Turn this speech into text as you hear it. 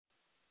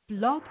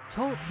Blog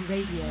Talk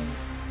Radio.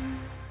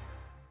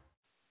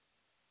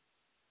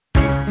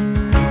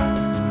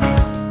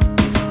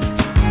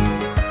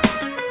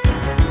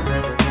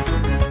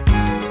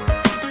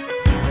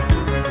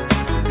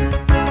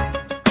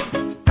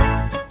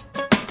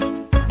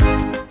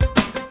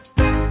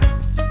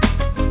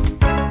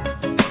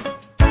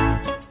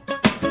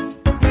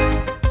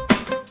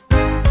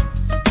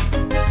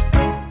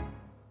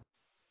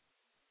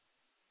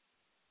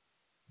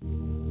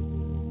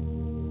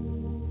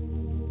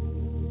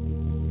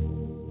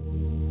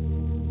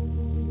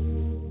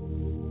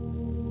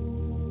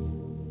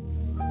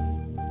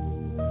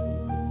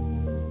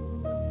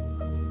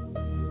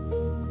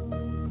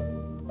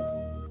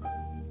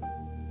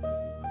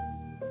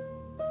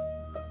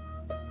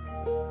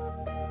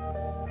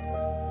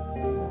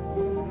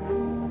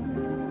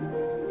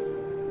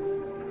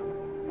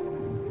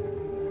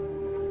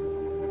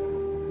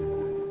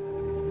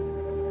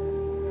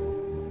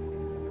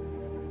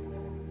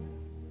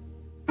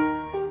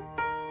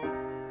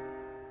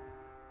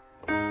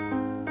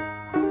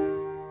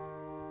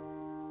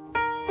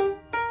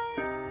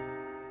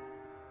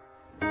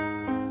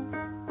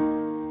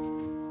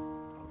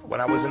 When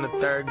I was in the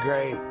third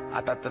grade,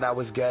 I thought that I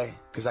was gay,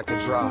 cause I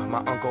could draw. My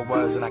uncle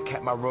was, and I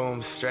kept my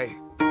room straight.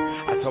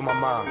 I told my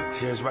mom,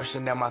 tears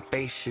rushing down my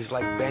face. She's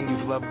like, Ben,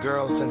 you've loved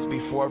girls since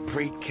before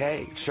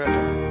pre-K.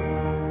 Tripping.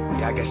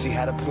 Yeah, I guess she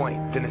had a point,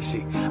 didn't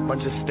she?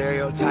 Bunch of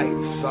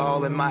stereotypes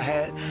all in my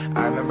head.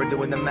 I remember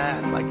doing the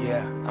math, like,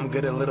 yeah, I'm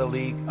good at Little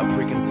League. A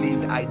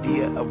preconceived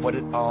idea of what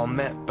it all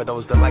meant. But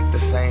those that like the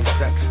same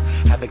sex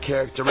have the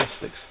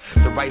characteristics.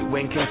 The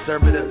right-wing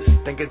conservatives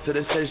think it's a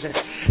decision,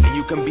 and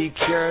you can be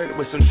cured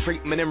with some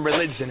treatment and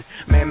religion.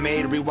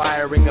 Man-made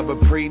rewiring of a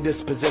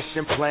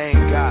predisposition,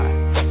 playing God.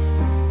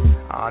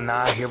 Oh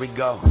nah, here we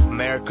go.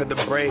 America the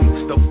brave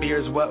still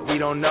fears what we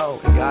don't know.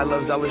 And God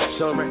loves all his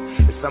children.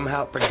 It's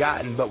somehow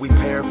forgotten, but we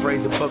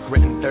paraphrase a book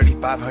written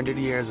 3,500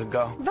 years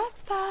ago.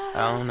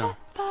 I don't know.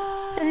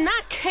 And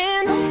I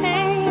can't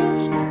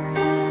change,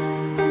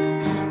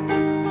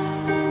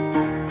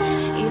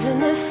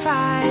 even if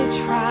I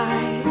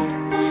tried,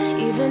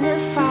 even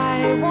if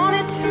I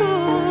wanted to.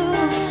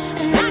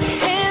 And I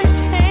can't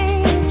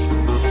change,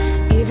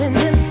 even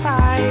if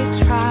I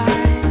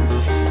tried,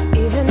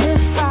 even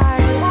if I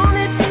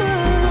wanted to.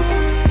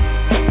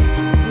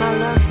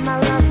 My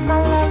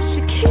love,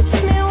 she keeps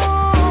me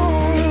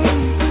warm.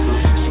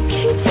 She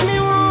keeps me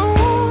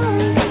warm.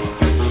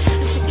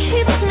 She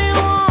keeps me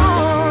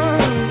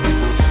warm.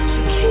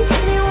 She keeps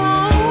me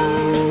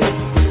warm.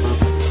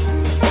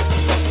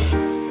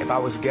 If I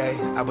was gay,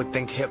 I would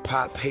think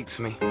hip-hop hates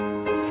me.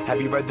 Have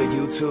you read the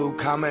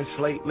YouTube comments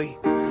lately?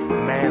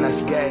 Man,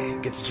 that's gay,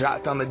 gets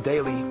dropped on the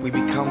daily. We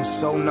become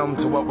so numb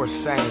to what we're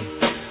saying.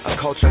 A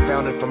culture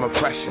founded from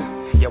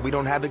oppression, yet we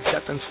don't have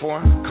acceptance for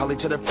 'em. Call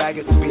each other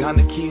faggots behind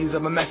the keys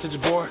of a message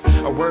board.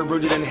 A word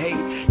rooted in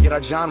hate, yet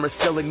our genre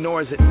still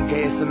ignores it.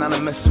 Gay is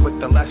synonymous with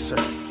the lesser.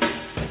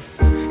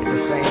 It's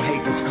the same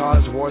hate that's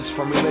caused wars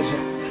from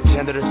religion,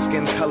 gender to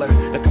skin color,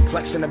 the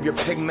complexion of your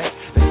pigment.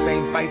 The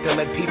same fight that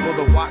led people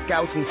to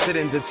walkouts and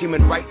sit-ins. It's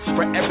human rights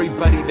for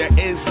everybody. There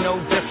is no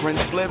difference.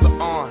 Live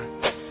on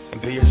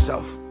and be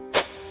yourself.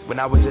 When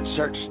I was at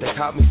church, they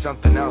taught me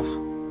something else.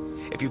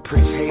 If you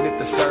preach hate at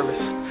the service,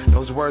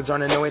 those words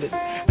aren't anointed.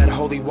 That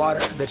holy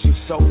water that you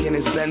soak in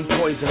is then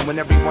poison. When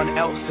everyone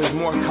else is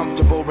more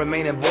comfortable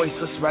remaining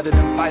voiceless rather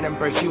than fighting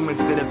for humans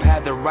that have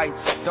had their rights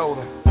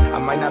stolen. I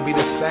might not be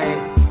the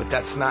same, but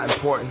that's not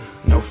important.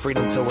 No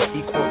freedom till we're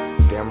equal.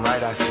 Damn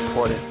right I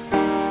support it.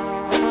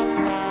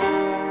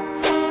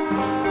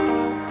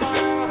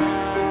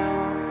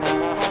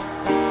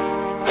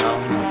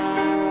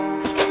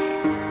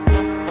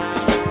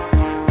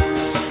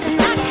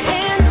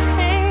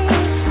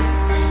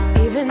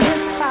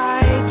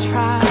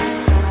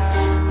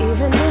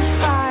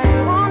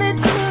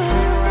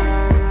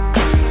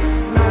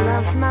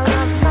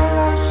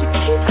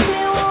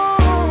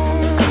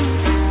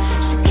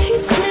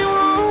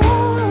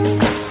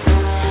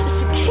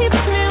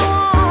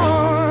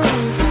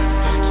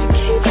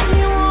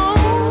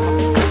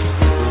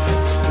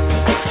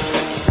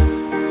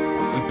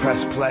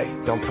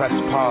 Don't press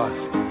pause.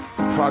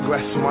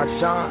 Progress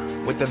march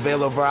on. With the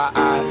veil over our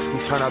eyes, we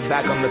turn our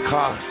back on the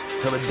cause.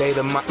 Till the day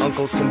that my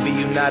uncles can be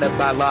united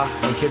by law.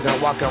 And kids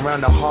aren't walking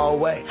around the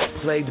hallway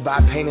plagued by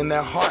pain in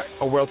their heart.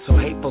 A world so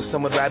hateful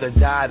some would rather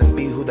die than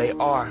be who they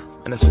are.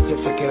 And a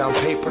certificate on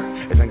paper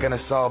isn't gonna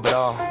solve it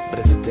all, but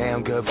it's a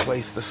damn good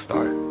place to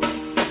start.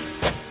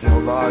 No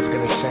law is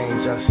gonna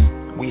change us.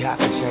 We have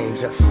to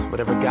change us.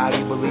 Whatever God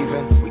you believe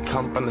in, we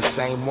come from the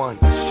same one.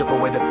 Strip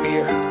away the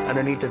fear,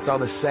 underneath it's all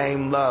the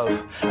same love.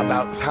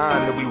 About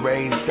time that we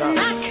raised up.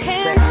 I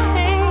can't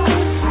change.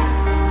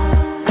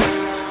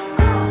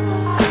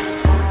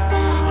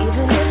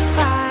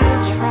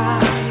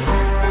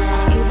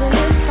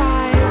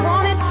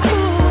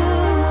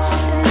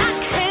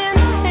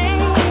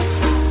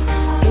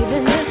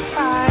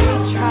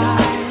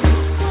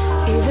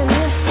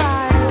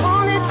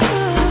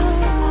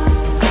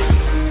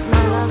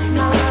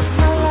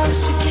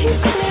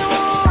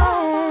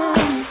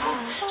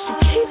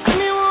 Keep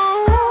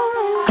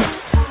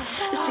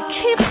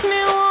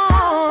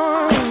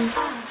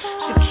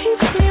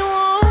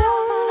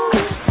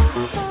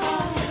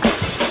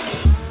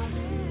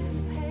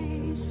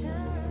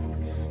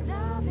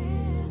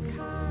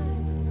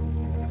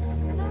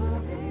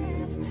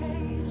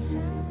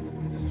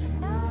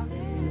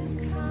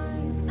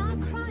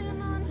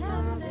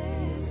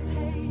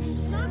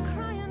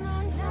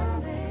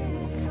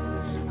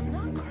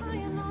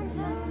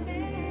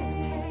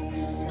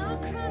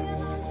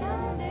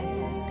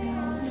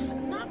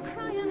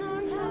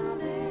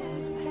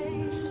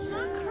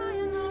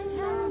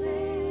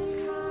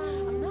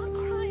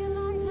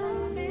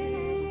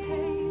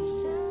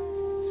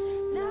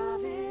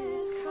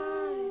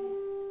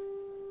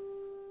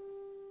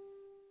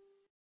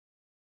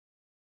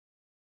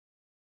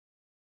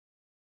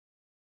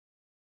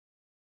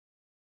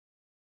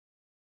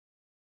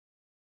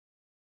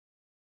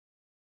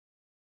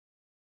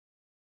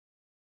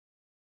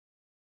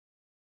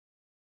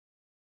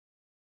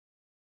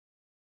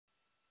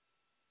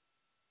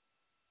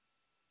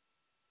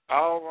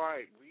All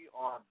right, we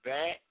are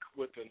back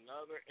with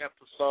another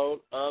episode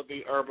of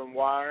the Urban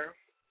Wire,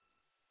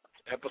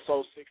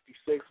 episode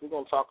 66. We're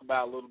going to talk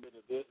about a little bit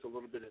of this, a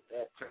little bit of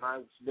that tonight.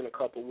 It's been a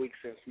couple weeks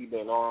since we've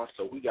been on,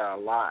 so we got a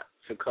lot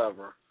to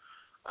cover.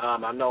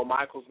 I know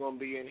Michael's going to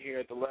be in here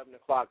at the 11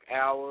 o'clock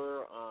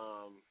hour.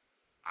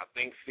 I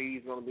think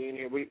C's going to be in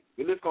here. We're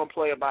just going to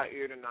play it by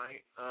ear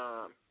tonight.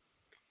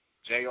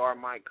 JR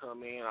might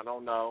come in. I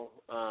don't know.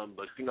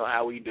 But you know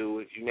how we do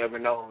it. You never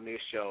know on this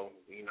show,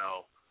 you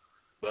know.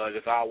 But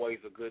it's always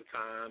a good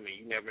time, and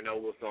you never know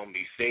what's going to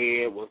be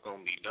said, what's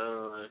going to be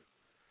done.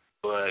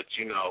 But,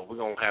 you know, we're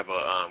going to have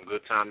a good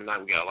time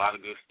tonight. We got a lot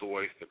of good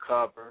stories to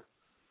cover.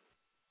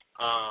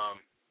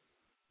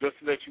 Just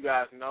to let you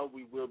guys know,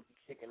 we will be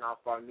kicking off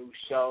our new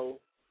show.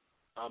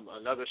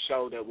 Another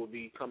show that will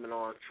be coming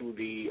on to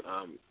the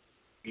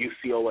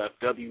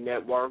UCOFW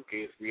network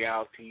is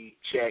Reality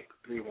Check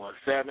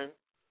 317.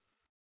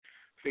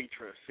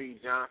 Featuring C.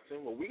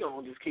 Johnson. Well, we're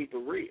going to just keep it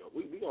real.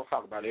 We're going to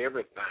talk about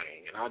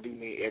everything, and I do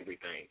mean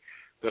everything.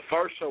 The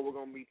first show we're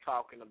going to be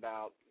talking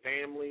about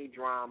family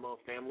drama,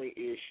 family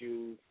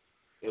issues,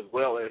 as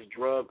well as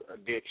drug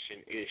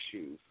addiction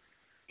issues.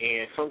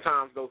 And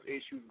sometimes those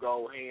issues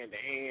go hand to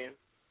hand.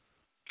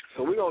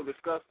 So we're going to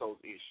discuss those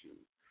issues.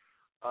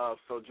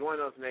 So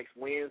join us next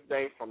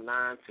Wednesday from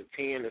 9 to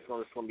 10. It's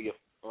going to be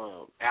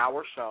an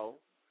hour show.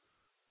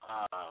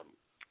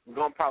 We're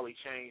going to probably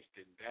change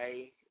the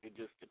day. It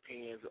just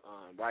depends.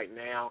 Right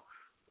now,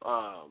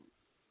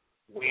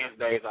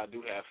 Wednesdays I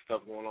do have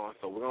stuff going on,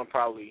 so we're going to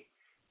probably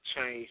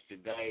change the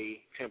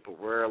day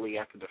temporarily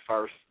after the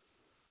first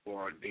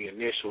or the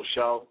initial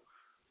show.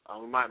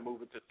 We might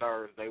move it to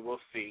Thursday. We'll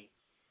see.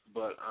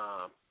 But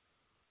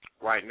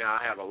right now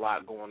I have a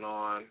lot going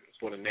on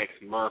for the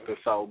next month or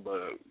so,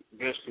 but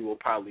eventually we'll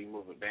probably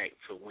move it back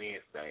to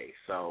Wednesday.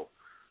 So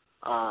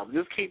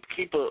just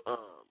keep a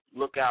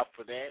lookout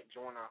for that.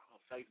 Join our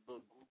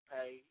Facebook group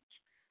page.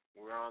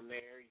 We're on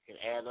there. You can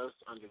add us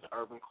under the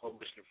Urban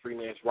Coalition of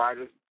Freelance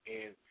Writers,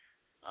 and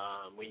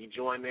when you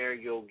join there,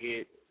 you'll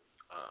get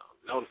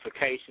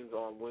notifications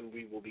on when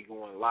we will be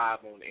going live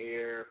on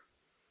air.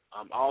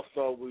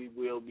 Also, we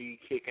will be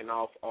kicking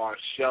off our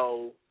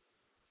show.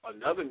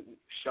 Another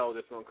show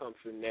that's going to come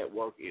to the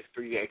network is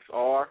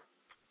 3XR,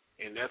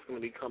 and that's going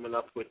to be coming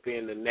up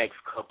within the next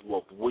couple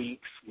of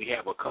weeks. We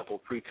have a couple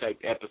of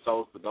pre-taped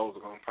episodes, but those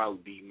are going to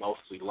probably be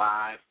mostly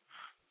live.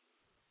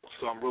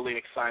 So I'm really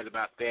excited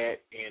about that,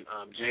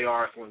 and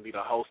JR is going to be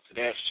the host of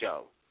that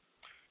show.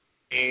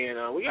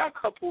 And we got a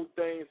couple of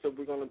things that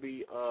we're going to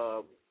be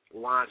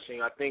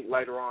launching, I think,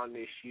 later on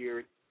this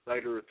year,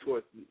 probably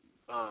towards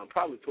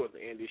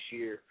the end of this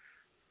year,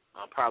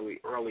 probably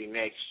early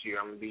next year.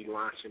 I'm going to be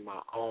launching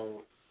my own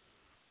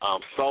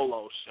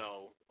solo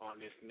show on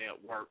this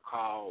network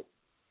called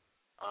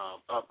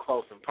Up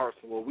Close and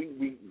Personal.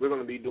 We're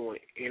going to be doing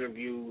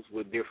interviews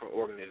with different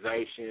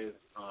organizations,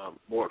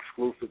 more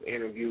exclusive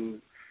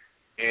interviews.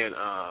 And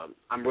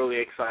I'm really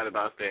excited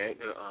about that.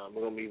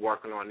 We're going to be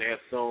working on that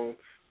soon.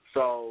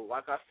 So,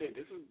 like I said,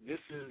 this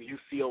is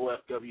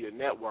UCOFW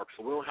Network,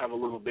 so we're going to have a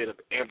little bit of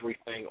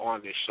everything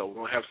on this show. We're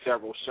going to have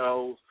several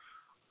shows.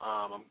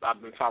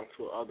 I've been talking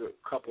to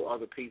a couple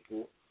other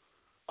people,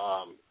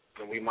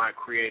 and we might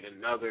create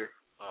another,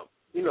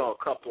 a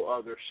couple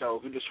other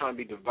shows. We're just trying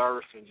to be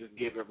diverse and just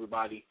give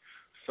everybody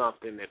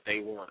something that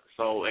they want.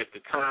 So, at the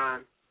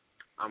time,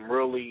 I'm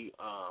really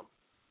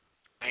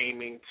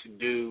aiming to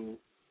do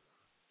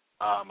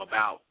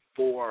about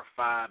 4 or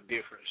 5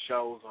 different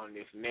shows on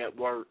this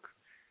network,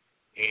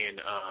 and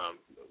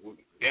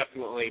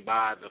definitely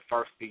by the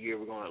first of the year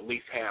we're going to at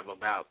least have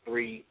about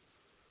 3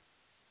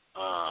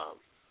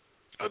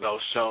 of those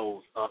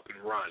shows up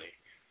and running.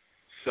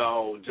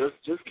 So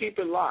just keep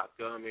it locked.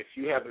 If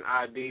you have an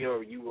idea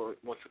or you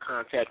want to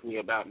contact me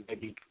about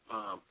maybe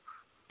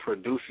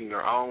producing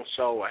your own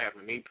show or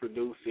having me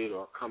produce it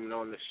or coming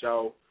on the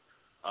show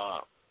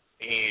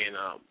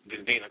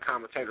and being a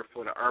commentator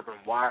for the Urban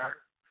Wire,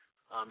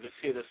 just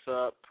hit us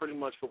up. Pretty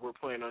much what we're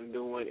planning on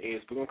doing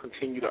is we're going to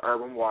continue the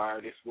Urban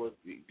Wire. This was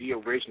the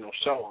original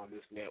show on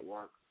this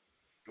network.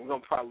 We're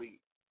going to probably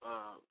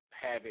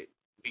have it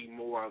be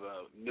more of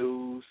a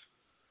news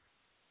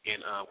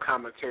and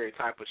commentary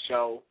type of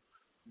show,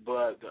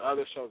 but the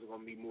other shows are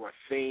going to be more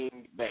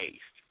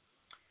theme-based.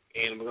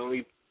 And we're going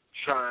to be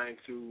trying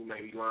to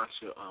maybe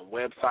launch a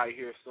website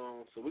here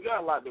soon. So we got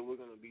a lot that we're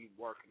going to be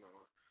working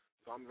on.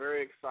 So I'm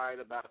very excited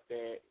about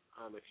that.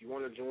 If you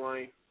want to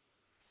join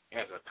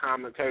as a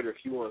commentator,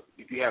 if you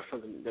have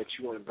something that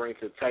you want to bring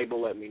to the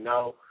table, let me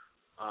know.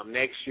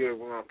 Next year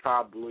we're going to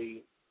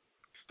probably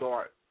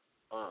start,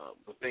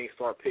 when things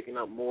start picking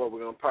up more, we're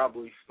going to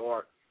probably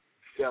start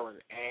selling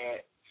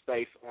ad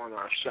space on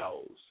our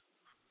shows.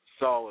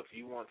 So if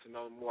you want to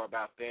know more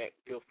about that,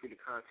 feel free to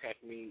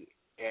contact me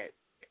at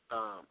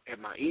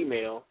my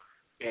email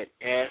at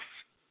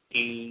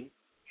seharris,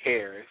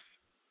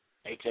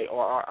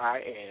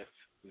 HARRIS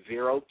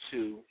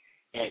 02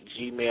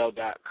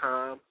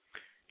 @gmail.com,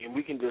 and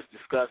we can just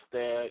discuss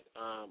that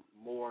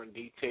more in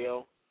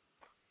detail.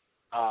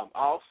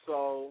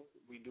 Also,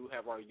 we do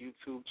have our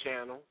YouTube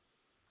channel.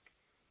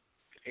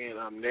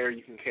 and there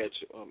you can catch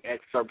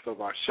excerpts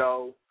of our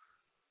show.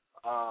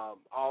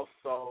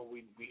 Also,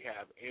 we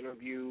have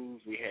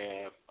interviews. We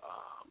have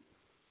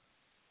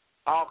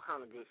all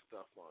kind of good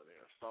stuff on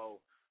there. So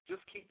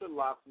just keep it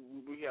locked.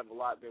 We have a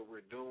lot that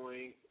we're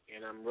doing,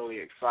 and I'm really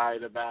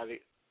excited about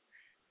it.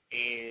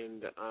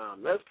 And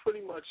that's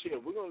pretty much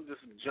it. We're going to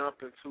just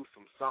jump into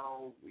some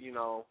songs. You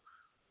know,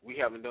 we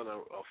haven't done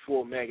a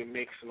full mega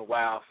mix in a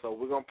while, so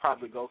we're going to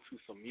probably go through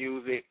some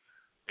music,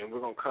 and we're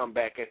going to come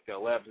back at the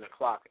 11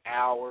 o'clock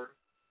hour.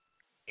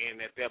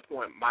 And at that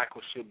point,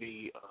 Michael should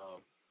be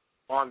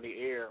on the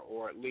air,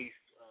 or at least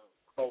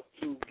close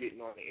to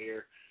getting on the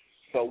air.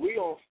 So we're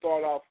going to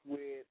start off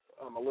with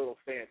a little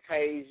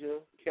Fantasia,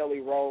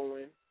 Kelly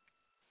Rowland,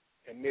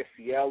 and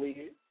Missy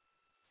Elliott,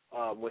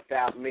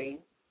 Without Me.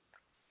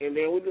 And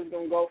then we're just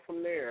going to go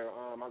from there.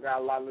 I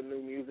got a lot of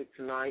new music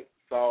tonight.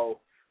 So,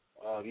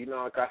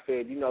 like I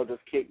said,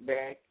 just kick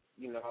back,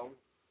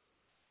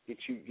 get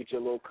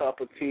your little cup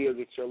of tea, or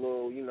get your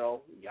little,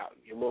 your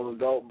little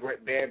adult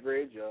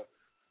beverage, or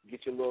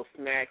get your little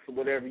snacks or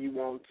whatever you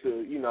want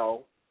to,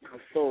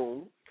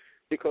 consume,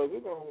 because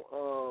we're going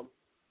to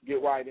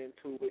get right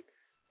into it.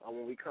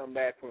 When we come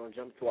back, we're going to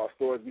jump to our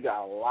stories. We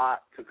got a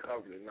lot to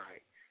cover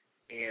tonight.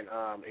 And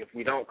if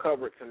we don't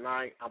cover it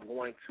tonight, I'm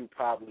going to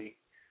probably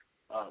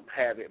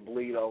have it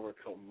bleed over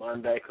till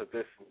Monday, because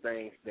there's some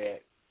things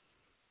that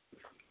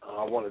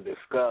I want to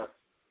discuss.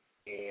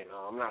 And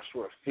I'm not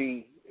sure if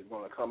C is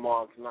going to come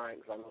on tonight,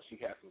 because I know she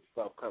has some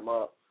stuff come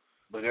up.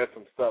 But there's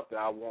some stuff that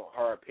I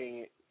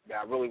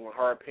really want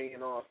her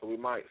opinion on, so we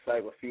might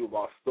save a few of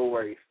our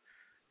stories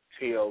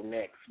till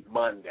next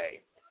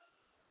Monday.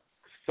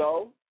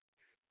 So,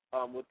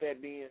 with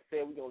that being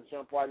said, we're going to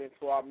jump right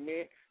into our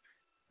mix.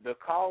 The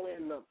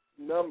call-in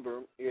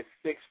number is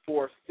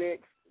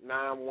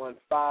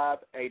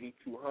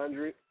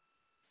 646-915-8200.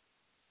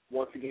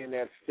 Once again,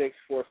 that's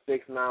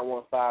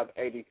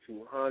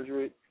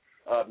 646-915-8200.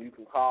 You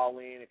can call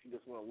in if you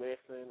just want to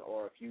listen,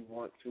 or if you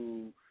want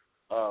to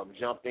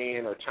jump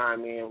in or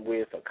chime in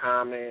with a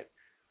comment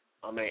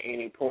at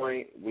any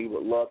point. We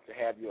would love to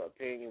have your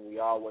opinion. We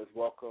always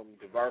welcome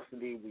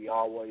diversity. We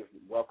always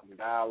welcome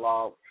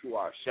dialogue to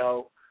our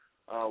show.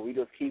 We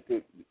just keep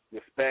it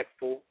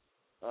respectful.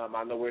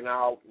 I know we're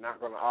not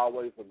going to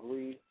always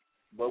agree,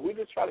 but we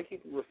just try to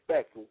keep it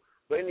respectful.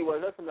 But anyway,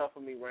 that's enough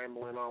of me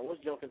rambling on.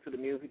 Let's jump into the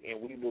music,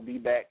 and we will be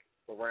back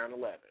for round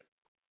 11.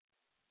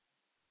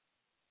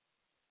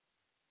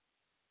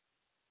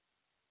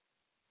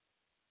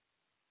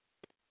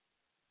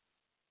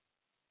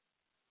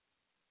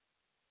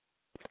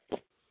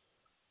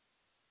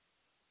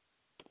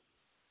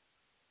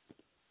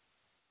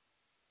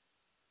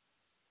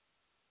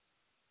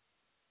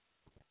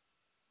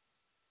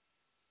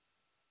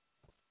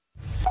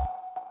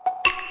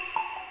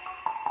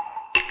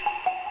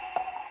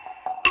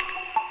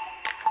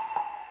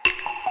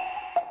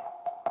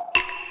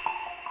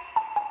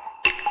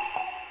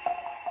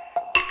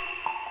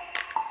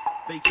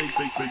 Fake it,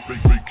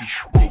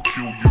 will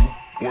kill you.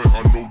 Boy, I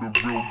know the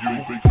real you.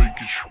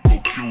 Fake it,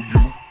 will kill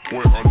you.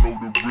 Boy, I know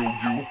the real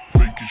you.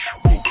 Fake it,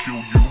 will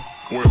kill you.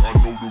 Boy, I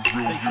know the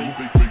real you.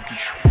 Fake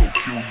it, will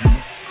kill you.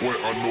 Boy, I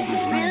know the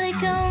real Really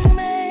you. don't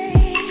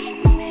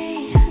make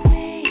me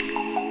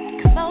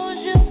expose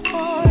you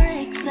for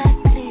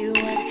exactly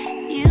what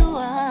you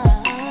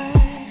are.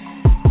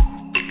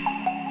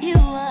 You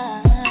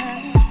are.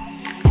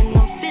 And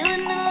I'm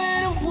feeling a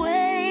little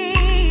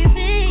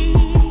wavy.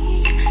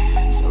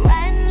 So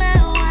right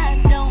now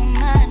I don't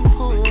mind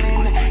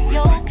pulling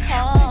your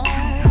car.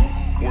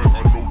 Boy, I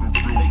know the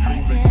real you.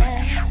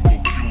 Fake it,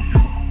 will kill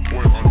you.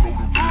 Boy, I know the real you.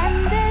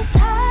 And as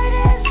hard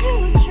as you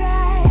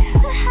try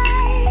to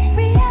hide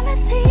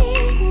reality,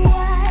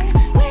 why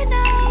we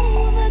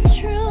know the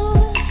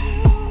truth.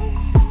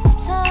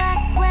 So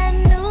act brand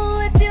new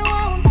if you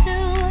want to,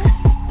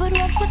 but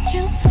what would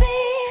you be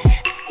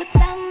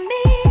without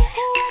me?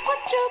 And what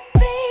would you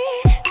be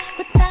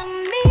without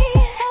me?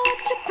 How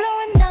would you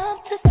blowing up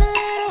just a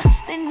little?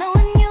 They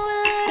knowing you a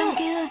little. Don't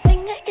give a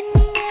finger in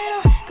the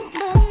middle.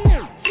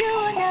 You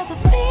would never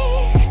be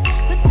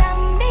without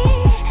me.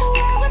 And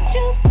what would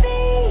you be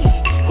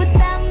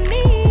without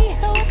me?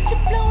 How would you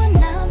blowing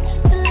up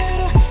just a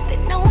little? They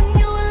knowing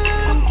you a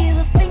little. Don't give a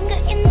finger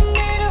in the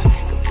middle.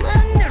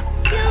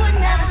 You would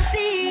never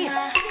see.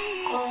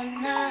 Oh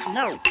nah,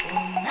 no. Oh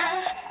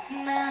nah,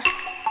 nah.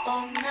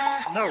 Oh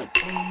nah, no. Oh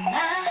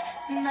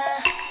nah, nah.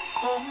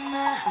 Oh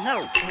nah, no. Oh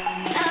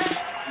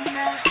nah,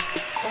 nah.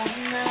 Oh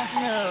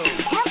nah, no.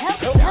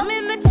 Tell me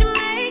that you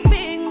make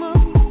big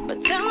moves, but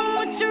tell them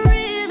what you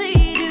really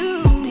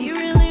do. Do you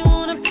really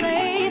wanna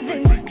play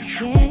this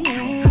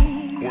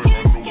game? Boy, I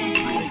know the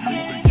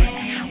real you.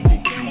 Fake it, will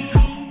kill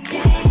you.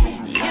 Boy, I know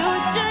the real you. You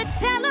should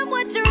tell them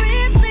what you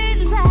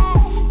really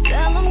like.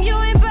 Tell them you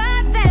ain't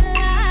about that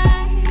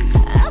life.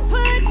 I'll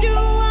put you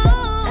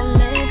on and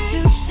let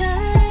you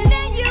shine.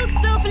 Then you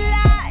so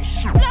flash,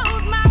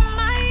 blows my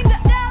mind.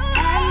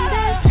 And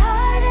as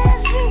hard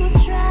as you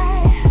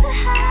try to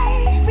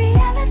hide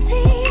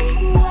reality,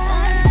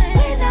 why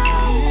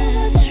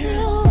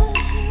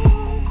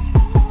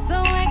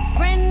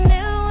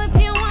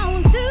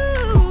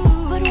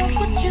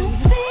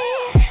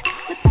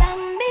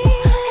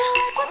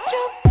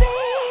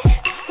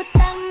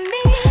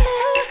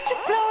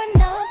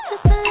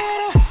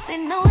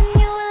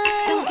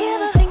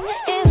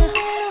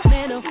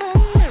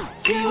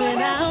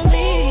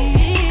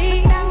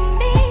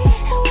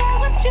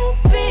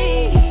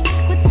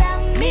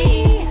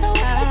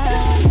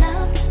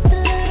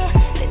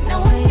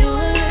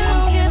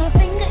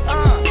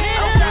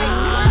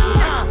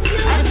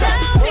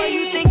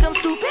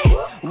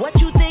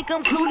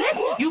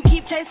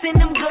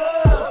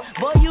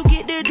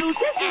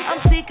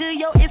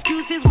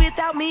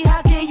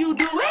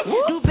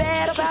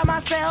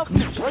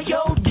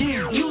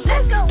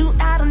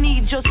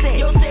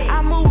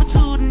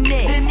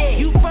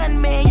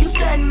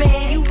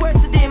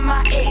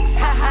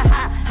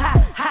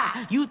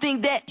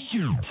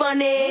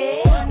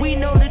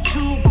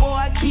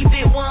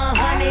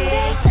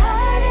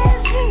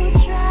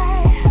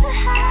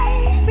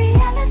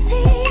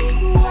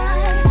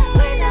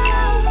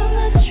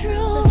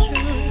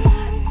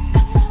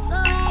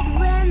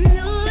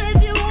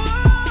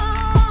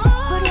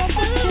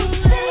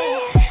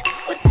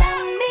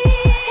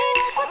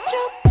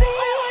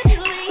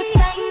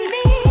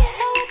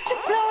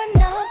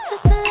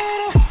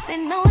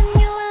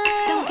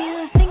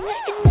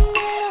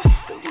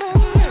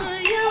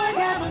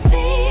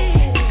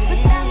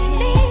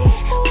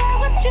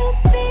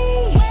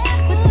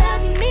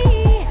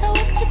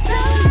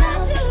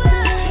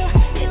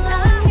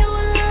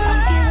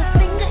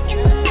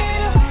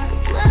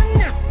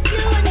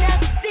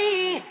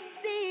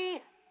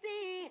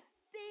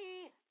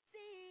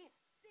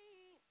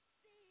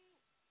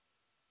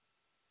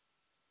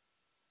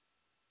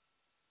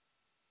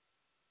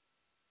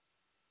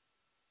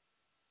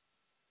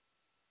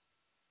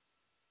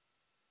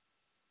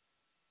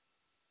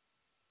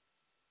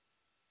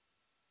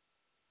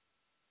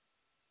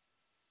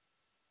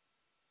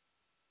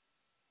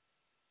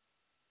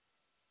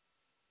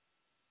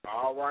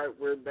All right,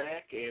 we're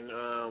back,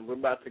 and we're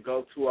about to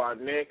go to our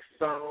next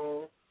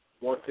song.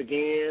 Once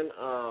again,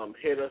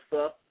 hit us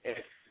up at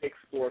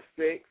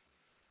 646-915-8200.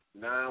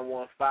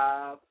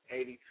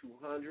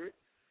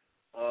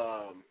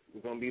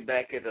 We're going to be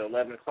back at the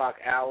 11 o'clock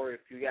hour.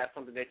 If you got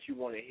something that you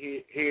want to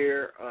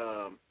hear,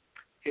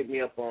 hit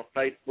me up on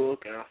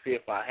Facebook, and I'll see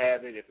if I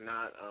have it. If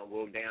not,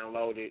 we'll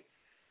download it,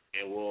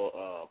 and we'll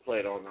play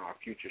it on our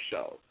future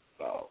shows.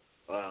 So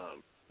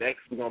next,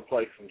 we're going to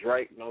play some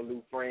Drake, No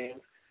New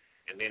Friends.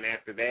 And then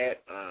after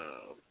that,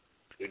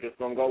 we're just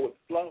going to go with the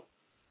flow.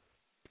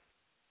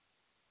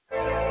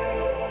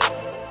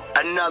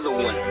 Another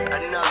one.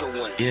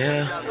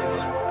 Yeah.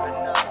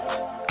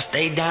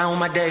 Stay down with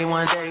my day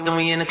one. Then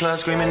we in the club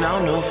screaming,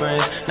 no new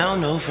friends, no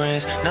new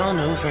friends, no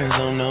new friends,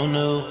 no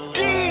new.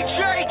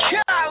 DJ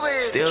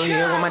Khaled. Still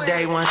here with my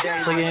day one.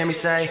 So you hear me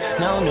say,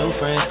 no new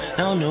friends,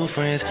 no new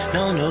friends,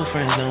 no new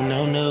friends,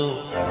 no new.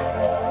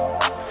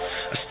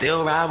 I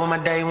still ride with my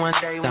day one.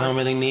 Don't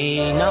really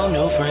need no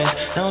new friends,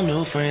 no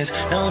new friends,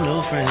 no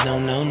new friends,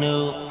 no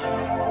new.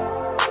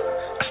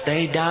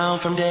 Stay down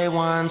from day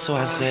one, so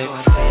I say,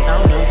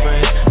 no new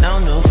friends, no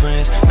new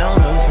friends, no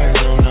new friends,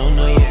 no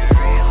new.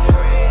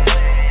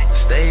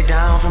 Stay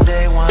down from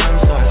day one,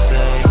 so I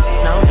say,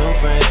 no new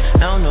friends,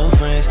 no new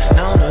friends,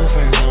 no new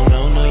friends,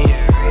 no new.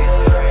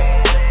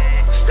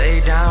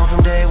 Stay down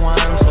from day one,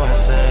 so I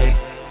say.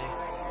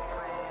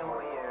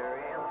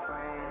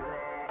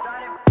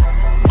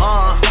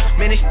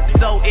 Man, this shit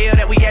so ill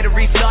that we had to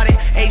restart it.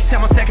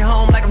 H-time I'm second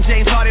home like I'm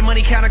James Harden.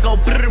 Money counter go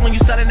brrr when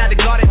you starting out the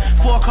garden.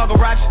 4-car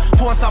garage,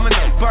 4 installment.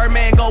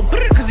 Birdman go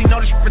brrr cause he know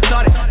this shit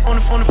retarded. On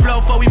the floor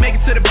before we make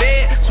it to the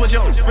bed. Switch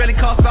up, really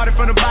cost started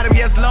from the bottom,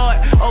 yes Lord.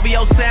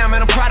 OVO sound,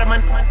 man, I'm proud of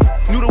man.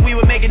 Knew that we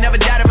would make it, never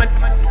doubted man.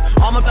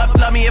 Almost up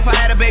love me if I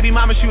had a baby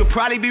mama, she would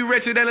probably be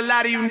richer than a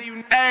lot of you.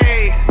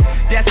 Hey,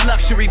 that's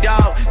luxury,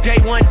 dog.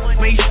 Day one,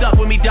 man, you stuck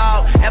with me,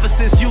 dog. Ever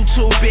since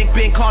YouTube,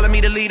 been calling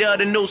me the leader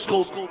of the new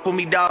school for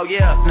me, dog,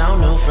 yeah. No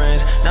new friends,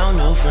 no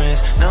new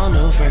friends, no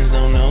new friends,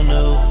 no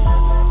new.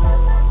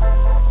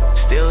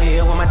 Still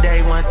here with my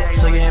day one,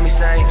 so you hear me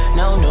say,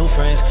 no new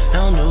friends,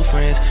 no new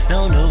friends,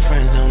 no new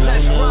friends, no new.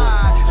 Let's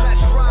ride.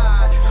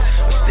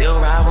 Still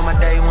ride with my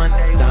day one,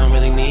 don't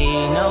really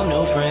need no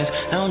new friends,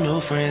 no new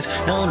friends,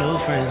 no new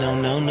friends,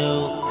 no new.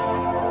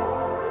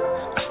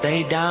 I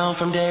stay down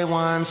from day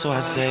one, so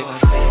I say,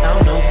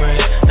 no new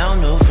friends, no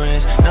new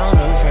friends, no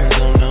new friends,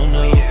 no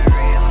new.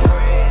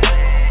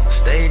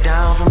 Stay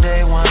down from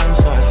day one,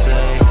 so I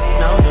say,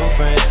 no new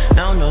friends,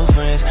 no new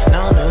friends,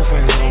 no new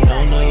friends,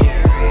 no new.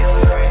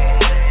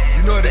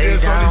 You know what it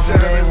is on this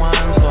day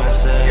one, so I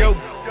say, yo,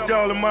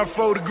 all of my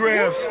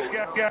photographs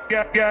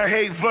got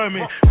hate for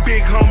me.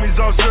 Big homies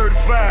all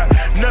certified,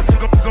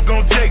 nothing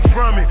gonna take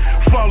from it.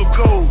 Follow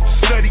code,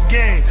 study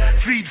game,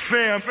 feed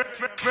fam.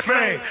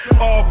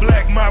 All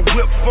black, my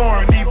whip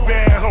foreign, these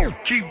bad hoes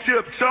keep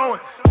tiptoeing.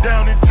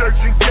 Down in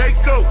Turks and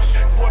Caicos,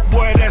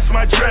 boy, that's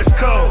my dress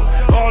code.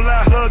 All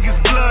I hug is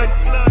blood,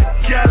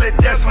 Khaled,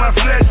 that's my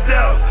fleshed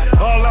out.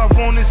 All I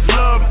want is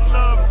love,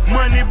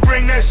 money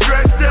bring that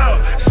stress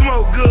out.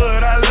 Smoke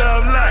good, I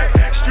love life.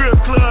 Strip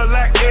club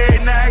like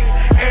every night,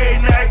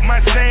 my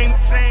same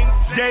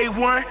day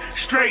one,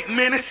 straight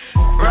minutes.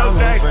 No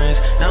new friends,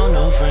 no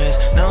new friends,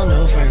 no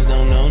new friends,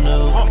 no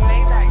new.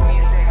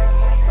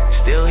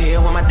 Still here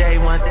with my day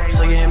one,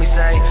 so you hear me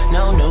say,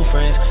 no new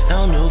friends,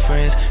 no new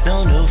friends,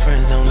 no new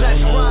friends, no new.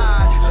 Let's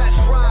ride.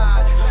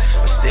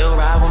 Still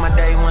ride with my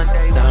day one,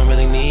 don't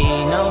really need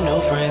no new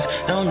friends,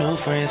 no new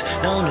friends,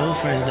 no new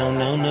friends,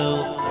 no new.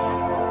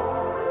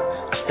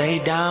 I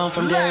stay down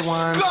from day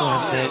one, so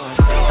I say,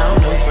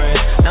 no new friends,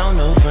 no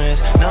new friends,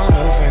 no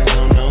new friends,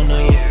 no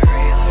new.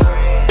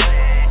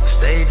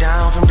 Stay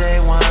down from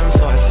day one,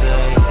 so I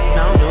say,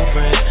 no new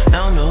friends,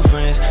 no new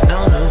friends,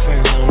 no new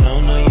friends, no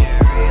new.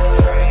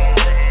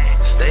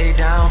 Stay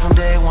down from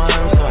day one,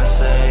 so I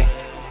say.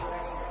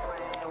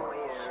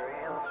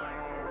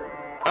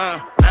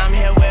 I'm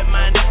here with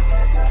my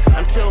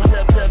I'm too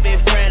hip to be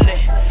friendly.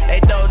 They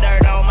throw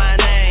dirt on my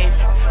name.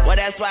 Well,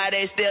 that's why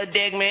they still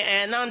dig me,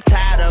 and I'm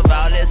tired of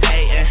all this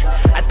hating.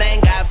 I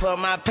thank God for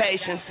my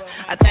patience.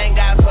 I thank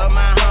God for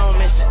my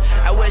homies.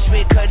 I wish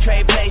we could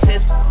trade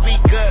places. Be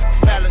good,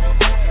 fellas.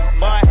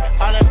 Boy,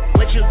 all them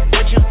with you,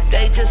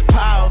 they just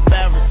power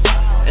bearers.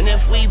 And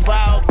if we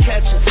ball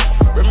catchers,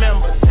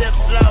 remember, sip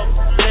slow,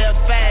 live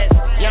fast,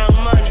 young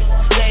money,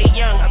 stay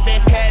young. I've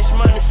been cash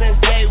money since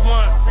day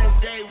one.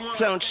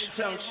 Don't you?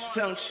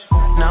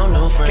 No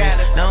new friends,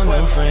 no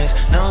new friends,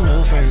 no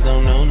new friends, no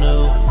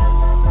new.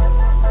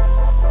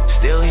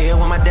 Still here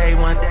with my day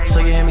one, so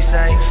you hear me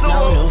say,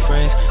 no new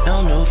friends,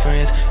 no new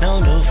friends,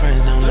 no new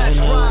friends, no new. Let's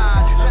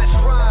ride.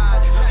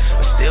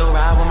 Still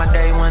ride with my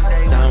day one,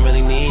 don't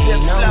really need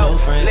no new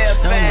friends,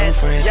 no new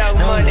friends, young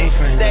no money, new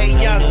friends, stay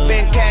no young, new.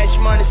 been cash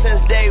money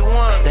since day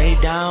one. Stay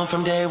down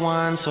from day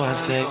one, so I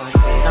say,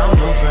 no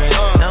new friends,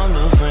 no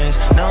new friends,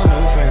 no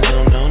new friends,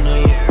 no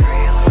new.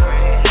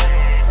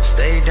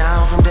 Stay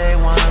down from day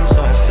one, so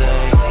I say,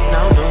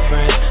 no new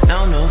friends,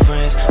 no new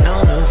friends,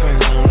 no new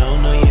friends, no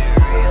new.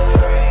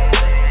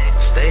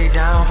 Stay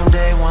down from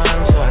day one,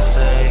 so I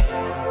say.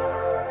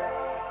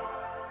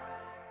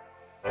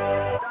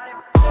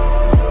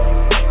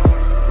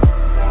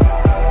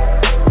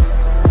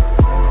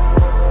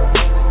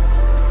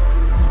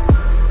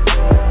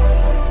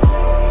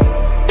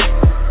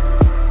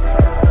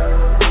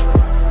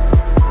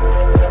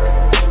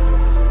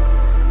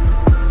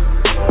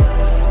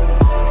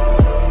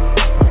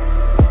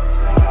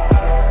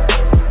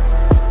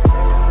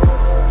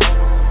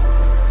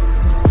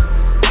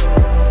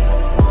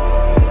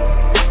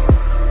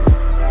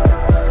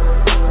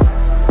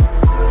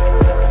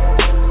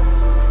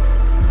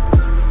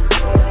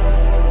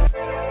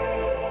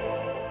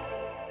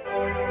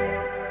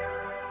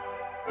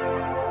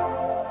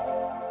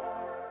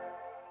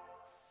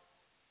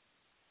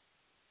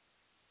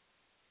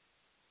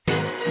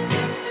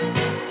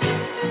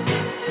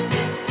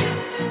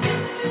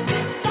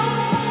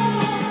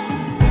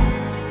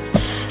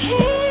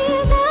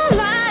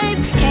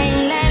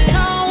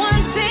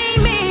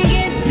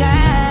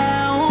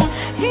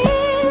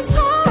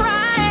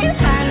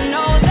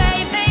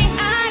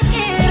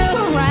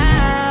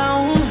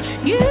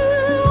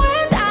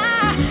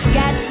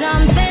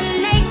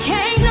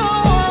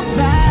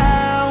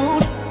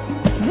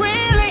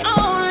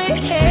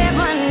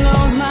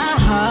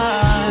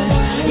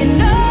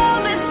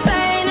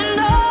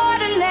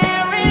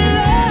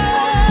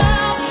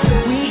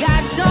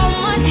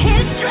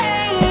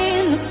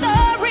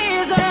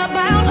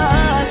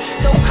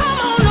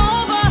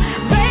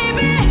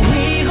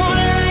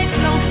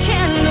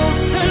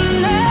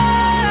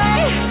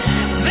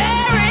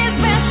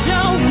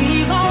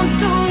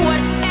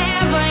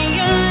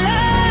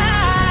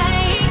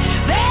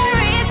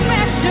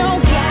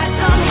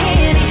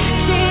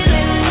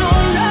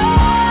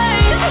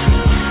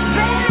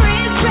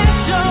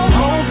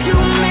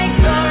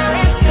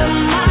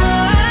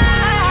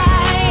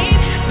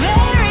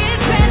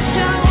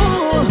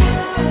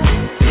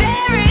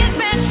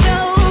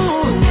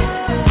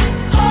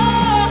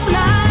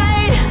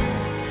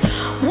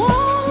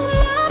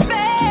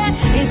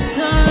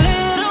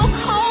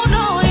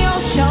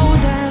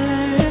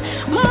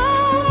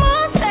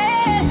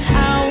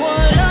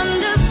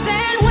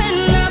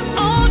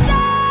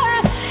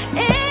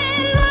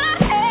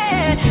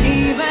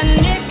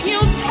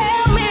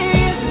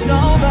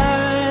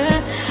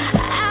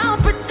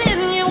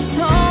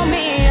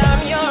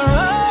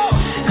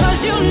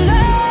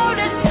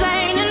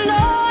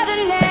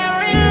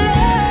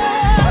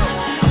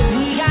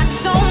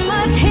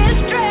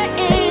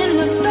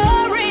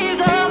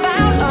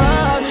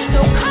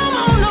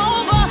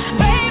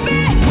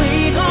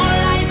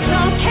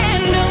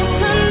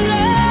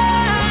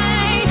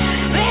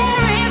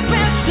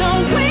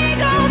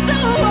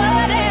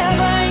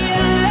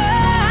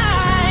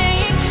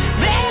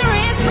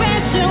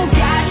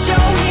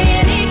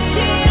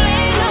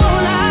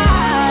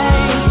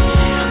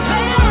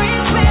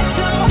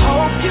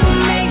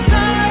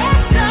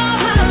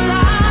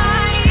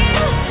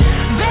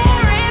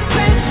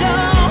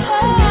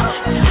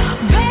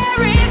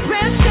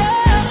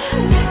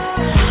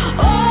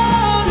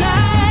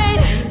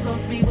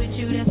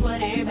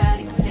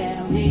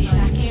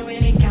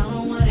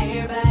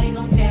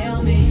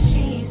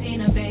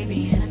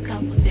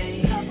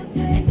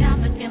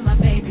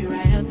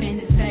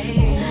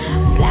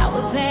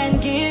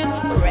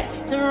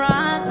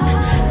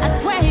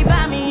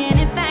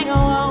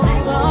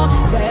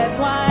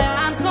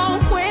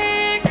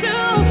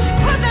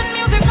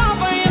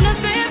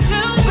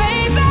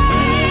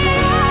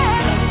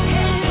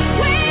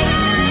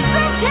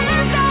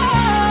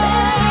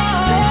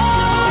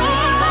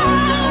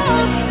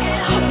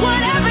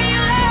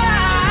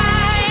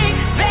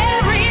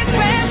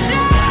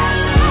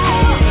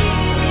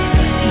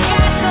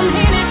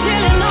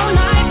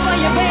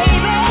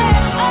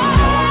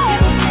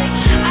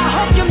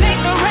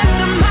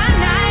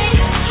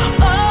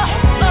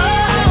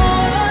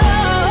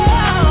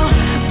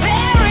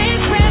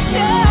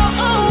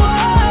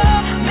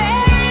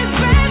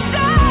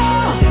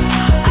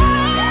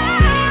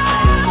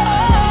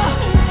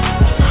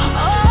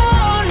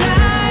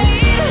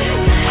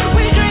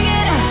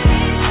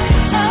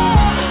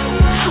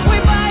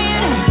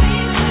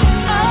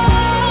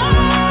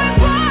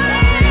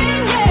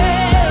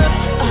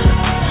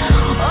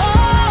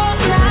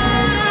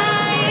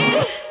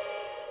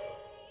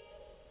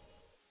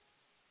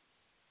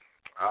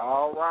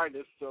 All right,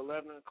 it's the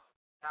 11 o'clock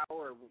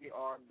hour. We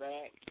are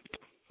back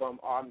from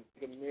our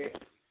mix.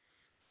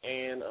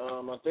 And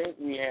I think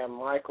we have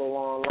Michael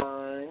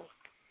online.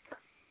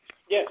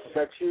 Yes. Is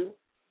that you?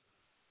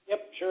 Yep,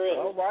 sure is.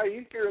 All right,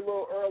 you here a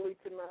little early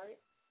tonight.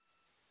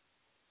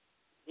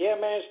 Yeah, I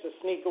managed to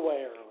sneak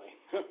away early.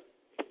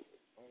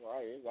 All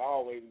right, it's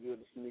always good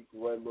to sneak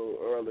away a little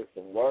early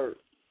from work.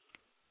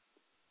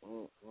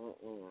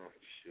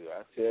 Shoot,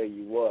 I tell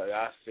you what,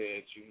 I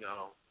said,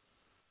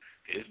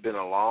 it's been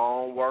a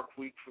long work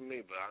week for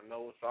me, but I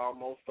know it's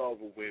almost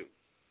over with.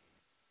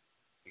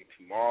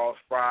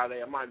 Tomorrow's Friday.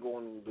 I might go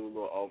in and do a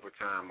little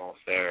overtime on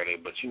Saturday,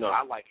 but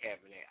I like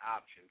having that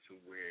option to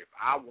where if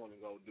I want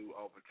to go do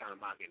overtime,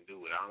 I can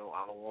do it. I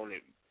don't want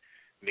it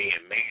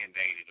being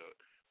mandated or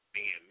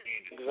being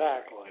mandatory.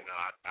 Exactly.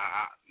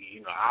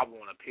 I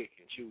want to pick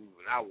and choose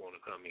when I want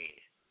to come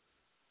in.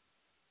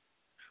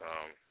 So,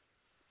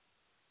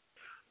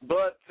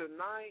 but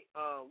tonight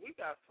we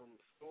got some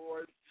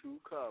stories to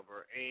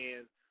cover,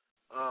 and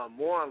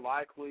more than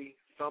likely,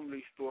 some of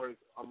these stories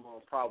I'm going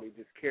to probably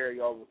just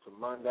carry over to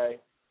Monday.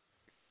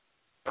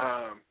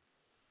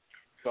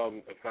 So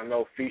if I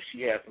know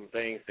Fishy had some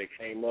things that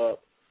came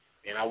up,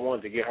 and I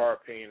wanted to get her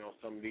opinion on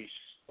some of these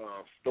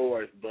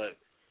stories, but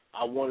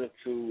I wanted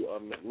to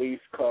at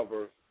least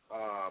cover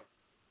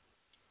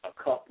a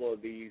couple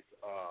of these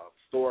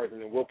stories,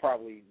 and then we'll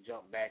probably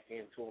jump back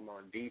into them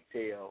in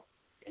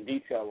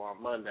detail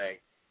on Monday.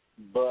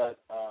 But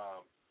I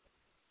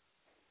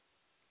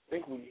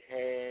think we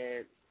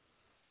had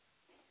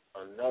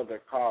another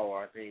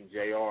caller, I think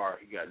JR,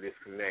 he got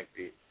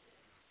disconnected.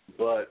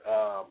 But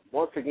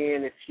once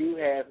again, if you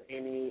have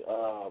any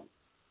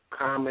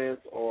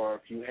comments or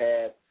if you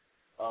have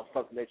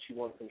something that you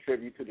want to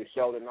contribute to the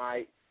show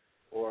tonight,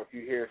 or if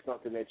you hear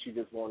something that you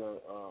just want to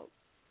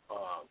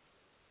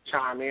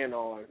chime in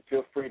on,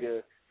 feel free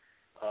to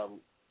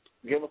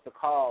give us a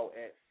call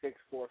at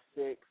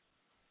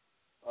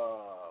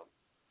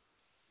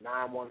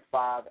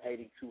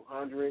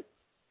 646-915-8200.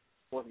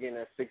 Once again,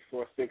 that's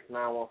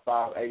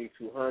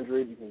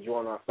 646-915-8200. You can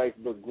join our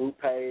Facebook group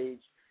page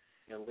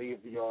and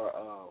leave your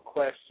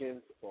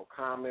questions or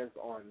comments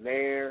on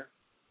there.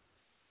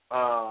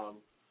 I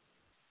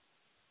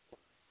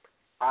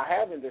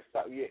haven't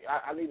decided yet.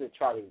 I need to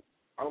try to.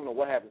 I don't know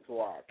what happened to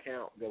our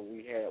account that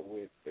we had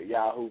with the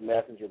Yahoo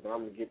Messenger, but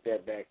I'm going to get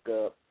that back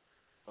up.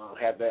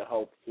 Have that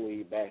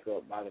hopefully back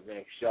up by the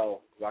next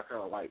show, because I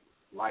kind of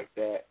like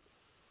that.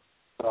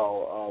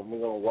 So we're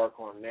going to work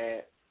on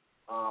that.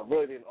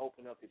 Really didn't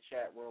open up the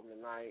chat room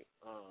tonight,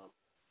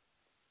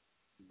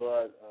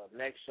 but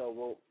next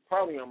show,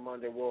 probably on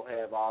Monday, we'll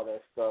have all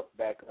that stuff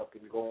back up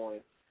and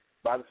going.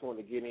 But I just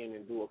wanted to get in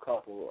and do a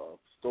couple of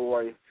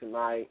stories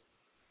tonight.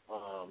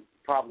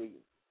 Probably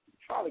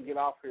try to get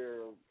off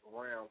here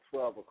around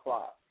 12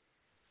 o'clock.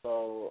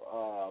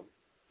 So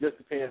just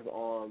depends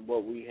on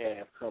what we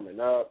have coming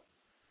up.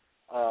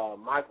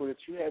 Michael, did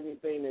you have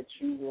anything that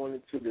you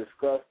wanted to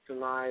discuss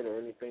tonight or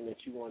anything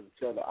that you wanted to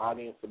tell the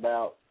audience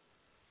about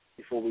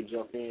before we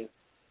jump in?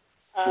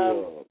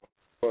 No,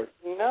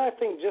 I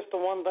think just the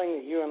one thing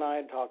that you and I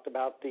had talked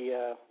about,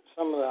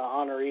 some of the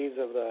honorees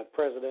of the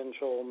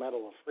Presidential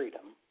Medal of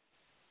Freedom.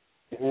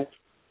 Mm-hmm.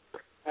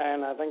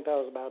 And I think that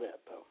was about it,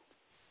 though.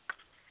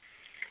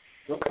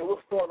 Okay,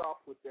 we'll start off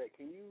with that.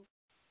 Can you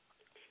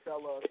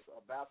tell us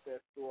about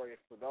that story?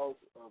 For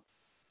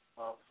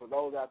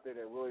those out there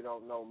that really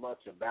don't know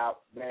much about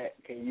that,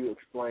 can you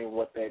explain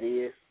what that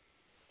is?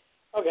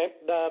 Okay,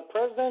 the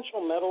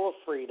Presidential Medal of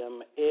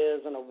Freedom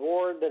is an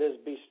award that is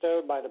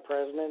bestowed by the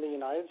President of the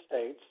United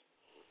States,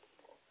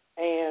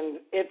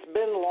 and it's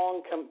been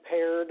long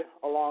compared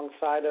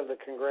alongside of the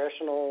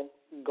Congressional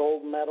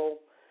Gold Medal,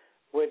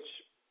 which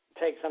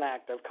takes an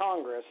act of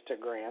Congress to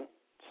grant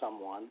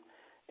someone.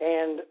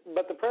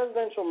 But the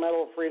Presidential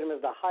Medal of Freedom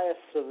is the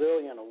highest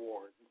civilian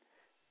award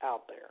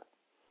out there,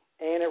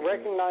 and it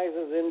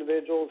recognizes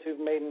individuals who've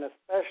made an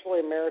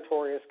especially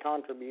meritorious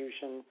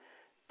contribution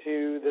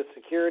to the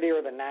security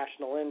or the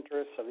national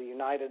interests of the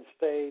United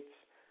States,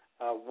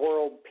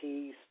 world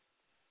peace,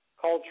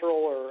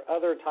 cultural or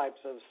other types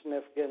of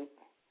significant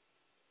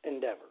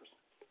endeavors.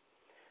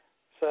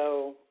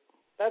 So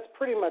that's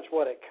pretty much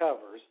what it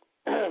covers.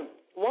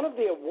 One of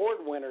the award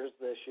winners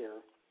this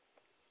year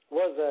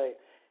was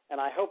and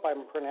I hope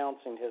I'm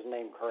pronouncing his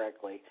name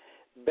correctly,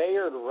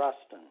 Bayard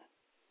Rustin.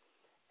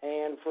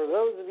 And for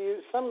those of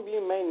you, some of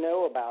you may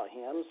know about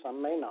him,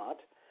 some may not.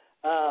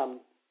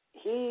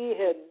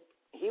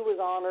 He was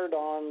honored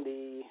on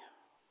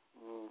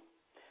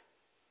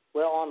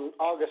on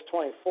August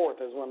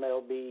 24th is when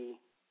they'll be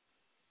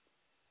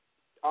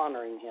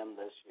honoring him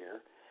this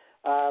year.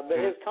 But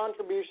his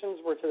contributions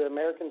were to the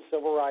American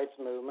Civil Rights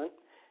Movement,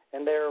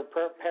 and they're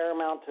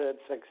paramount to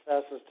its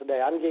successes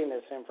today. I'm getting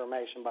this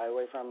information, by the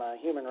way, from a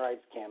Human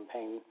Rights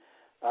Campaign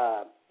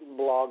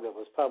blog that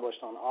was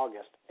published on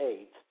August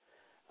 8th.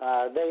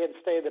 They had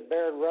stated that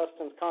Bayard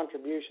Rustin's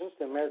contributions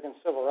to the American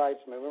Civil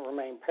Rights Movement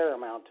remain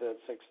paramount to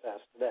its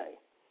success today.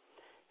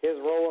 His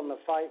role in the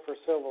fight for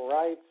civil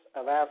rights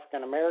of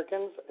African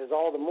Americans is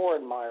all the more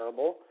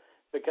admirable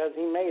because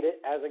he made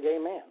it as a gay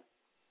man.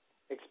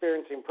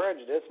 experiencing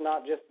prejudice,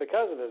 not just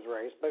because of his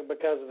race, but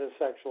because of his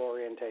sexual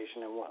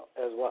orientation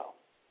as well.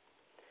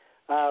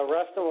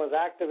 Rustin was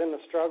active in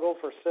the struggle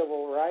for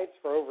civil rights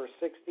for over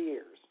 60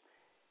 years,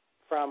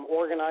 from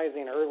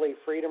organizing early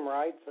freedom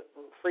rides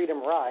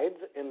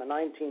in the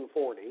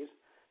 1940s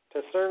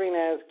to serving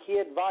as key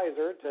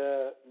advisor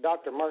to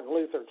Dr. Martin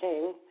Luther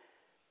King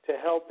to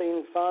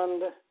helping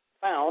found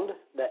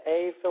the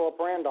A. Philip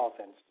Randolph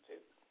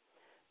Institute.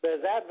 But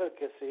his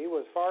advocacy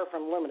was far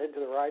from limited to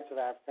the rights of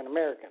African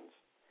Americans.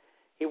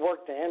 He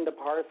worked to end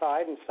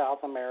apartheid in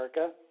South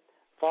America,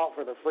 fought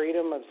for the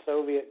freedom of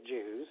Soviet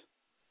Jews,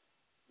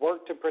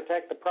 worked to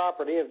protect the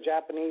property of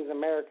Japanese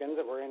Americans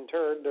that were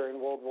interned during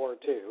World War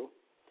II,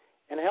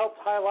 and helped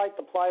highlight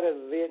the plight of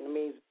the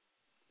Vietnamese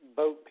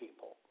boat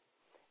people.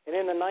 And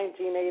in the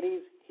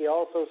 1980s, he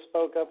also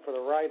spoke up for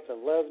the rights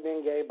of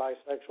lesbian, gay,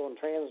 bisexual, and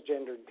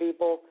transgendered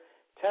people,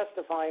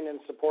 testifying in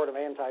support of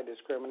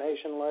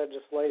anti-discrimination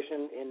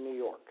legislation in New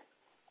York.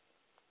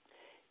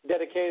 He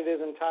dedicated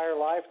his entire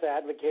life to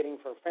advocating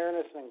for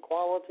fairness and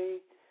equality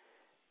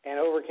and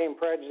overcame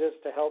prejudice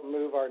to help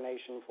move our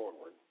nation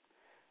forward.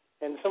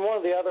 And one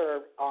of the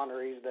other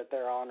honorees that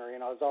they're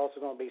honoring is also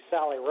going to be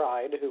Sally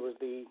Ride, who was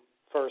the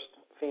first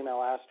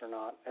female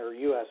astronaut, or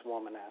U.S.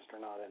 woman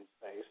astronaut in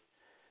space.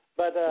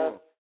 But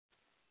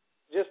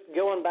just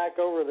going back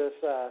over this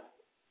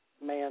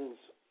man's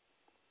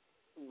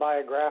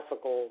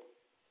biographical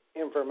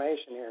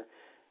information here,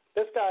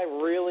 this guy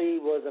really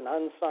was an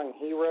unsung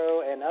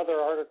hero, and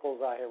other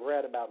articles I have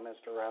read about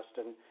Mr.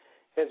 Rustin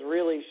has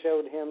really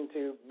showed him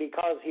to,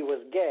 because he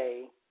was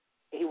gay,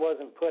 he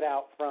wasn't put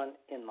out front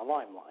in the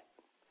limelight.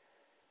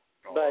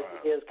 But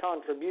his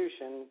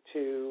contribution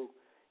to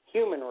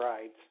human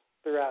rights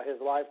throughout his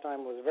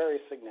lifetime was very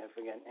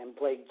significant and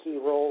played key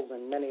roles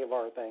in many of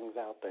our things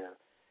out there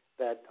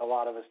that a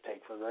lot of us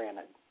take for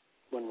granted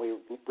when we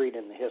read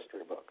in the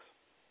history books.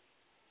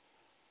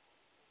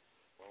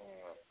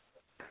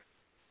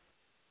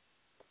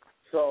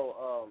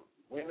 So,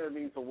 when are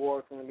these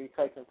awards going to be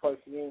taking place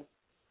again?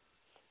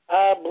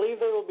 I believe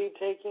they will be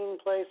taking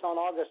place on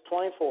August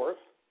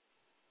 24th.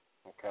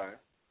 Okay.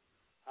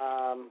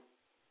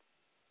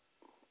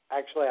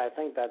 Actually, I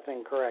think that's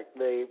incorrect.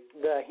 The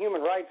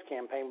Human Rights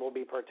Campaign will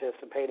be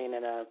participating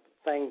in a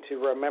thing to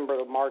remember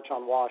the March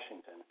on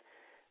Washington,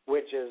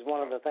 which is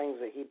one of the things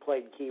that he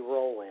played key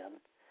role in.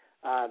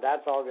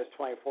 That's August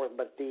 24th,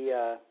 but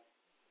the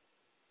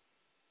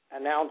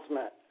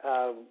announcement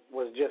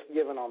was just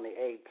given on the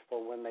 8th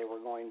for when they were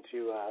going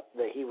to,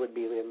 that he would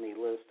be in the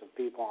list of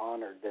people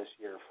honored this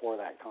year for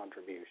that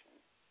contribution.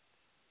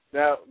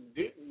 Now,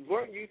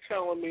 weren't you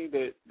telling me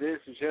that this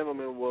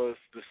gentleman was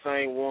the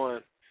same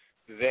one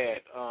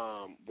that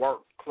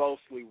worked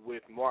closely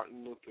with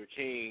Martin Luther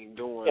King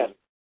doing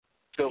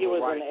civil rights? He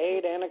was an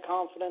aide and a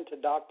confidant to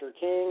Dr.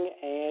 King,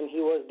 and he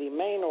was the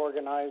main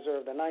organizer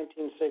of the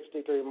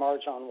 1963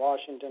 March on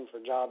Washington for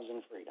Jobs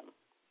and Freedom.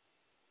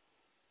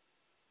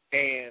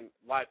 And,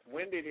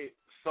 when did it,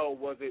 so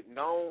was it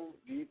known,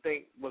 do you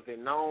think, was it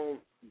known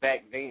back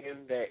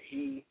then that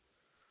he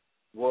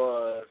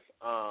was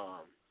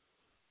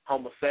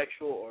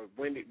homosexual, or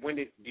when did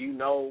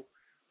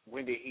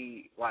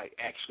he,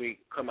 actually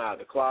come out of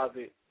the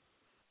closet?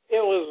 It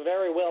was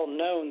very well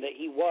known that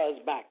he was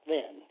back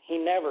then. He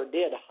never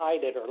did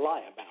hide it or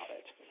lie about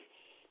it.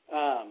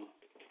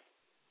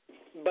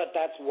 But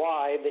that's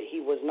why that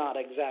he was not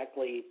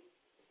exactly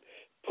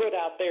put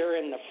out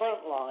there in the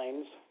front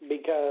lines,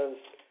 because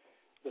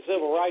the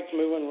civil rights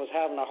movement was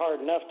having a hard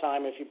enough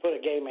time. If you put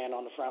a gay man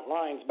on the front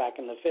lines back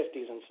in the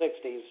 50s and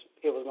 60s,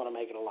 it was going to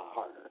make it a lot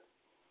harder.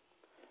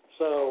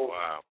 So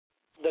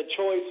the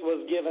choice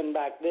was given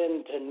back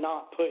then to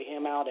not put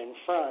him out in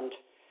front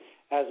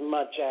as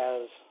much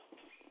as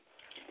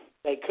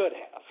they could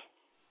have.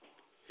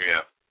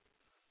 Yeah.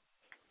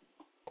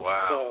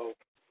 Wow. So,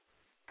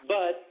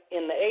 but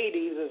in the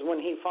 80s is when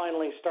he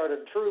finally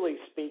started truly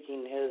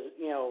speaking his,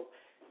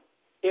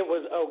 it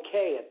was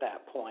okay at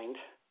that point,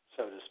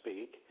 so to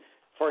speak,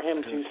 for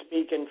him to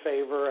speak in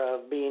favor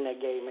of being a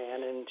gay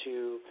man and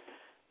to,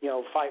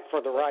 fight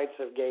for the rights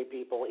of gay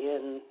people.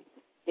 In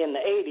the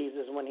 80s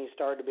is when he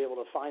started to be able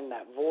to find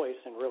that voice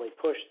and really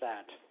push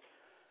that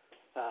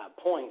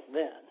point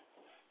then.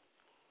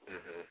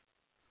 Mm-hmm.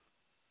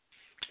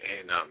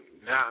 And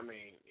now,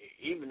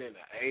 even in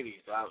the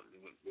 80s, I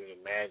would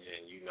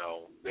imagine,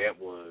 that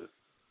was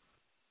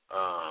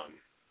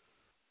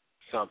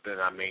something.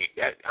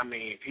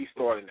 If he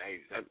started in the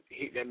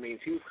 80s, that means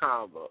he was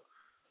kind of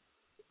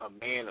a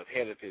man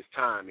ahead of his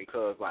time,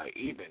 because,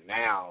 even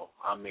now,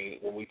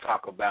 when we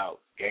talk about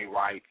gay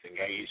rights and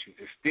gay issues,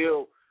 it's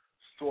still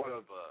sort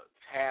of a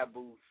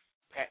taboo.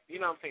 You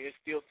know what I'm saying? It's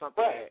still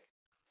something that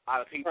a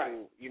lot of people,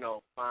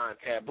 find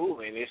taboo,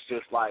 and it's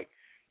just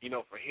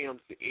for him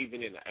to,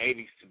 even in the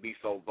 80s, to be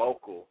so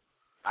vocal,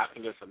 I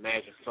can just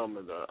imagine some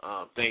of the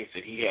things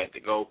that he had to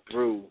go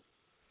through.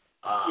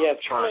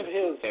 One of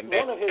his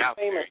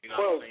famous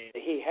quotes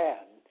that he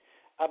had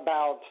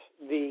about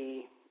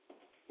the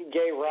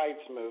gay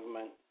rights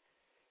movement,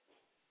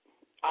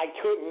 I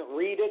couldn't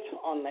read it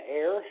on the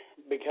air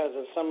because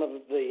of some of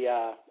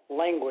the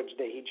language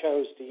that he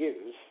chose to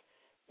use.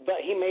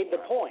 But he made the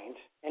point,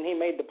 and he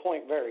made the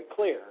point very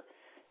clear,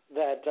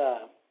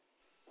 that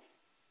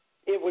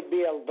it would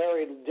be a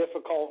very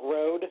difficult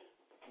road,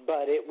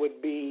 but it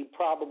would be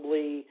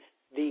probably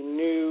the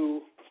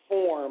new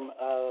form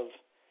of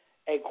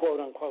a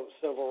quote-unquote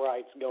civil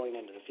rights going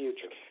into the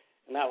future.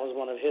 And that was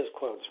one of his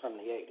quotes from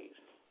the 80s.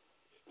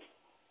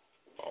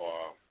 Oh,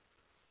 wow.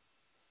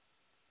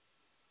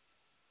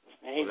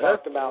 And he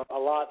talked about a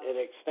lot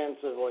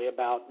extensively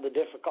about the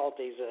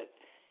difficulties that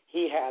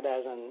he had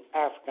as an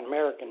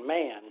African-American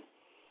man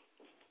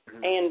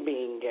and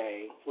being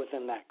gay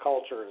within that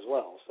culture as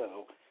well.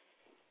 So,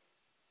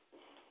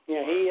 you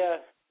know,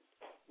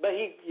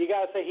 you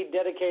got to say he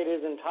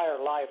dedicated his entire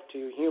life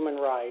to human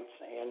rights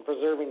and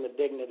preserving the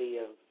dignity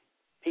of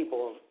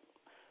people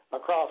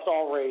across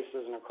all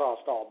races and across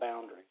all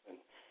boundaries. And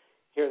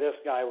here this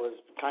guy was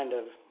kind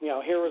of, you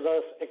know, here was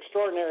this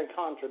extraordinary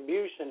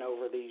contribution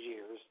over these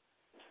years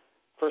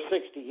for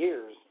 60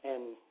 years,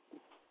 and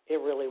it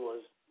really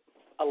was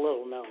a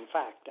little-known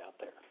fact out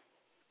there.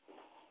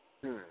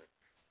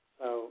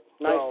 So,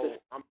 nice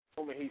I'm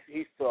assuming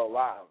he's still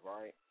alive,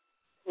 right?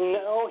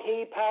 No,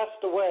 he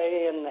passed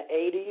away in the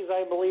 80s,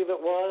 I believe it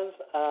was.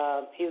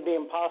 He's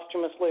being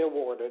posthumously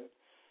awarded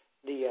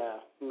the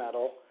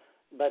medal,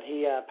 but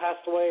he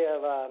passed away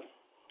of,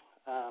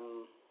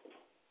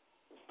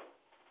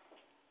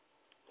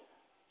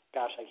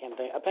 gosh, I can't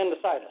think,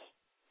 appendicitis.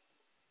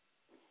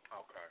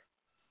 Okay.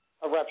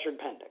 A ruptured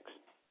appendix.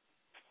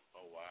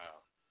 Oh, wow.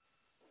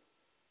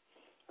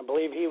 I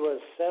believe he was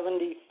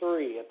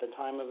 73 at the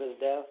time of his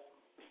death.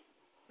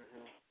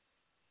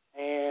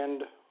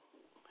 And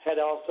had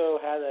also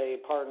had a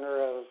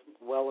partner of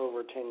well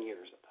over 10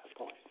 years at that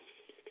point.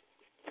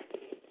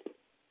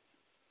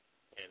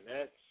 And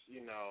that's,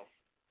 you know,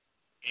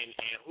 and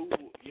who,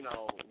 you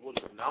know, would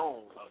have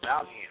known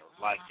about him?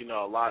 Like, you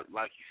know, a lot,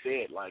 like you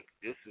said, like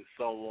this is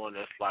someone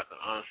that's like an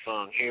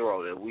unsung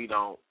hero that we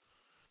don't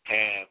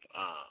have,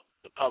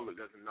 the public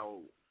doesn't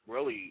know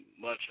really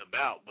much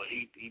about, but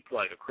he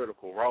played a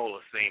critical role,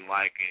 it seemed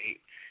like, and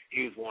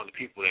he was one of the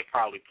people that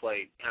probably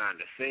played behind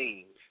the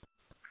scenes.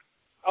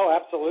 Oh,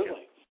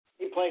 absolutely.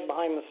 He played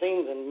behind the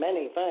scenes in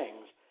many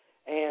things.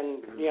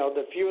 And, you know,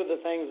 the few of the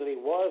things that he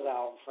was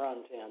out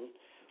front in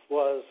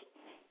was,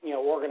 you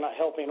know,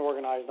 helping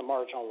organize the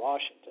March on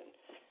Washington.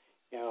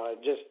 You know,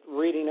 just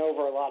reading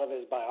over a lot of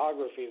his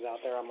biographies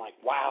out there, I'm like,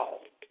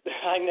 wow,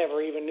 I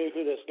never even knew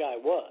who this guy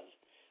was.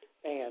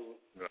 And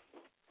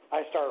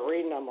I started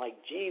reading, I'm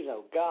like, geez,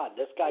 oh, God,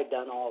 this guy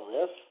done all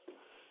this?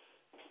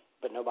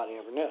 But nobody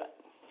ever knew it.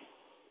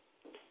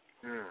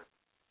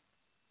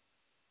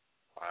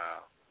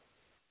 Wow.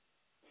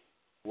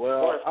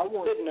 Well, I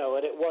did know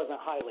it. It wasn't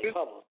highly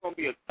public. It's going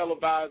to be a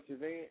televised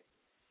event?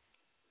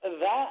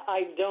 That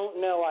I don't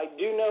know. I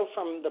do know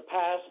from the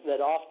past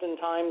that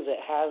oftentimes it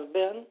has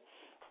been,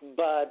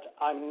 but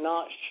I'm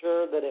not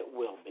sure that it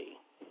will be.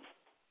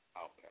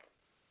 Okay.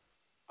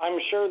 I'm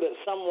sure that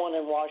someone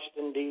in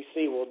Washington,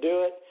 D.C. will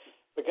do it,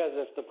 because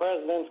if the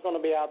president's going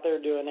to be out there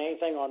doing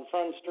anything on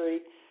Front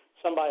Street,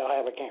 somebody will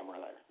have a camera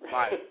there.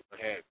 Right.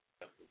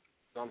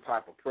 Some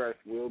type of press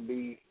will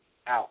be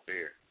out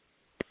there.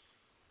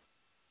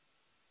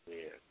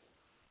 Yeah.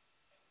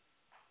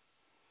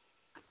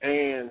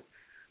 And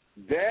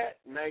that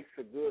makes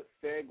a good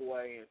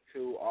segue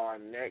into our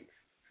next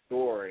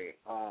story.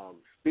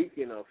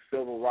 Speaking of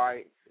civil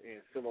rights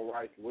and civil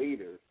rights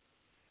leaders,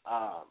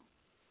 I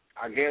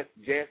guess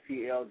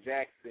Jesse L.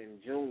 Jackson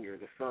Jr.,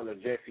 the son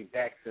of Jesse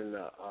Jackson,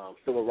 the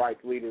civil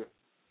rights leader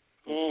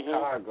from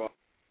Chicago,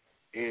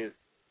 is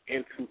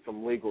into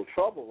some legal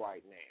trouble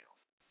right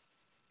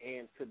now.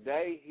 And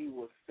today he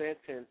was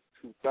sentenced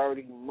to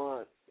 30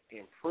 months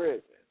in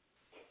prison.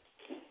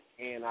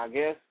 And I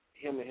guess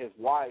him and his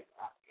wife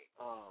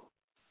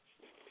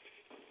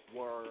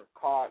were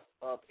caught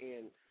up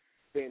in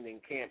spending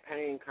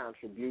campaign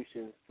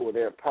contributions for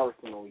their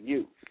personal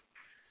use.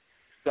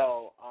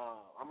 So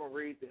I'm going to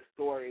read this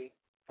story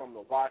from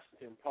the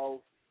Washington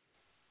Post.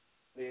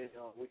 Then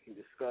we can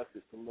discuss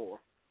it some more.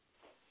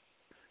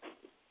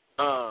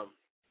 The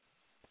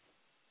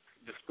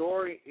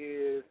story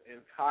is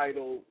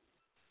entitled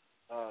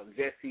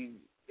Jesse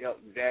L.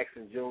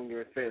 Jackson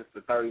Jr. sentenced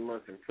to 30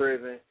 months in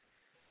prison.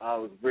 It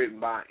was written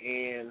by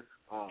Ann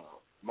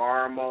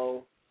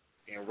Marmo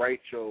and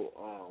Rachel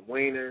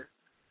Weiner,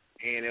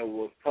 and it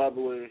was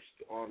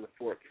published on the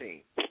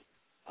 14th.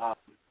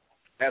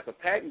 As a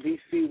packed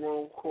D.C.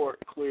 room court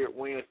cleared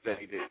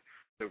Wednesday,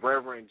 the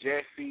Reverend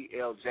Jesse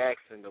L.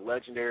 Jackson, the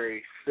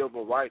legendary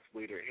civil rights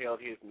leader,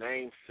 held his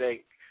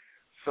namesake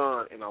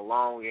son in a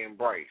long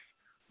embrace.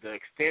 The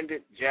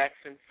extended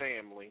Jackson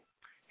family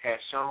has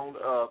shown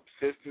up,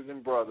 sisters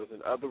and brothers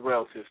and other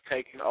relatives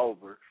taking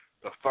over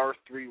the first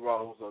three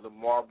rows of the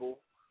marble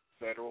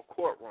federal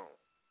courtroom.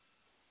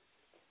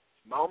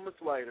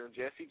 Moments later,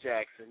 Jesse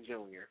Jackson,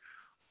 Jr.,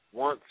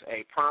 once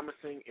a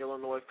promising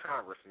Illinois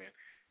congressman,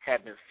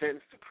 had been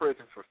sentenced to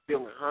prison for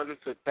stealing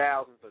hundreds of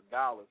thousands of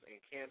dollars in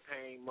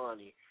campaign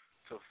money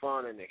to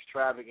fund an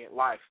extravagant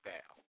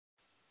lifestyle.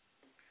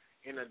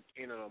 In an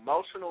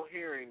emotional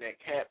hearing that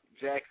capped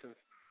Jackson's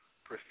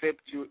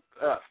precipitous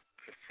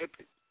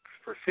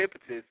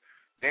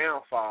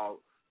downfall,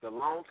 the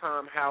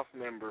longtime House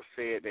member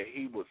said that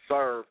he would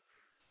serve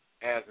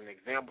as an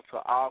example to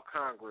all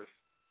Congress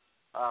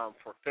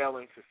for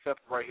failing to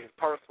separate his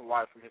personal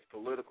life from his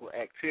political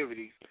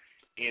activities,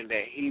 and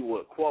that he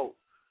would, quote,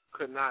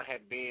 could not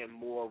have been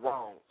more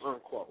wrong,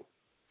 unquote.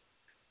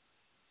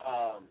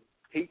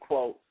 He,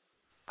 quote,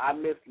 I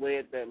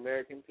misled the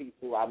American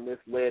people, I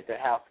misled the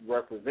House of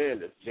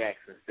Representatives,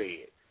 Jackson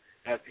said,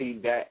 as he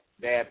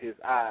dabbed his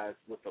eyes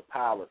with a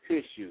pile of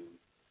tissues.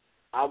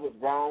 I was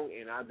wrong,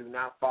 and I do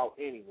not fault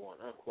anyone,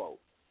 unquote.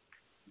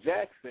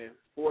 Jackson,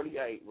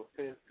 48, was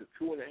sentenced to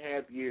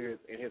 2.5 years,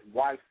 and his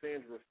wife,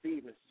 Sandra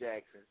Stevens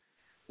Jackson,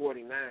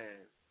 49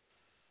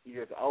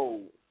 years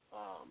old,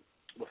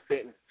 was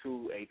sentenced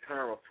to a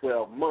term of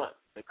 12 months.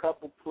 The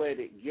couple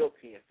pleaded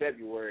guilty in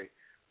February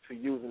to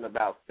using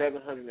about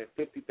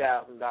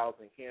 $750,000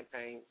 in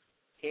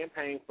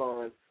campaign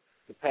funds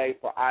to pay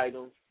for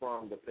items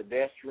from the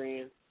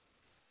pedestrian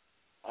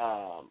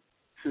to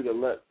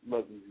the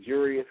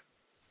luxurious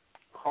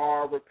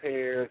car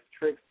repairs,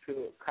 trips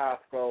to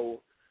Costco,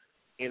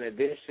 in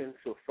addition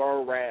to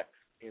fur wraps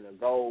and a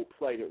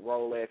gold-plated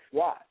Rolex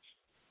watch.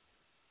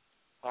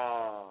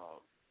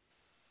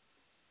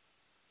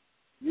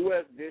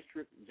 U.S.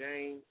 District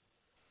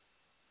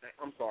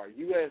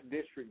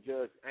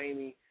Judge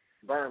Amy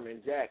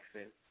Berman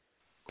Jackson,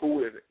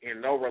 who is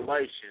in no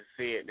relation,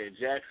 said that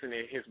Jackson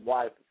and his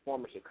wife,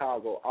 former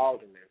Chicago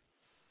alderman,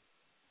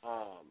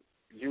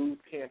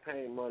 used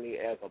campaign money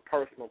as a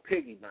personal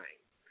piggy bank,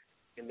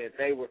 and that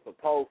they were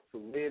supposed to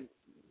live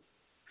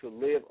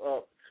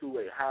up to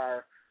a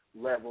higher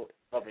level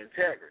of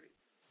integrity.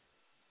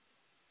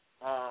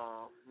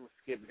 Let's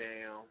skip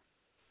down.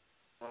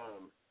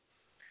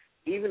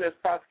 Even as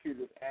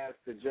prosecutors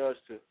asked the judge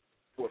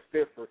for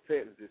stiffer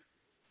sentences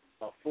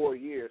of 4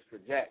 years for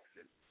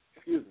Jackson,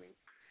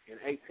 and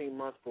 18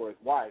 months for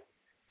his wife,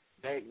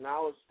 they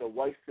acknowledged the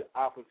wasted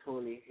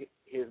opportunity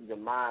his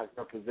demise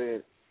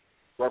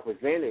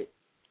represented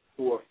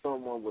for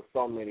someone with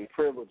so many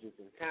privileges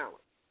and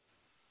talents.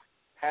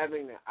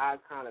 Having an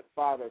iconic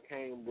father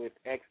came with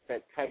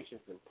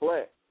expectations and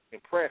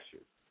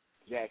pressures,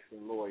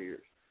 Jackson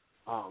lawyers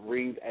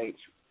Reed H.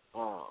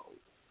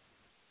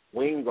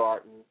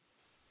 Weingarten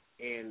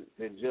and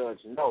the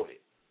judge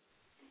noted.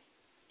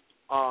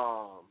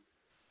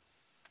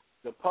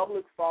 The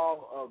public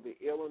fall of the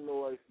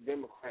Illinois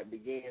Democrat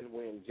began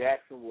when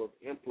Jackson was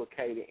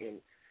implicated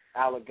in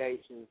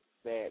allegations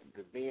that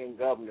the then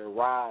governor,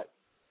 Rod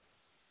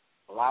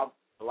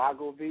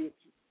Blagojevich,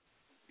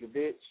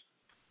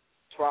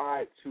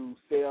 tried to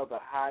sell the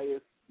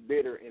highest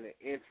bidder in an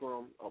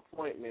interim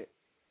appointment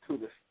to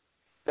the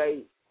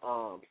state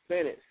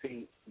Senate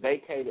seat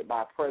vacated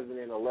by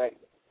President-elect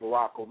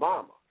Barack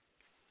Obama.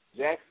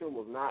 Jackson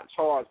was not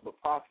charged,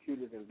 but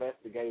prosecutors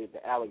investigated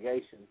the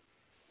allegations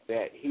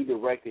that he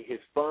directed his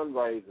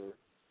fundraiser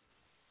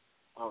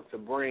to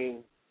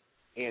bring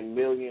in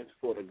millions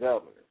for the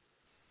governor.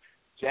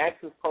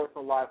 Jackson's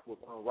personal life was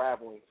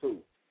unraveling,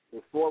 too.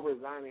 Before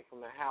resigning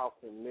from the House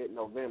in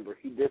mid-November,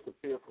 he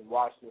disappeared from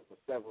Washington for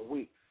several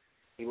weeks.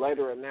 He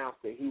later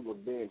announced that he was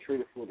being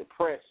treated for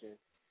depression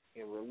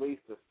and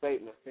released a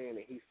statement saying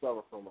that he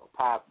suffered from a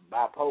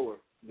bipolar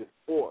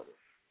disorder.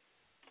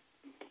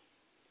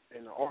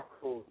 And the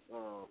article,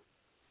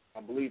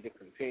 I believe it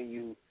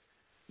continues,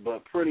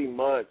 but pretty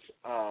much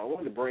I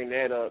wanted to bring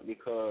that up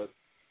because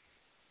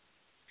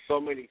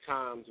so many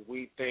times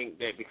we think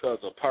that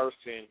because a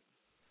person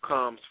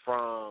comes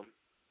from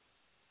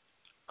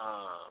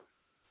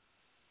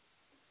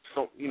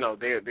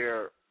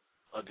they're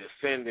a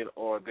descendant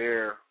or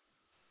they're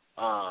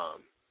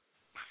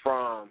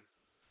from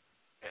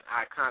an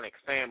iconic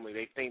family,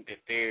 they think that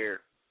they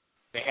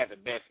have the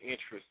best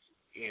interest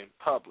in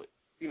public,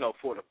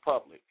 for the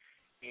public.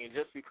 And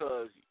just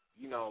because,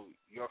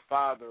 your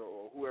father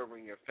or whoever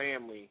in your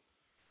family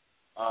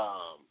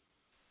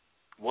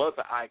was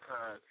an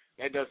icon,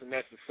 that doesn't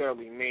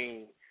necessarily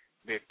mean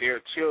that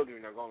their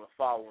children are going to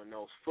follow in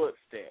those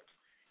footsteps.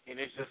 And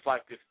it's just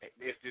like this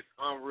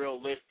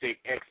unrealistic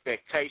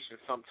expectation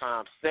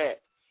sometimes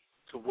set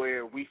to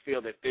where we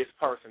feel that this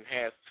person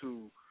has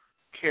to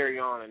carry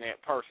on in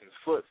that person's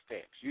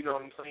footsteps. You know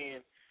what I'm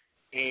saying?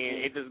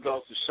 And it just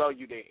goes to show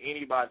you that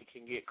anybody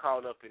can get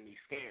caught up in these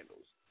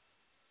scandals.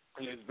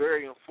 And it's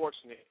very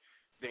unfortunate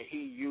that he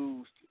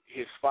used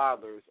his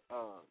father's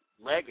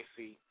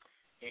legacy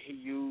and he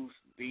used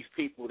these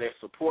people that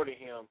supported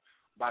him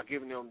by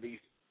giving them these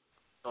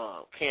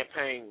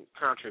campaign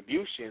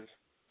contributions.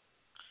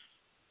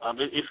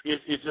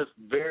 It's just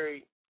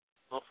very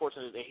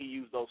unfortunate that he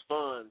used those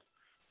funds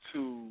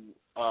to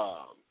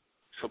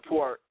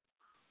support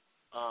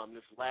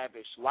this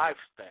lavish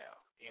lifestyle.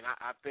 And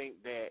I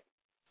think that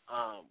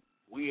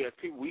we as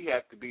people, we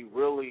have to be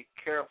really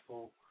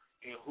careful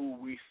in who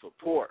we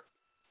support,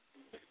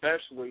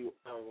 especially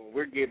when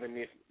we're giving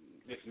this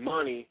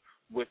money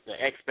with the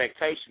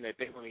expectation that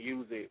they're going to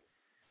use it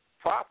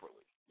properly.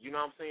 You know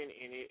what I'm saying?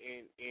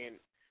 And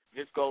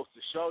this goes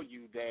to show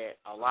you that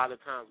a lot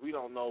of times we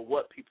don't know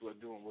what people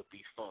are doing with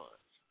these funds.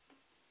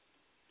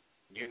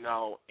 You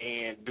know,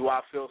 and do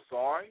I feel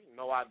sorry?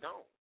 No, I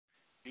don't.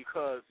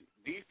 Because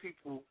these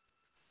people,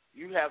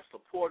 you have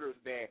supporters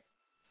that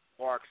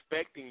are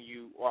expecting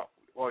you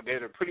or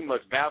that are pretty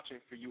much vouching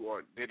for you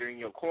or that are in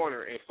your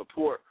corner and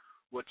support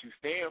what you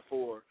stand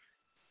for.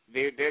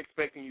 They're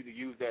expecting you to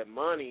use that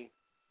money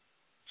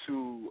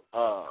to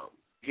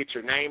get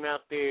your name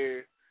out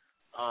there,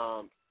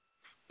 and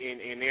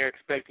they're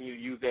expecting you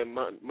to use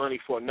that money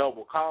for a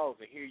noble cause.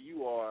 And here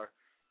you are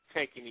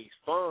taking these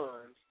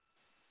funds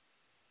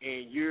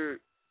and you're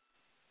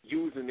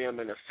using them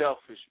in a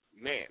selfish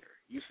manner.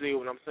 You see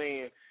what I'm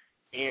saying?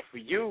 And for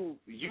you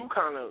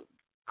kind of,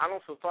 I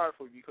don't feel sorry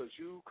for you because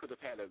you could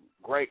have had a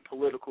great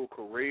political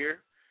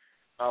career,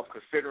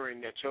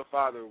 considering that your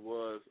father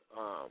was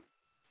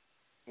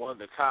one of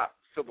the top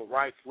civil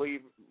rights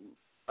leaders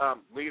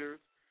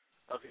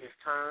of his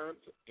times,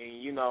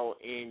 and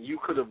you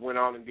could have went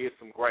on and did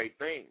some great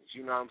things.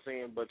 You know what I'm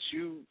saying? But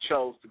you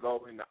chose to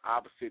go in the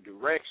opposite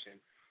direction.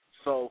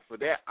 So for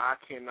that, I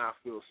cannot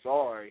feel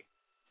sorry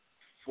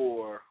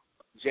for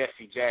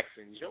Jesse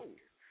Jackson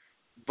Jr.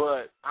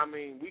 But, I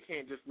mean, we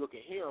can't just look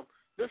at him.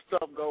 This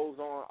stuff goes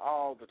on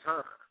all the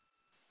time.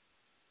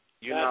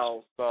 You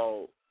know,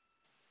 so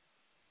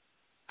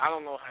I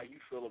don't know how you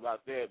feel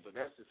about that, but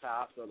that's just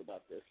how I feel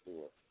about that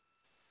story.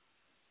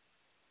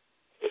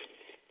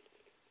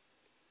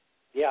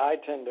 Yeah, I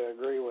tend to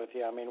agree with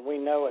you. I mean, we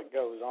know it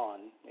goes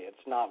on.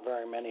 It's not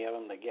very many of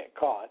them that get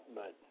caught,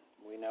 but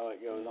we know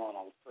it goes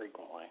on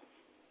frequently.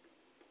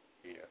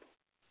 Yeah.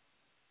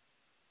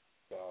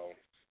 So,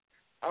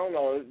 I don't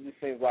know. It just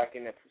seems like,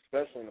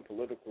 especially in the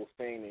political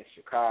scene in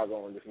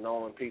Chicago, and just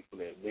knowing people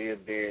that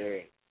live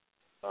there,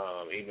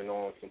 even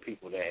knowing some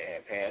people that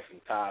have had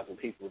some ties with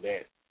people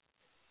that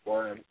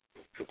were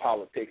into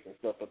politics and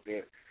stuff up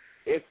there,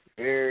 it's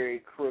very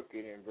crooked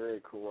and very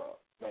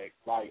corrupt. Like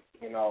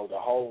the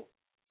whole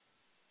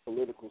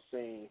political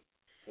scene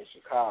in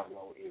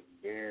Chicago is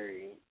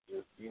very,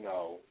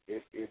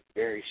 it's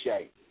very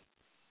shaky,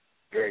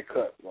 very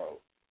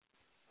cutthroat.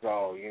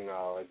 So,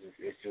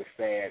 it's just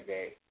sad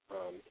that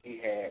he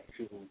had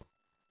to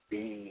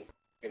be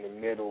in the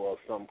middle of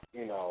some,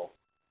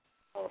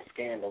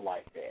 scandal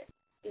like that,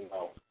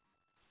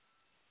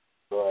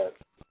 But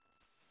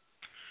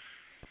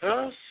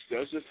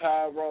that's just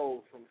how it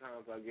rolls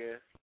sometimes, I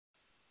guess.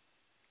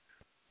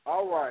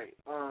 All right.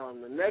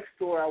 The next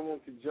story I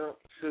want to jump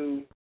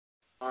to,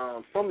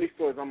 some of these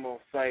stories I'm going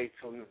to say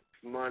till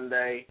next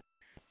Monday.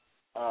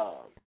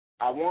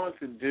 I want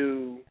to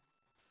do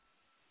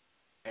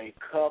a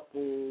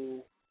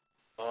couple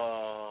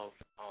of,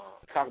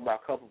 talk about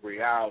a couple of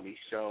reality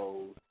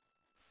shows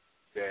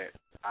that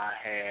I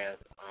have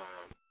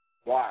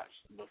watched.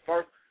 But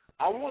first,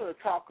 I want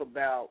to talk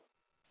about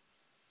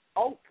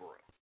Oprah.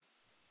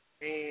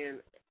 And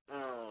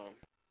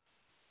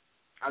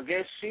I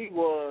guess she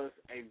was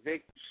a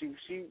victim.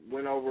 She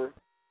went over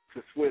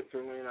to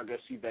Switzerland. I guess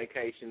she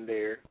vacationed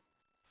there.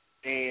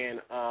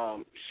 And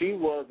she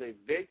was a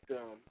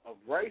victim of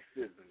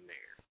racism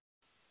there.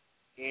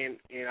 And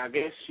I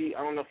guess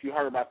I don't know if you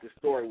heard about this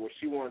story where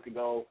she went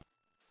into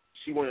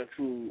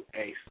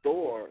a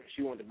store.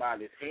 She wanted to buy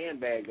this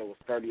handbag that was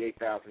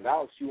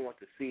 $38,000. She wanted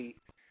to see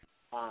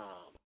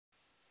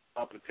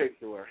a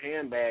particular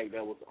handbag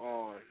that was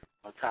on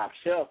a top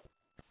shelf,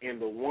 and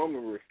the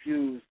woman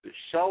refused to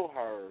show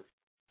her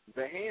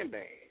the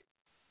handbag.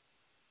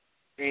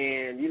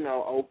 And,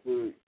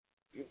 Oprah,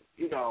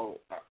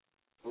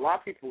 a lot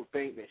of people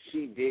think that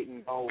she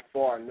didn't go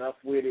far enough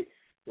with it,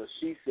 but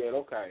she said,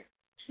 okay.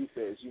 She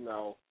says,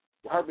 with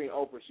her being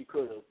Oprah, she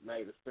could have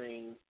made a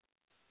scene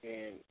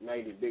and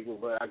made it bigger,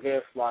 but I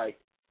guess,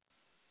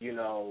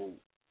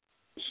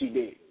 she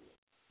didn't.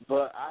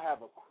 But I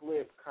have a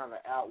clip kind of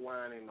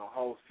outlining the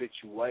whole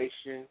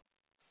situation.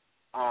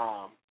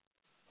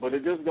 But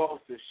it just goes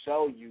to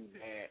show you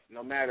that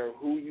no matter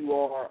who you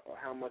are or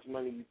how much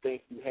money you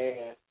think you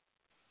have,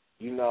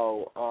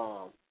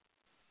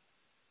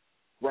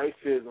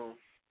 racism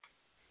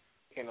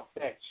can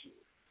affect you.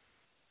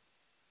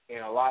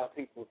 And a lot of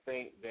people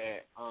think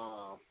that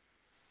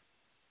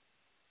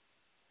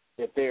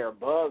they're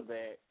above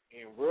that,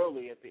 and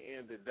really at the end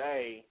of the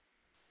day,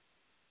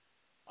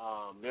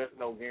 there's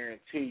no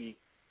guarantee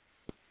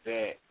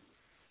that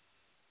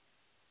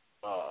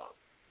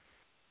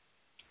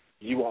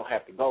you won't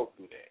have to go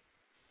through that.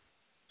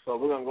 So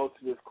we're going to go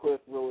to this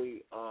clip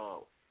really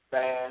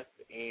fast,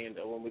 and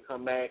when we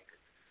come back,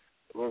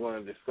 we're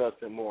going to discuss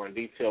it more in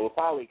detail. We'll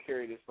probably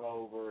carry this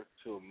over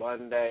to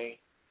Monday,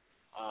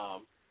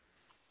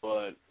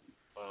 but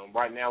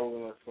right now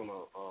we're just going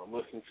to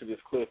listen to this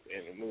clip,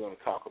 and we're going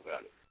to talk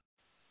about it.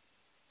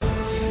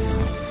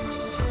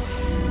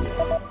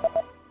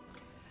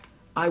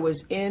 I was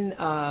in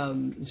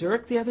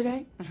Zurich the other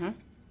day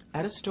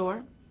at a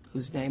store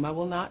whose name I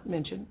will not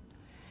mention,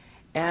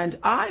 and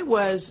I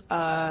was,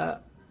 I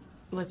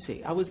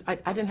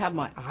didn't have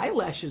my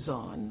eyelashes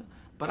on,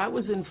 but I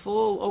was in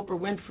full Oprah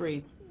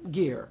Winfrey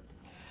gear.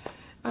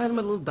 I had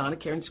my little Donna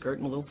Karan skirt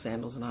and my little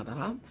sandals and all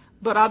that.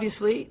 But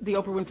obviously, the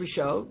Oprah Winfrey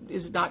Show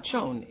is not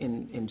shown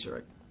in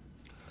Zurich.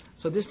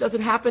 So this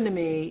doesn't happen to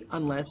me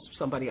unless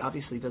somebody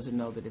obviously doesn't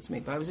know that it's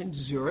me. But I was in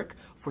Zurich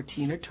for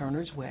Tina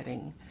Turner's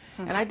wedding,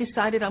 and I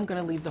decided I'm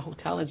going to leave the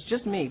hotel. It's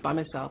just me by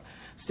myself.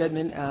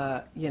 Stedman,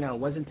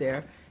 wasn't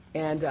there,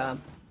 and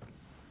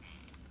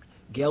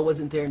Gail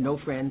wasn't there. No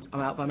friends.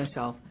 I'm out by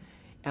myself,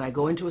 and I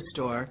go into a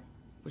store,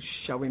 which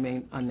shall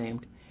remain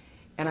unnamed,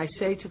 and I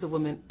say to the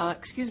woman,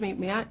 "Excuse me,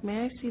 may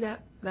I see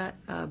that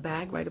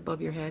bag right above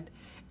your head?"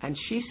 And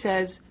she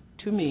says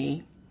to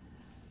me,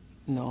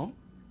 "No.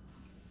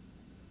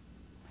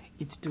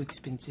 It's too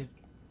expensive."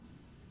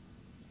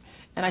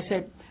 And I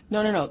said,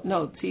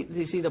 no.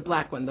 See the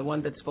black one, the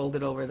one that's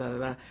folded over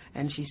the.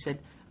 And she said,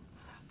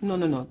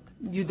 no.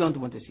 You don't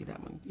want to see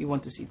that one. You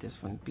want to see this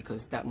one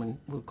because that one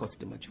will cost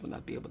too much. You will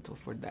not be able to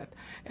afford that.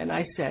 And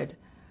I said,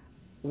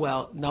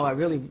 well, no, I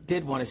really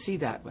did want to see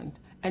that one.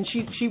 And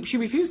she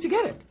refused to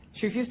get it.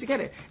 She refused to get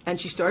it. And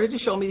she started to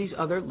show me these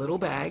other little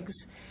bags.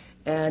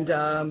 And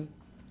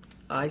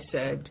I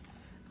said,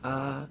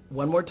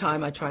 one more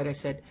time I tried. I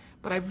said,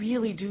 but I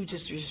really do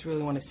just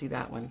really want to see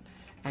that one.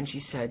 And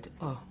she said,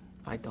 oh,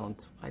 I don't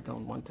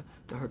want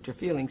to hurt your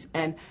feelings.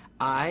 And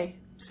I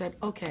said,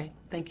 okay,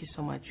 thank you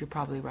so much. You're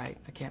probably right.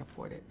 I can't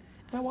afford it.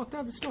 And I walked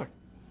out of the store.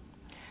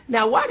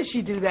 Now, why did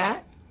she do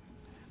that?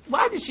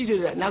 Why did she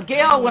do that? Now,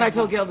 Gail, when I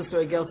told Gail the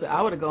story, Gail said,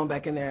 I would have gone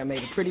back in there and made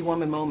a pretty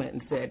woman moment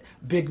and said,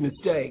 big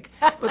mistake.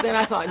 But then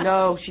I thought,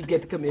 no, she'd get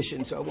the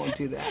commission, so I won't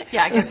do that.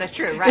 Yeah, I guess that's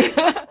true, right?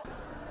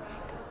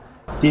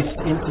 This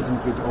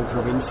incident with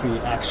Oprah Winfrey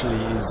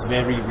actually is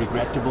very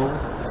regrettable.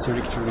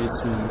 Zurich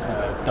Tourism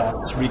does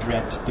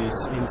regret this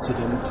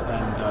incident,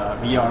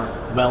 and we are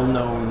well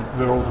known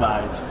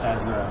worldwide as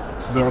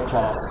a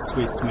world-class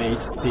Swiss-made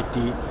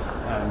city,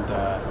 and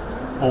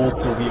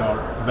also we are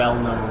well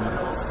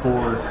known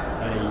for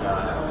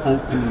a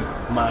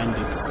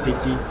open-minded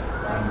city,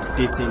 and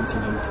this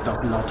incident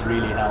does not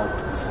really help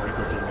for a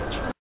good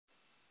image.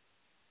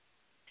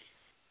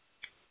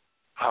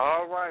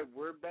 All right,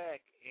 we're back,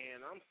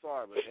 and I'm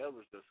sorry, but that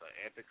was just an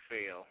epic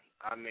fail.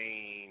 I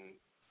mean,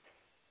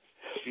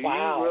 do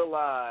you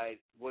realize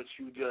what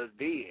you just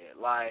did?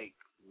 Like,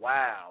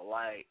 wow.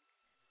 Like,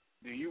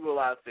 do you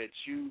realize that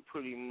you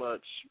pretty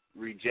much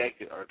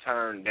rejected or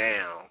turned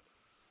down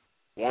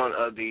one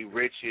of the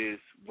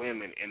richest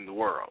women in the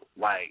world?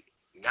 Like,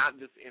 not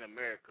just in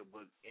America,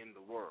 but in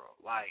the world.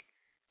 Like,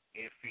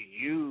 and for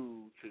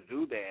you to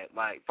do that,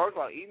 like, first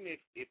of all, even if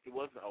it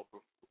wasn't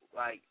Oprah,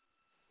 like,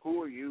 who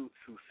are you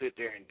to sit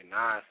there and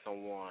deny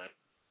someone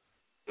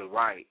the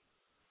right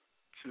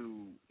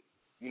to,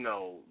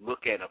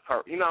 look at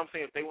you know what I'm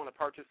saying? If they want to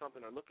purchase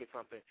something or look at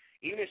something,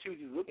 even if she was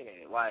just looking at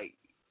it, like,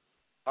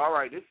 all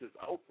right, this is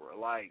Oprah.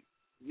 Like,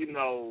 she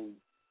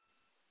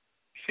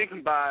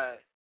can buy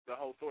the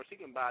whole store. She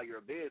can buy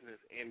your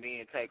business and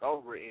then take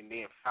over it and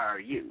then fire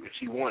you if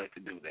she wanted to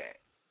do that.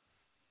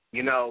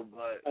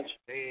 But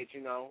instead,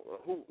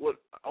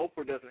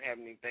 Oprah doesn't have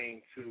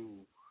anything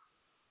to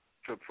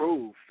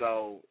prove,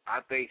 so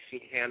I think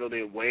she handled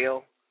it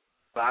well.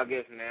 But I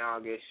guess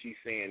she's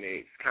saying that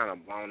it's kind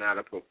of blown out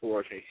of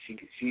proportion.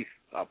 She's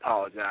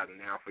apologizing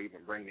now for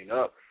even bringing it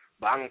up,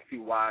 but I don't see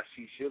why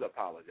she should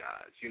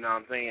apologize. You know what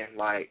I'm saying?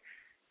 Like,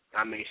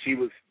 I mean, she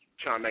was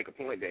trying to make a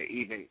point that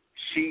even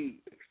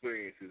she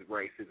experiences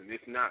racism.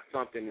 It's not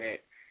something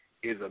that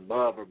is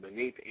above or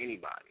beneath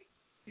anybody.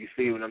 You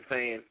see what I'm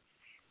saying?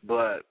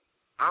 But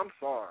I'm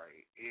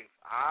sorry, if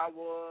I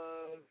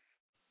was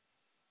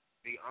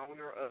the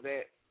owner of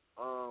that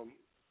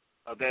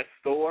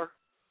store,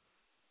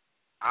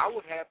 I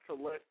would have to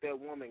let that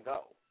woman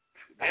go.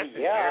 That's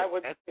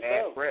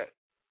bad press.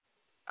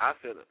 I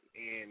said,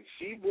 and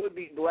she would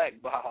be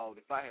blackballed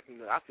if I had to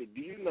know. I said,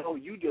 do you know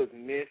you just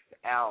missed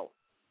out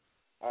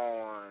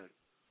on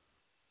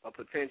a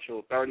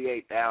potential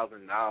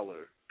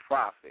 $38,000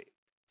 profit?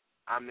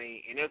 I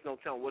mean, and there's no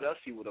telling what else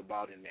she would have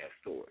bought in that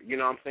store. You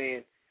know what I'm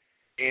saying?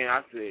 And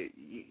I said,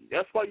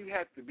 that's why you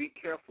have to be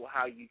careful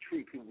how you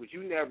treat people, because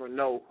you never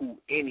know who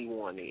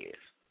anyone is.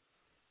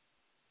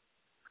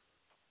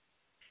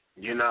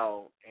 And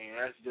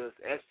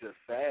that's just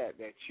sad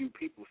that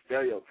people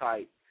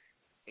stereotype,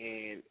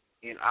 and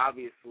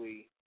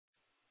obviously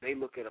they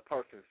look at a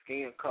person's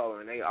skin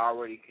color and they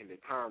already can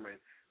determine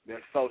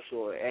their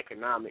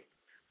socioeconomic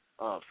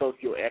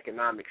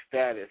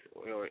status,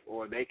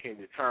 or they can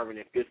determine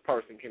if this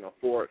person can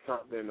afford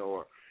something,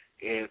 or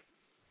if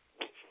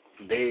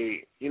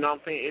they, you know what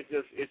I'm saying?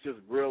 It's just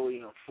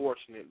really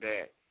unfortunate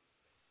that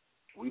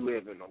we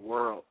live in a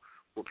world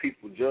where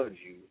people judge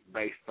you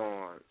based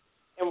on.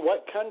 And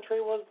what country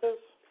was this?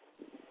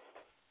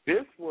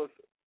 This was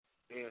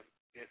in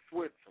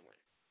Switzerland.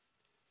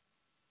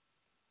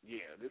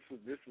 Yeah, this was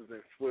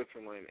in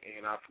Switzerland,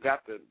 and I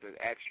forgot the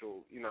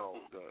actual, the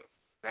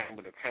name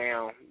of the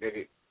town that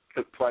it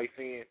took place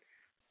in.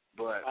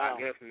 But I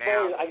guess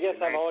now. Well, I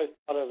guess I've always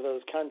thought of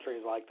those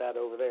countries like that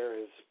over there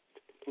as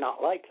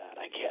not like that,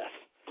 I guess.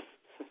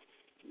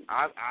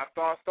 I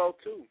thought so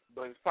too,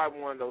 but it's probably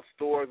one of those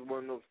stores,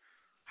 one of those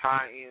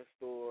high-end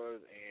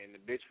stores, and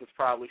the bitch was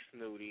probably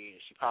snooty,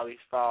 and she probably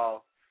saw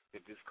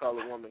that this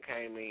colored woman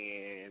came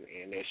in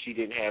and that she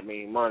didn't have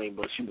any money,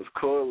 but she was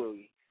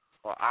clearly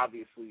or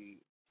obviously,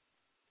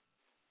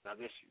 I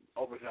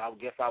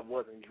guess I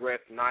wasn't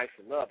dressed nice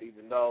enough,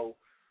 even though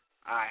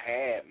I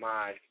had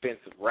my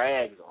expensive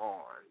rags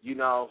on, you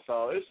know.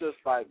 So it's just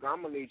like,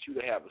 I'm going to need you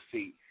to have a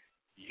seat.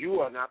 You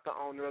are not the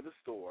owner of the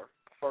store,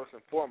 first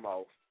and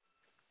foremost.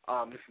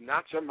 This is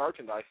not your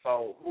merchandise,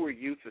 so who are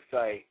you to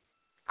say,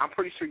 I'm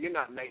pretty sure you're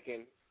not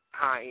making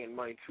high-end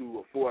money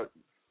to afford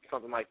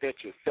something like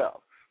that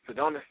yourself. So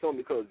don't assume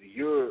because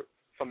you're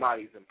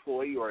somebody's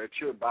employee or that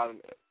you're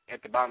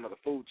at the bottom of the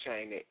food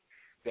chain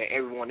that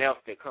everyone else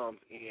that comes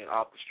in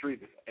off the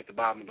street is at the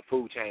bottom of the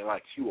food chain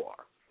like you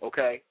are,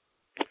 okay?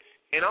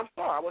 And I'm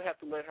sorry, I would have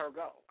to let her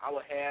go. I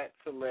would have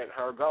to let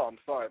her go. I'm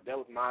sorry. If that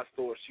was my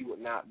store, she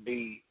would not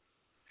be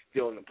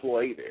still an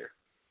employee there.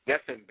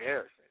 That's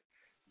embarrassing.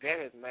 That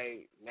has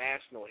made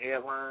national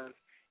headlines,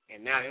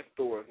 and now that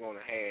store is going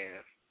to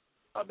have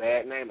a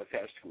bad name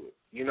attached to it.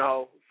 You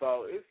know?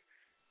 So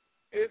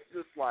it's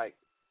just like,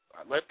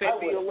 let that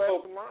be a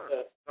lesson learned.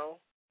 You know?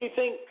 You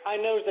think, I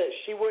know that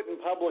she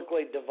wouldn't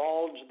publicly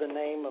divulge the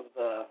name of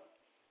the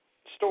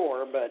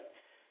store, but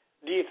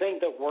do you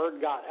think that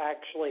word got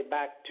actually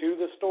back to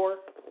the store?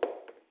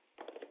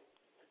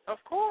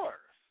 Of course.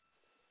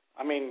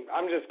 I mean,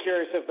 I'm just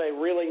curious if they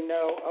really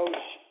know,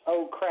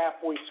 oh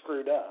crap, we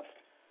screwed up.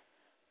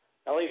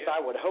 At least I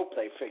would hope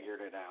they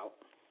figured it out.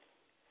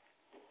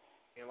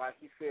 And like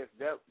he says,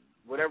 that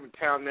whatever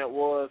town that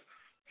was,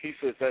 he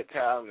says that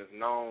town is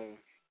known.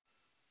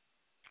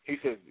 He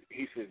says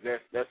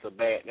that's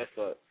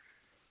an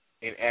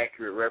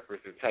inaccurate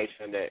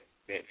representation of that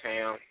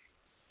town.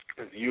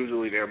 Because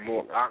usually they're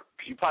more.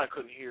 You probably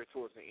couldn't hear it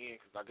towards the end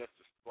because I guess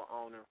the store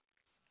owner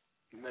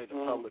made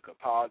the public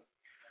apology.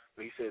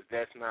 But he says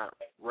that's not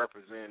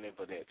representative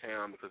of that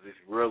town because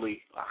it's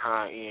really a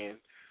high-end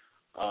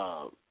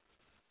town,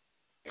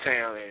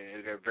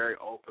 and they're very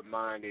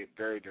open-minded,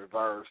 very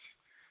diverse.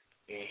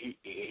 And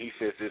he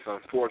says it's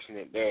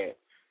unfortunate that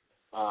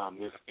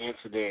this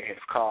incident has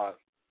caused.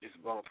 It's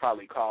going to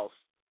probably cause,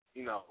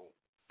 you know,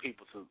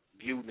 people to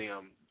view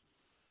them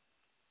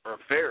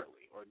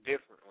unfairly or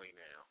differently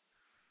now.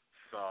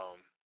 So,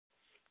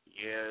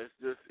 yeah,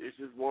 it's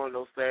just one of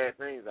those sad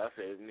things. I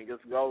said, and it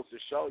just goes to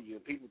show you,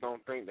 people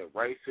don't think that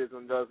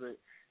racism doesn't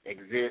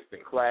exist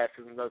and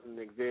classism doesn't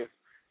exist,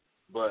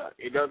 but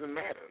it doesn't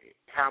matter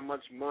how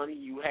much money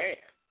you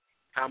have,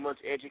 how much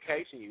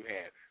education you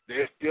have.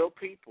 There's still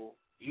people,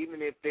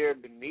 even if they're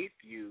beneath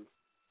you,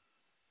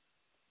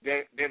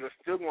 that are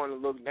still going to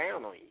look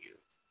down on you.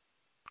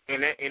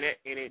 And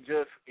it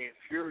just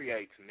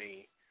infuriates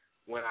me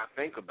when I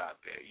think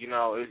about that. You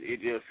know,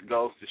 it just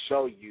goes to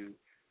show you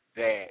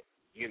that,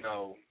 you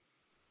know,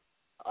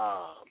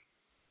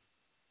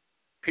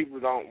 people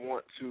don't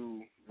want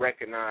to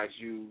recognize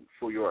you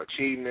for your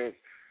achievements,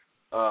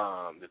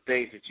 the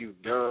things that you've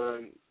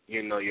done,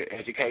 you know, your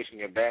education,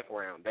 your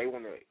background. They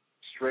want to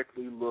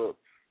strictly look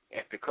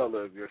at the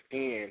color of your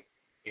skin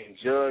and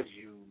judge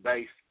you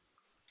based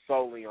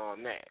solely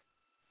on that.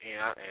 And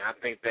I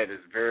think that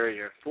is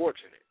very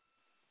unfortunate.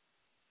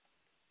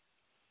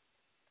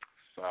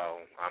 So,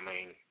 I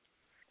mean,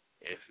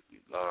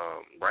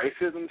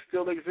 racism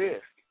still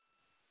exists.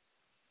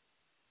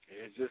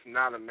 It's just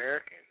not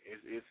American.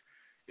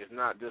 It's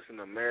not just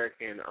an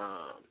American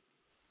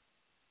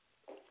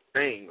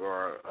thing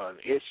or an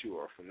issue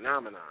or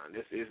phenomenon.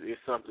 This is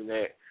something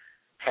that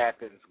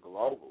happens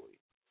globally,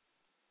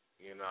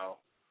 you know.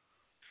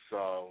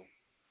 So,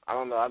 I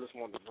don't know. I just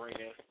wanted to bring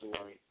that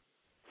story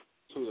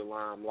to the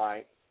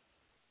limelight.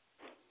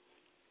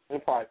 We'll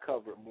probably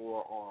cover it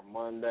more on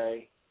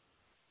Monday.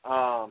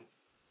 I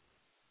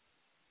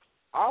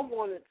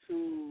wanted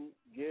to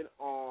get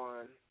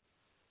on,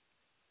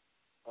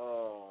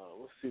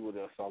 let's see what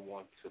else I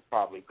want to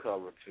probably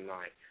cover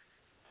tonight.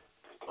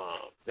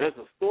 There's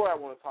a story I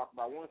want to talk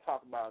about. I want to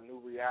talk about a new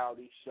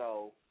reality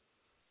show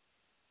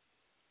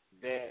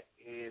that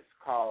is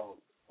called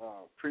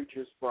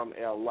Preachers from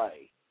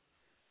L.A.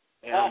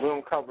 And we're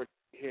going to cover it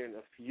here in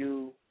a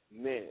few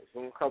minutes.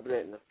 We're going to cover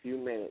that in a few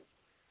minutes.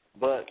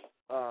 But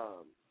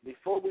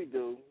before we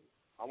do,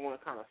 I want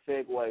to kind of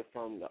segue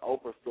from the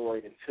Oprah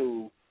story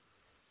into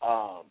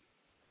a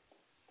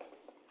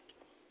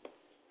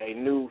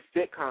new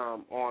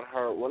sitcom on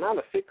her, well, not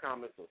a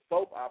sitcom, it's a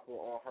soap opera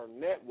on her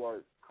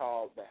network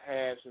called The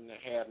Haves and the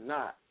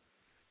Have-Not.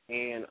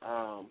 And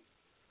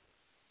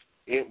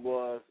it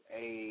was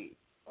a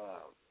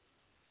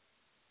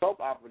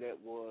soap opera that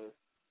was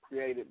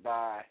created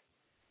by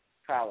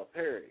Tyler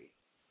Perry.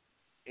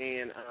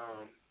 And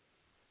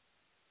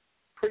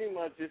pretty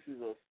much this is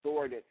a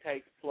story that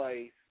takes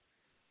place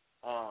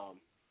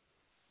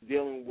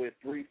dealing with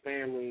three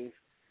families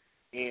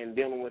and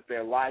dealing with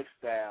their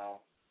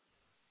lifestyle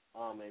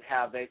and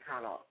how they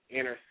kind of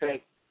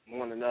intersect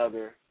one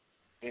another.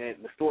 And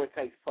the story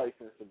takes place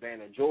in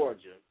Savannah,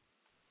 Georgia.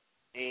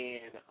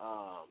 And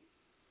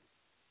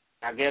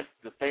I guess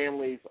the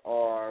families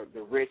are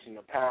the rich and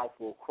the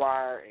powerful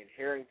Cryer and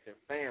Harrington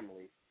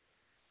families.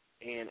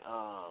 And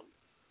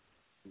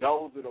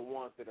those are the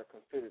ones that are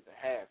considered the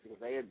haves, because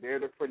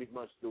they're pretty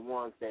much the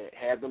ones that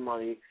have the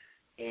money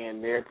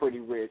and they're pretty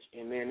rich.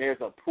 And then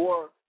there's a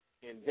poor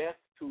and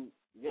destitute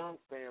young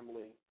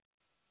family,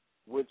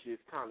 which is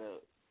kind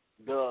of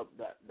dubbed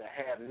the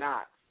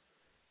have-nots.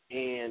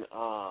 And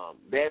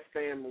that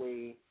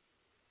family,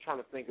 I'm trying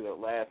to think of the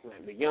last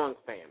name, the Young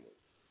family.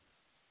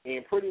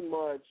 And pretty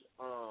much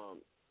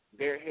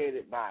they're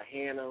headed by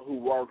Hannah, who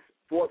works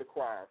for the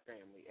Crier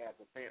family as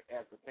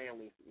the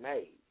family's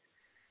maid.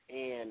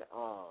 And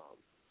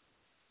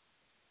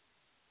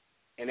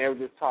they were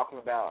just talking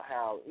about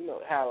how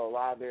a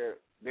lot of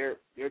their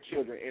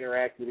children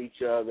interact with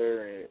each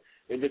other, and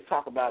they just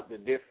talk about the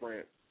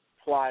different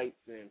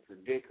plights and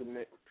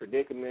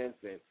predicaments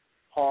and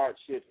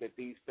hardships that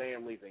these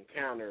families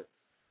encounter.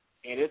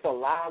 And it's a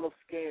lot of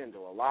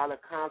scandal, a lot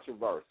of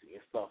controversy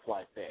and stuff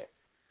like that.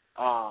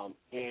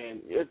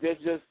 And there's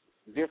just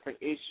different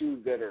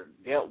issues that are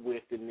dealt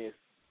with in this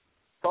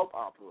soap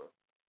opera.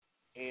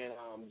 And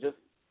just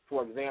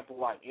for example,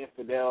 like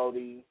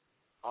infidelity,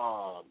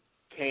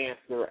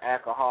 cancer,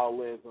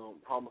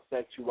 alcoholism,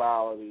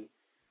 homosexuality,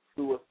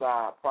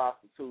 suicide,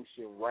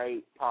 prostitution,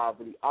 rape,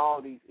 poverty,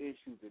 all these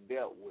issues are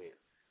dealt with.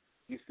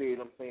 You see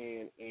what I'm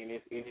saying? And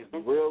it is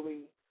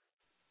really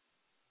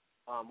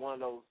one of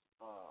those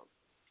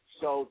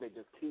shows that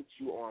just keeps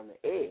you on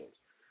the edge.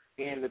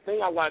 And the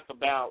thing I like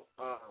about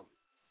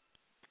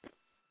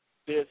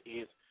this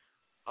is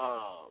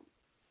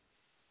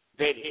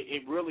that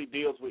it really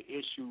deals with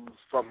issues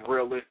from a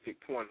realistic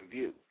point of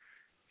view.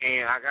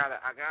 And I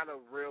gotta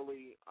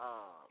really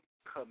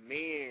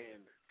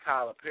commend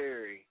Tyler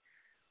Perry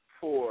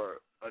for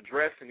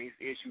addressing these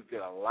issues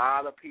that a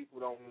lot of people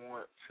don't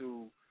want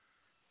to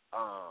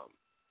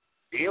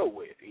deal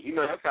with.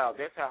 That's how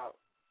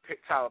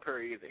Tyler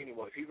Perry is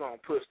anyway. He's gonna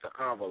push the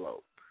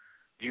envelope.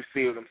 You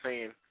see what I'm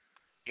saying?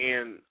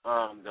 And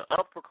the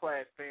upper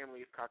class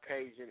family is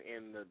Caucasian,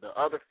 and the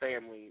other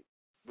family,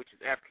 which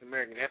is African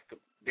American,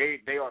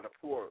 they are the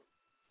poor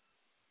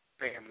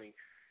family,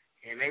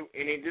 and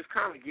it just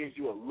kind of gives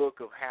you a look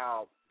of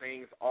how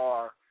things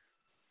are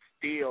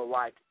still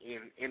like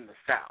in the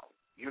South.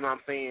 You know what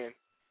I'm saying?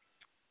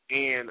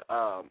 And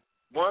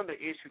one of the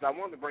issues, I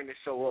wanted to bring this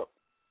show up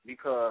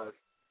because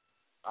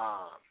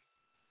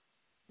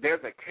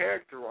there's a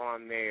character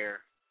on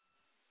there.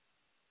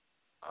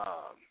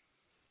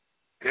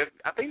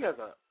 I think there's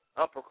a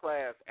upper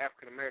class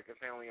African American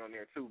family on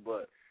there too,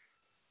 but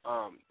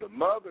the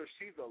mother,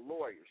 she's a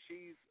lawyer.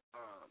 She's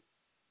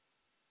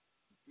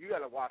you got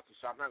to watch the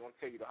show. I'm not going to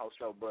tell you the whole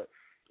show, but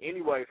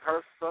anyways,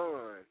 her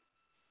son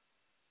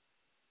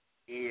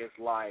is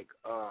like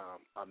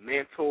a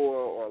mentor,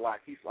 or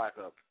like he's like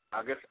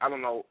I guess I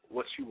don't know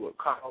what you would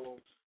call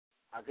him.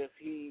 I guess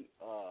he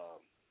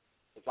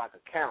is like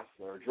a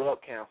counselor, a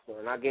drug counselor,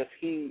 and I guess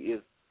he's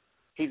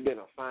been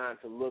assigned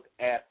to look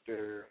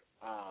after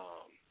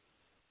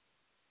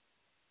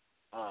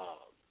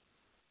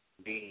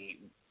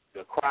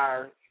the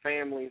Crier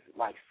family's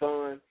like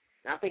son.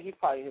 And I think he's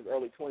probably in his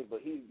early 20s,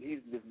 but he's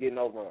just getting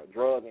over a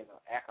drug and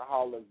an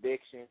alcohol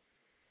addiction.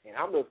 And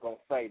I'm just going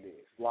to say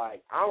this.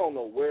 Like, I don't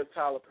know where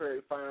Tyler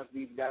Perry finds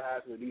these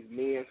guys or these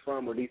men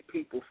from or these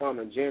people from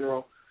in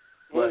general,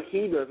 but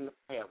he doesn't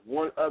have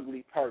one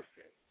ugly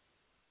person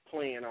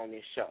playing on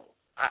this show.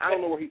 I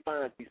don't know where he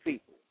finds these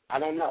people. I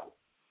don't know.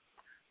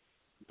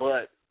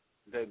 But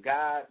the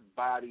guy's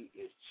body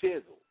is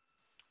chiseled.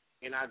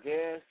 And I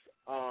guess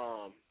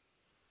I'm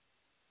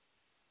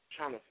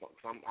trying to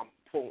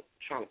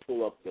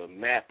pull up the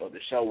map of the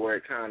show where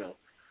it kind of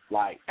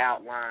like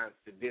outlines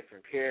the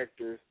different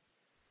characters.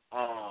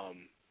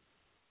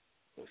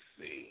 Let's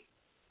see.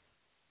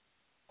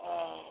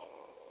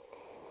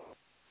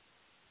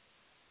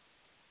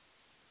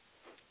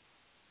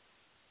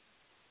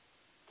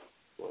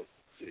 Let's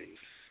see.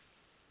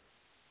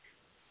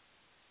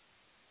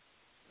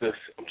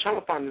 I'm trying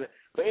to find it.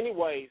 But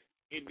anyways,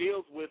 it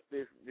deals with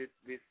this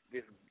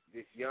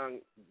young,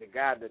 the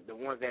guy, the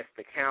one that's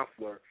the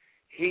counselor.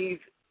 He's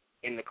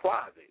in the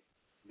closet,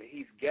 but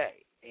he's gay,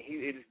 and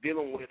it is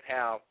dealing with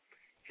how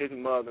his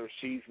mother,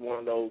 she's one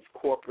of those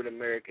corporate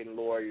American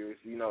lawyers.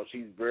 You know,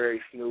 she's very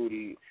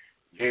snooty,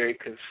 very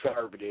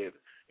conservative,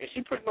 and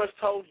she pretty much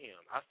told him,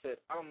 I said,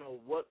 I don't know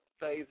what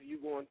phase are you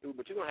going through,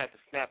 but you're going to have to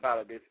snap out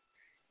of this.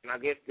 And I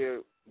guess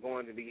they're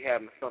going to be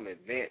having some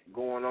event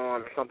going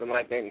on or something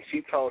like that, and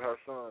she told her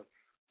son,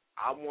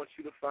 I want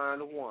you to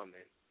find a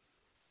woman,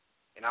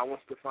 and I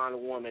want you to find a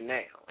woman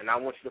now, and I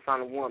want you to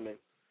find a woman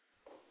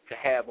to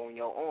have on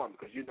your arm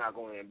because you're not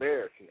going to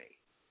embarrass me.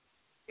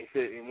 He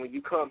said, and when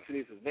you come to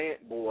this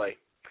event, boy,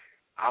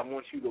 I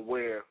want you to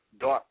wear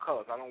dark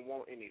colors. I don't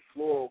want any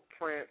floral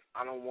prints.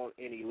 I don't want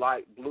any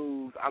light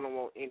blues. I don't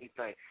want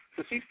anything.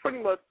 So she's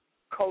pretty much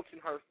coaching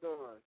her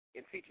son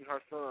and teaching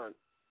her son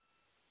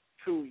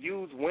to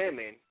use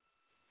women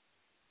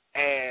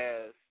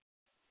as,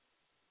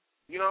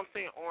 you know what I'm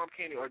saying, arm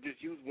candy, or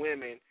just use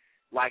women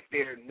like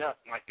they're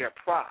nothing, like they're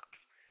props.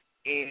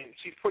 And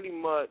she's pretty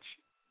much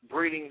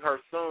breeding her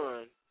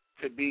son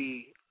to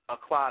be a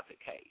closet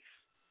case.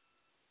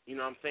 You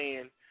know what I'm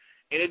saying?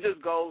 And it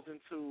just goes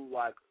into,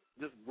 like,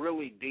 just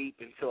really deep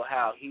into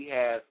how he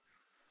has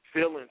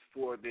feelings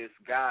for this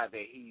guy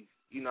that he's,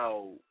 you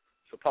know,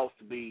 supposed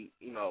to be,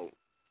 you know,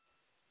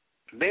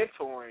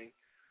 mentoring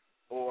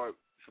or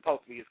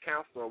supposed to be his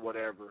counselor or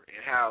whatever,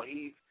 and how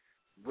he's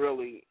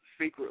really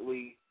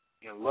secretly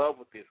in love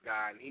with this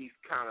guy, and he's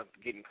kind of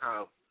getting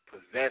kind of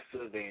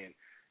possessive and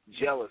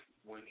jealous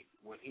when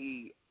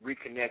he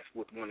reconnects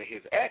with one of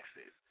his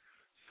exes.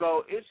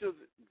 So it's just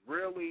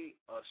really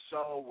a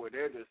show where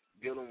they're just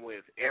dealing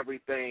with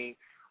everything.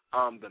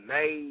 The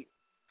maid,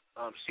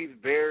 she's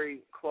very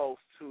close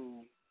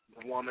to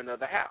the woman of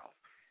the house,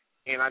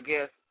 and I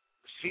guess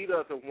she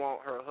doesn't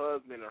want her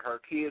husband or her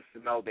kids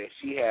to know that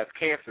she has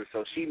cancer,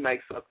 so she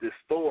makes up this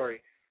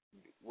story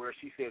where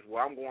she says,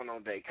 well, I'm going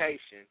on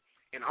vacation,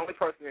 and the only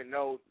person that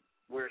knows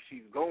where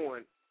she's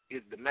going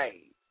is the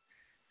maid.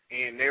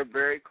 And they're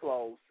very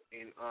close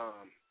and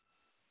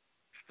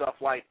stuff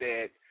like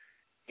that.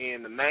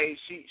 And the maid,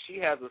 she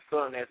has a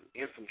son that's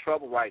in some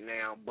trouble right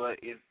now, but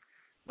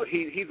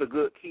he's a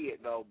good kid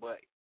though, but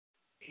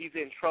he's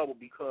in trouble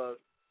because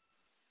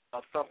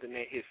of something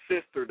that his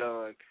sister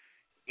done,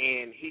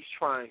 and he's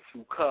trying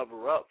to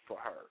cover up for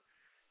her.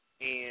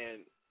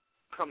 And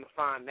come to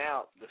find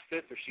out, the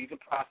sister, she's a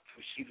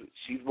prostitute.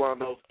 She's one of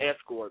those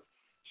escorts.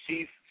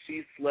 She's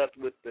slept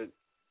with the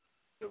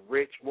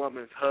rich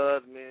woman's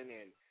husband,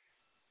 and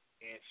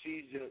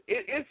she's just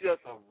it's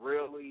just a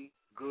really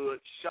good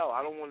show.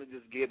 I don't want to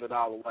just give it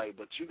all away,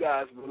 but you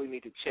guys really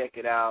need to check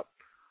it out.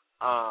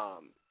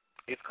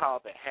 It's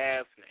called The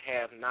Haves and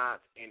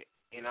Have-Nots,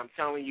 and I'm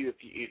telling you,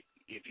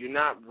 if you're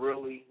not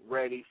really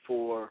ready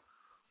for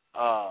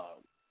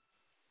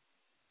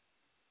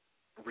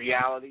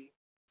reality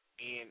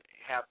and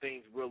how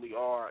things really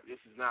are, this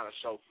is not a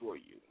show for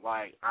you.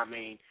 Like, I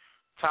mean,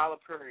 Tyler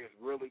Perry is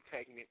really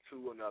taking it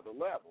to another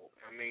level.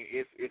 I mean,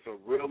 it's a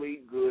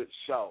really good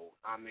show.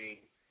 I mean,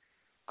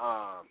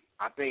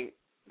 I think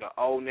the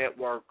old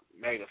network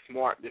made a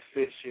smart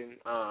decision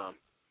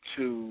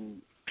to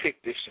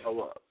pick this show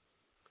up.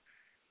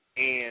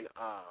 And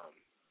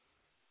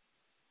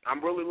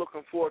I'm really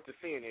looking forward to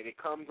seeing it. It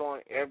comes on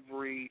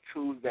every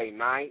Tuesday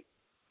night,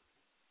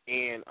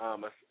 and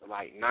it's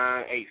like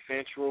 9, 8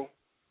 Central.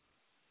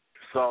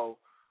 So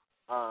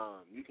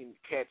you can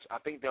catch, I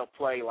think they'll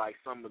play like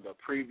some of the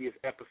previous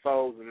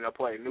episodes, and they'll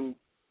play a new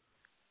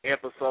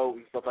episode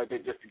and stuff like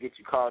that just to get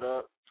you caught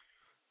up.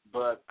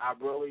 But I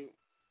really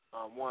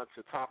wanted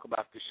to talk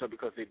about this show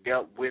because it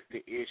dealt with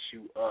the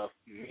issue of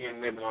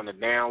men living on the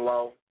down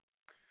low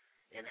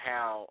and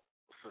how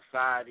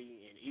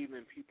society and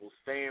even people's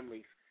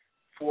families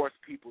force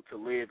people to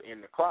live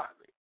in the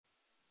closet.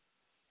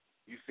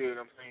 You see what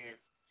I'm saying?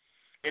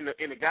 And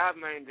the guy's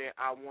name that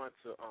I want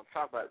to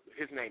talk about,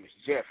 his name is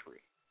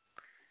Jeffrey.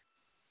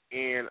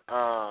 And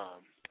I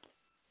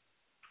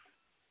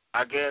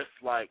guess,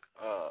 like,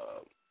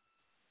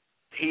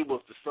 he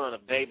was the son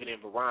of David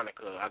and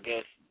Veronica. I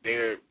guess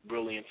they're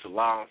really into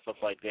law and stuff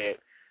like that.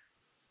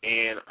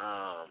 And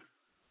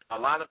a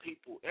lot of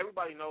people,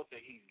 everybody knows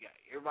that he's gay.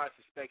 Everybody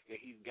suspects that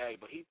he's gay,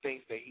 but he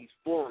thinks that he's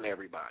fooling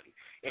everybody.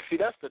 And see,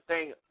 that's the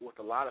thing with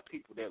a lot of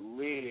people that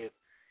live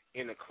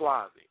in the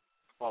closet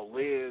or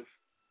live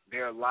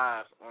their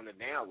lives on the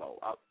down low.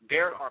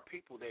 There are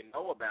people that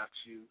know about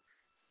you,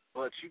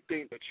 but you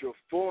think that you're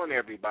fooling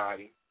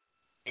everybody,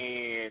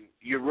 and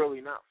you're really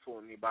not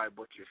fooling anybody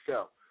but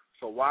yourself.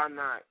 So why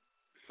not?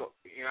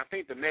 And I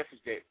think the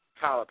message that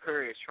Tyler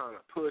Perry is trying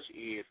to push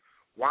is,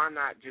 why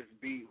not just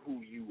be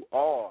who you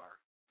are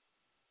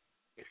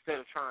instead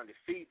of trying to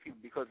see people?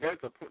 Because there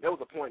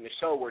was a point in the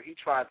show where he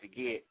tried to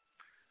get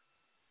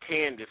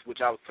Candace,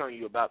 which I was telling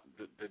you about,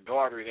 the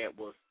daughter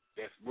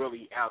that's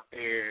really out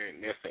there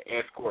and that's an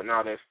escort and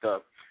all that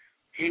stuff.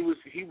 He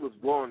was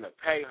willing to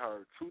pay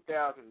her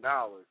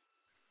 $2,000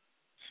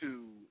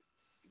 to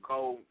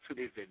go to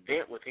this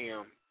event with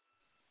him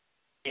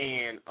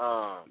and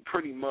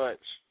pretty much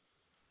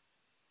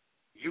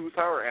use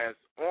her as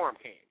arm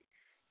candy.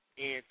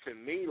 And to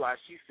me, like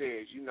she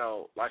says, you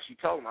know, like she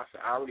told him, I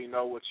said, I already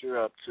know what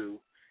you're up to.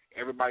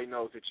 Everybody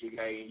knows that you're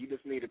gay, and you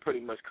just need to pretty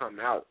much come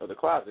out of the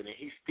closet. And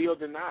he still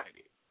denied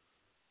it.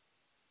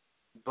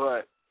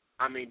 But,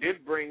 I mean, this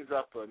brings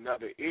up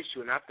another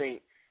issue, and I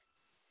think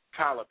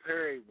Tyler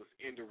Perry was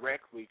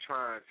indirectly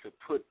trying to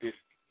put this,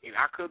 and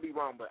I could be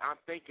wrong, but I'm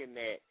thinking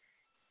that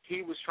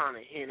he was trying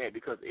to hint at,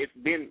 because it's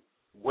been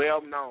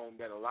well known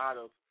that a lot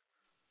of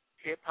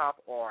hip-hop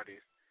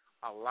artists,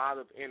 a lot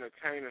of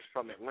entertainers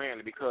from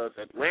Atlanta, because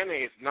Atlanta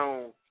is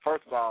known,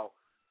 first of all,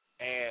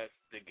 as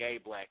the gay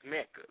black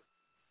Mecca.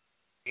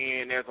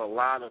 And there's a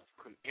lot of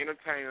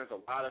entertainers,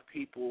 a lot of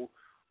people,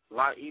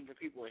 even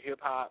people in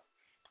hip-hop,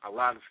 a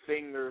lot of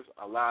singers,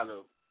 a lot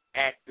of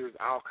actors,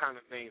 all kind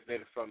of things that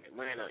are from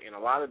Atlanta, and a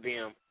lot of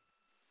them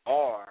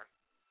are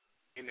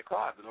in the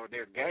closet or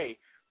they're gay,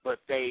 but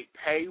they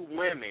pay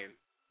women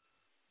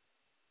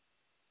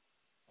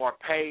or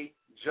pay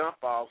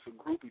jump-offs or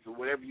groupies or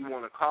whatever you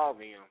want to call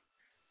them.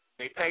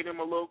 They pay them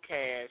a little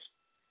cash,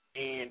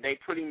 and they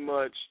pretty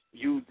much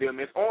use them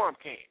as arm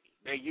candy.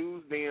 They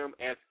use them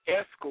as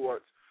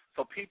escorts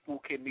so people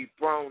can be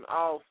thrown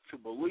off to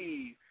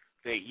believe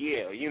that,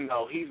 yeah, you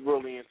know, he's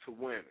really into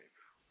women,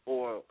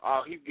 or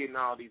he's getting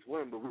all these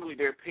women, but really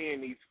they're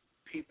paying these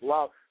people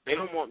off. They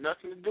don't want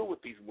nothing to do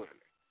with these women,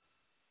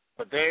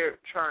 but they're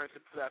trying to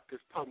put out this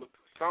public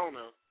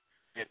persona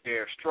that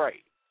they're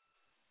straight.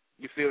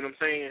 You see what I'm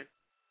saying?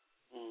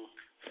 Mm.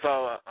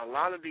 So a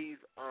lot of these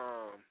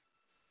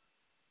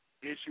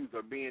issues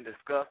are being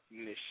discussed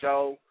in this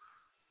show.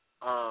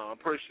 I'm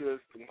pretty sure there's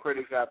some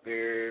critics out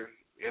there,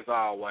 as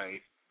always,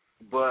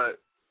 but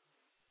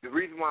the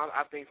reason why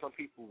I think some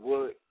people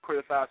would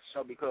criticize the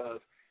show because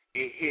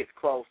it hits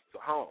close to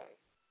home.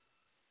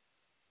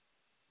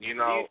 You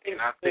know, and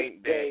I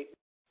think that...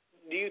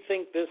 Do you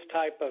think this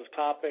type of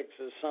topics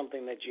is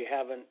something that you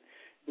haven't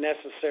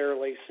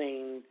necessarily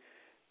seen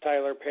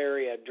Tyler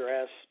Perry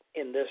address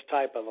in this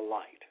type of a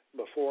light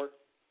before?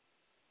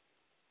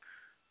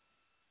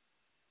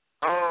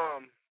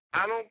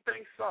 I don't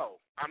think so.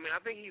 I mean,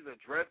 I think he's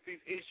addressed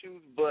these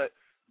issues, but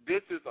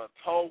this is a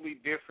totally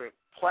different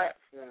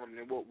platform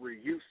than what we're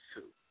used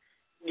to.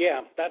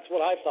 Yeah, that's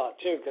what I thought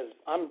too, because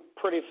I'm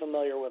pretty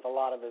familiar with a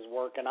lot of his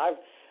work, and I've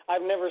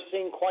never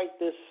seen quite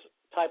this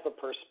type of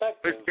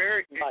perspective.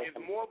 It's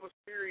more of a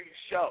serious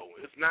show.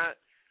 It's not.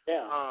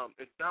 Yeah.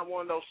 It's not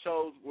one of those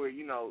shows where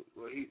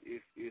where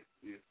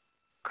it's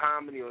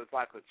comedy, or it's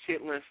like a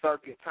Chitlin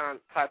Circuit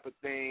type of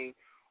thing,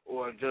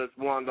 or just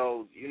one of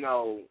those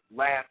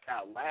laugh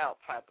out loud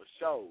type of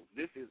shows.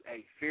 This is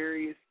a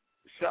serious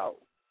show,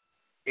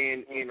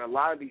 and a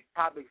lot of these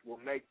topics will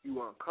make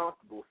you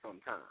uncomfortable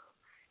sometimes.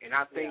 And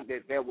I think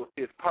that was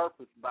his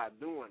purpose by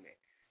doing it,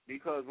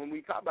 because when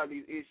we talk about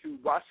these issues,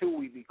 why should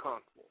we be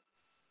comfortable?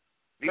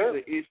 These are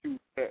issues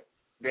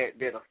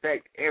that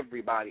affect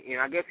everybody, and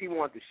I guess he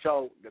wanted to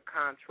show the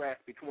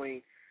contrast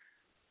between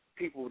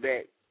people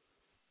that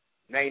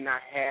may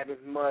not have as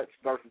much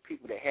versus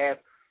people that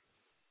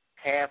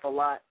have a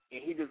lot,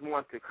 and he just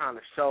wanted to kind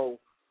of show,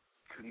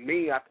 to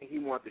me, I think he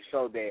wanted to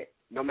show that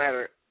no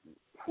matter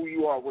who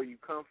you are, where you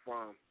come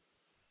from,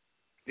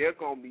 there's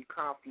going to be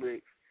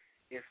conflicts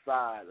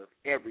inside of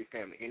every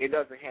family, and it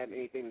doesn't have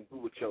anything to do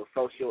with your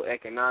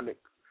socioeconomic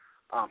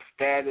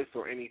status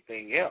or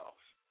anything else.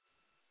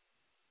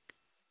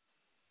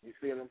 You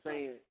see what I'm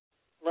saying?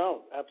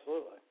 No,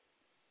 absolutely.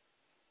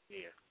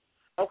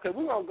 Yeah. Okay,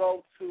 we're going to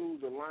go to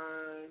the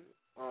line.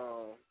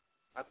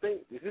 I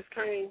think, is this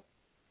Kane?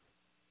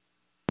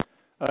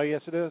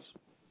 Yes, it is.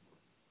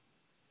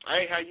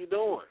 Hey, how you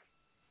doing?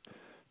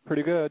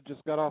 Pretty good.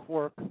 Just got off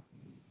work.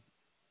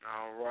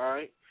 All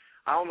right.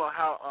 I don't know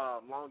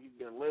how long you've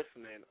been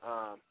listening,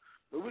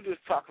 but we're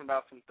just talking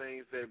about some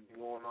things that have been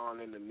going on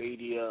in the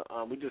media.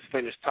 We just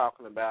finished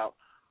talking about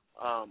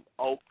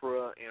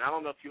Oprah, and I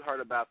don't know if you heard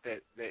about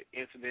that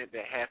incident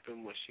that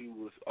happened when she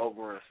was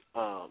over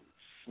in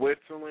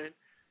Switzerland,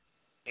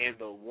 and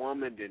the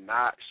woman did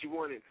not. She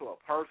went into a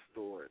purse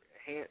store,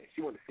 and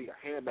she wanted to see a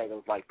handbag that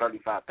was like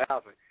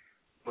 $35,000,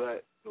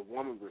 but the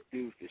woman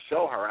refused to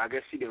show her. I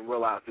guess she didn't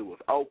realize it was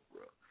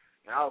Oprah.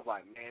 And I was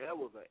like, man, that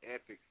was an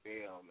epic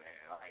fail,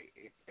 man.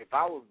 Like, if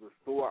I was the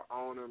store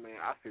owner, man,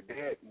 I said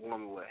that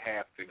woman would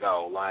have to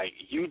go. Like,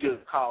 you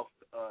just cost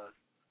us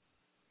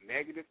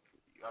negative.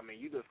 I mean,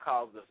 you just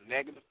caused us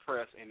negative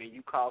press, and then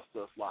you cost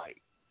us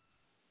like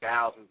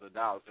thousands of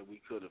dollars that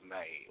we could have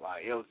made.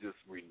 Like, it was just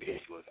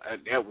ridiculous.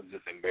 That was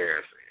just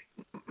embarrassing.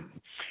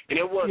 And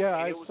it was. Yeah,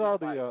 I saw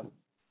the. I'm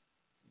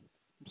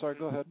sorry.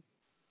 Go ahead.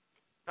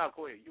 No,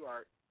 go ahead. You all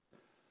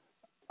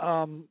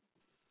right.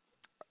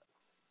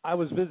 I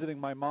was visiting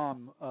my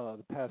mom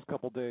the past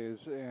couple days,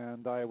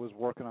 and I was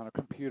working on a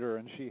computer,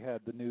 and she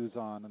had the news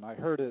on, and I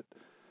heard it.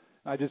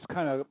 I just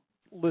kind of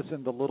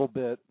listened a little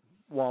bit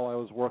while I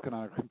was working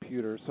on a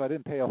computer, so I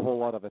didn't pay a whole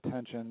lot of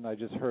attention. I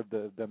just heard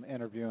them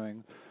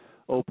interviewing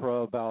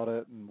Oprah about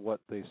it and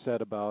what they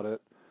said about it.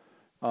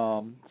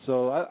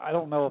 So I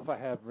don't know if I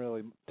have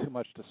really too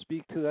much to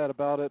speak to that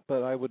about it,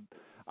 but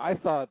I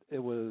thought it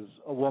was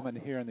a woman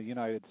here in the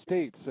United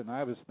States, and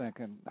I was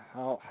thinking,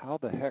 how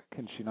the heck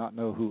can she not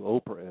know who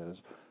Oprah is?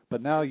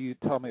 But now you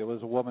tell me it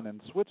was a woman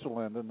in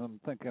Switzerland, and I'm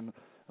thinking,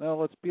 well,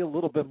 let's be a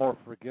little bit more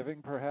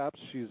forgiving, perhaps.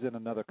 She's in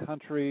another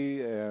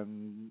country,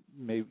 and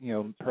maybe,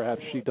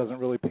 perhaps she doesn't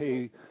really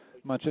pay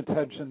much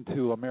attention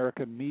to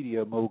American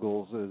media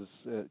moguls, so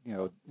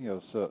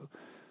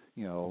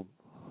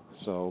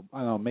I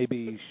don't know,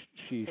 maybe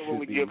she should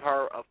we give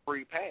her a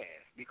free pass,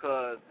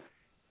 because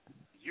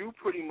you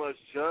pretty much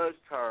judged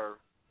her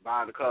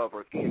by the cover of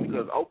her skin,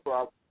 because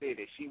Oprah said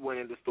that she went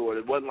in the store.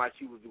 It wasn't like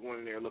she was going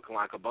in there looking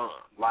like a bum.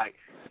 Like,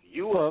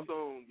 you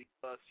assumed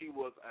because she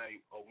was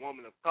a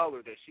woman of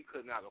color that she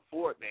could not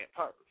afford that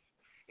purse.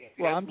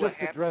 And I'm just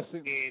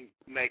addressing. And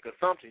make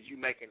assumptions. You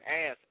make an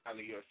ass out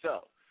of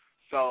yourself.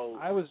 So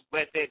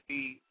let that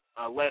be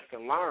a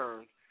lesson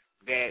learned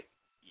that,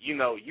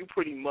 you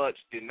pretty much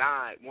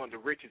denied one of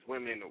the richest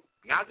women in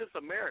not just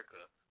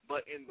America,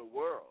 but in the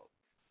world.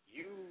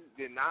 You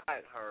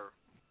denied her,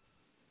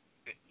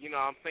 what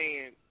I'm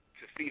saying,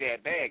 to see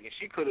that bag. And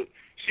she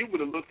would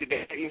have looked at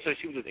that, even though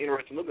she was just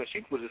interested in looking, she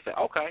would have said,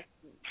 okay,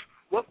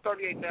 what's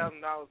 $38,000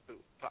 to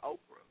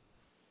Oprah?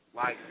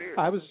 Like seriously.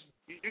 I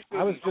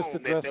was just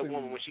addressing that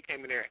woman when she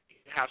came in there,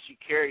 how she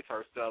carries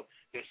herself,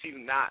 that she's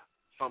not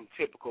some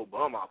typical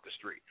bum off the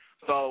street.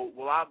 So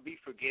will I be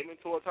forgiving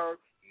towards her?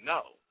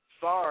 No.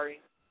 Sorry.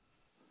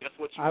 That's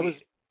what you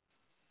did.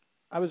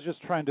 I was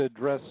just trying to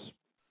address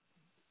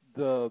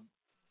the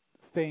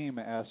fame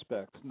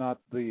aspect, not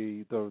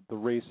the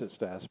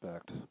racist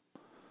aspect.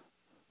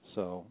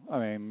 So, I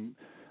mean,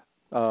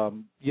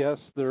 yes,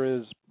 there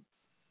is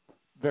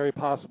very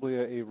possibly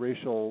a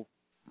racial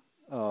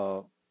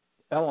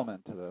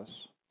element to this,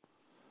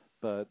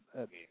 but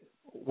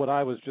what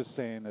I was just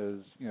saying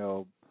is,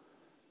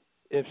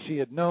 if she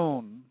had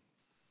known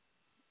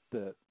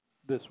that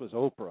this was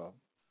Oprah,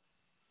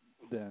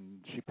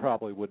 then she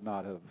probably would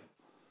not have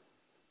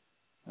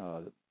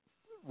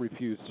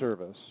refused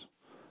service.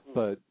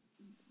 But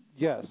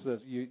yes,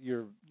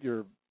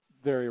 you're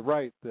very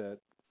right that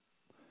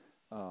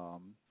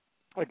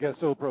I guess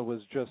Oprah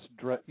was just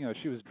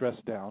she was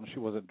dressed down. She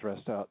wasn't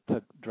dressed up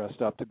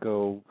to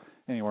go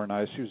anywhere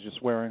nice. She was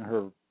just wearing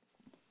her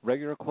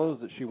regular clothes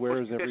that she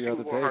wears every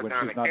other day when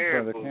she's not in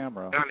front of the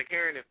camera. Donna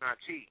Karen is not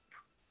cheap.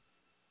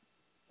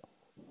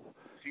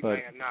 She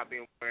may have not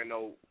been wearing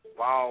no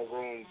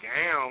ballroom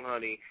gown,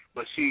 honey,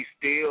 but she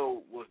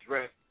still was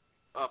dressed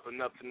up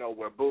enough to know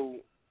where, boo,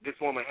 this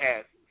woman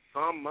has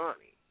some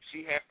money.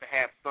 She has to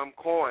have some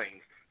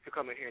coins to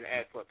come in here and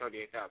ask for a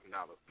 $38,000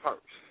 purse.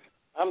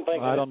 I'm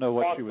thinking, I don't know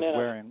what she was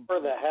wearing.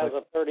 That has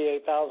a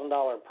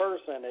 $38,000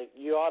 purse in it,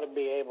 you ought to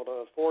be able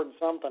to afford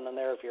something in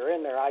there. If you're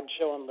in there, I'd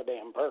show him the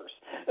damn purse.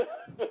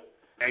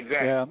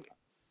 Exactly. Yeah.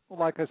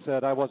 Like I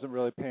said, I wasn't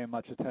really paying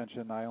much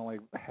attention. I only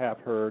half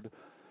heard.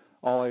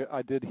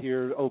 I did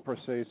hear Oprah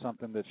say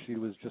something that she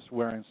was just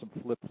wearing some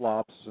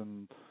flip-flops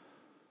and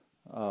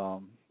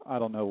I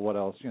don't know what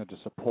else,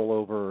 just a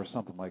pullover or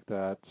something like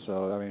that.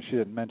 So, I mean, she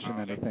didn't mention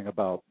anything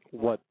about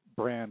what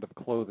brand of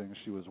clothing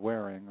she was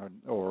wearing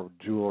or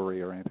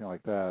jewelry or anything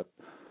like that.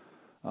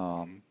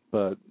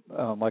 But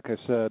like I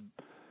said,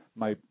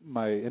 my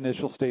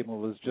initial statement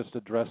was just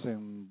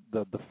addressing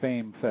the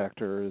fame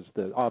factor, is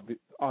that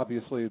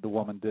obviously the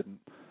woman didn't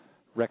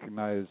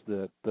recognize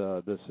that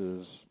this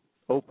is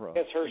Oprah,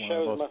 yes, her one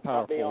shows of the most must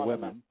not be powerful on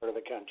women. in that part of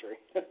the country.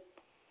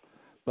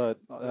 But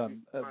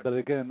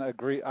again,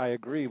 I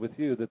agree with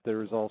you that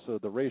there is also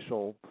the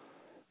racial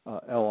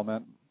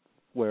element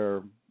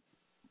where,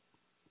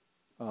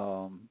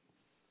 but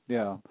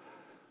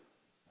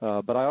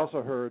I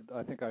also heard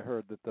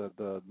that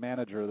the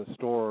manager of the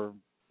store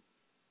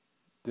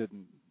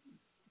didn't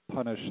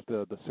punish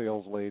the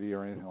sales lady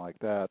or anything like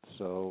that.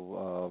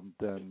 So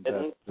then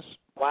that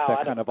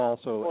kind of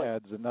also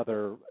adds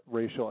another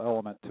racial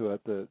element to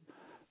it. That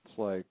it's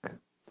like,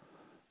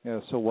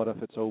 so what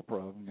if it's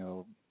Oprah?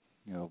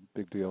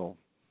 Big deal.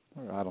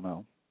 I don't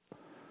know.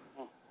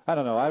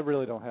 I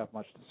really don't have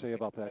much to say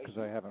about that because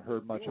I haven't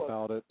heard much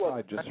about it.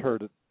 I just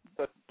heard it.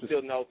 But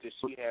still knows that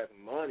she has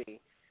money,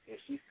 and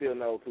she still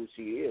knows who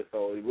she is,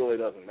 so it really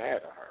doesn't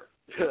matter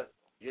to her.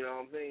 You know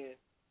what I'm saying?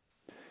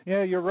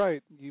 Yeah, you're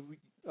right.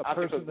 A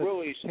person that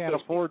really, can't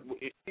afford.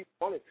 If she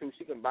wanted to,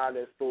 she can buy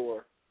that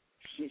store.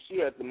 She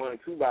has the money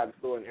to buy the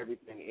store and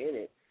everything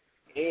in it,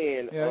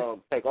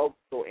 and take over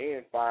the store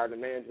and fire the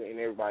manager and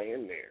everybody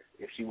in there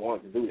if she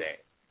wanted to do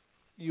that.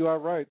 You are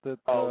right that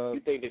you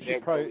think that she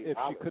probably, if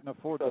she couldn't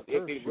afford the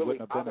purse, she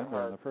wouldn't have been in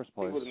there in the first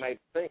place.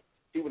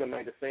 She would have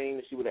made the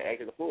scene. She would have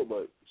acted the fool.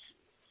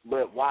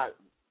 But why?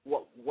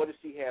 What does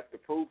she have to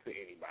prove to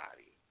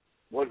anybody?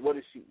 What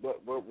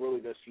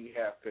really does she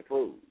have to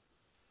prove?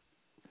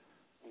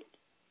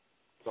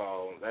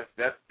 So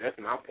that's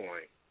my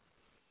point.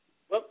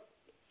 Well,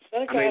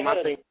 Seneca,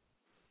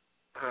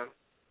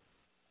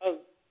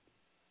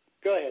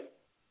 go ahead.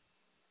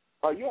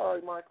 Oh, you all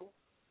right, Michael?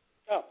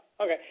 Oh,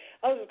 okay.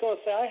 I was just going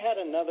to say I had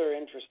another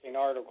interesting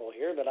article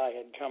here that I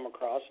had come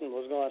across and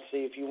was going to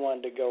see if you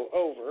wanted to go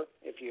over,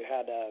 if you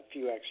had a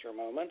few extra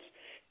moments.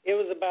 It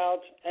was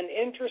about an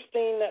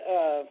interesting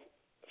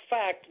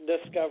fact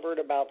discovered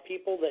about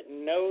people that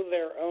know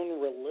their own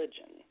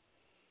religion.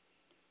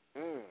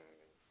 Okay.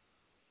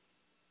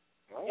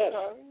 Yes.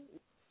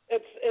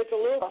 It's a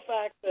little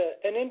fact,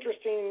 an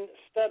interesting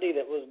study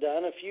that was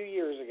done a few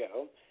years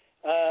ago.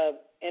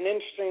 And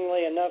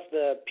interestingly enough,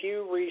 the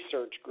Pew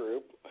Research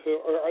Group,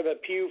 or the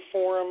Pew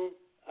Forum,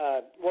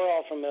 we're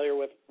all familiar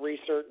with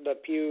the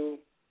Pew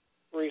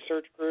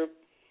Research Group.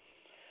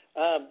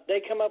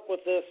 They come up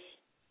with this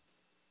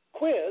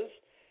quiz,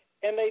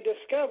 and they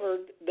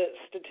discovered that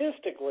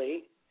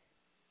statistically,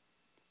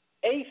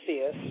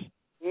 atheists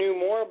knew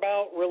more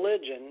about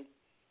religion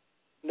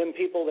than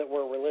people that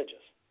were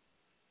religious.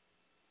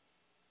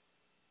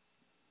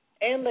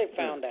 And they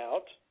found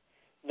out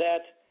that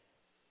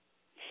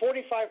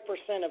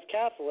 45% of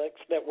Catholics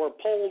that were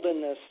polled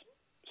in this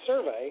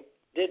survey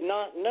did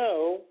not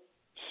know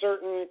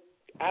certain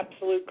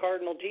absolute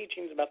cardinal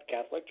teachings about the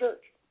Catholic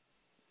Church.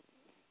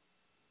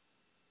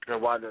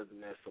 And why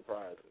doesn't that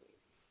surprise me?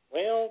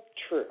 Well,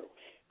 true.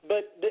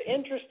 But the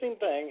interesting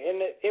thing,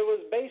 and it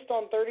was based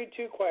on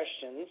 32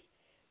 questions,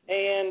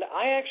 and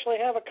I actually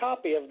have a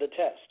copy of the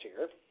test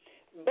here,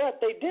 but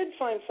they did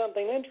find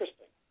something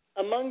interesting.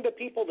 among the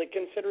people that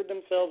considered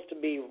themselves to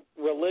be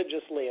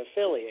religiously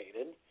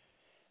affiliated,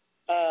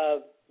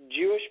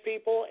 Jewish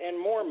people and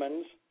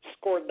Mormons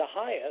scored the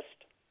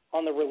highest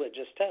on the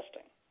religious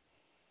testing.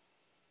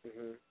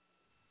 Mm-hmm.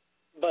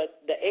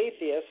 But the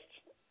atheists,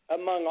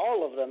 among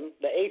all of them,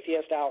 the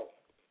atheist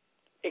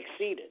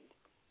exceeded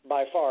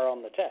by far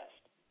on the test.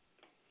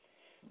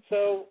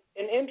 So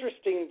an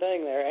interesting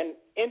thing there, and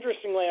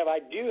interestingly, I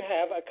do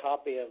have a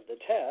copy of the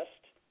test,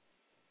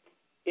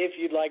 if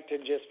you'd like to,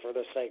 just for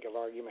the sake of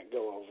argument,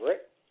 go over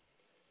it.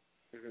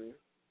 Mm-hmm.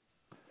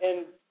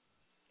 And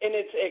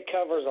it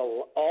covers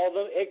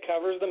it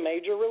covers the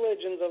major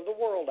religions of the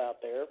world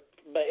out there,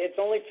 but it's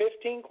only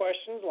 15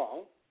 questions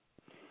long.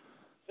 It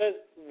says,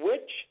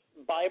 which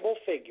Bible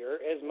figure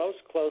is most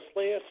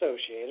closely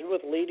associated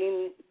with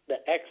leading the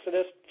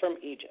Exodus from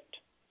Egypt?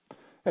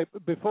 Hey,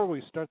 before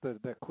we start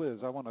that quiz,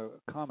 I want to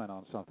comment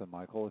on something,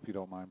 Michael, if you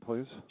don't mind,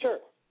 please. Sure.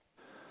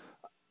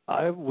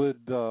 I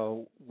would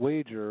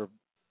wager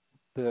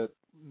that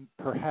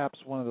perhaps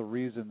one of the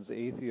reasons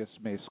atheists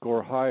may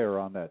score higher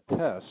on that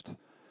test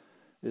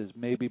is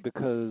maybe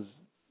because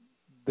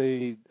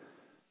they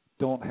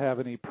don't have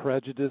any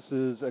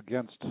prejudices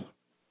against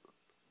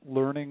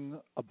learning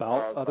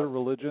about other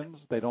religions.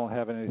 They don't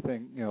have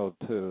anything, Well,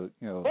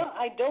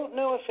 I don't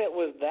know if it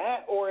was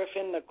that or if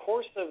in the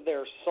course of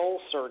their soul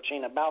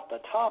searching about the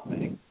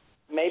topic,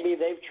 maybe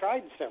they've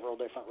tried several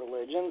different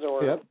religions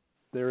or... Yep,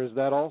 there is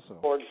that also.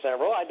 Or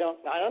several. I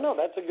don't know.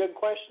 That's a good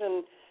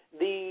question.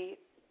 The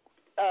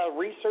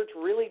research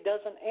really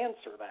doesn't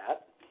answer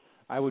that.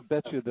 I would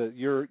bet you that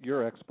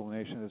your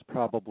explanation is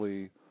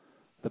probably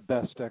the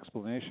best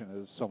explanation.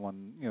 Is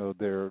someone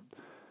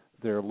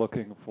they're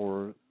looking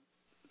for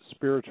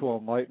spiritual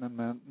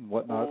enlightenment and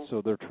whatnot,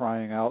 so they're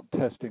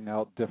testing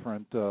out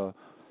different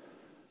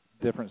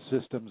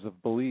systems of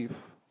belief.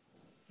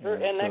 Sure,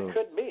 and that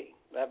could be.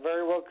 That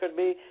very well could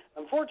be.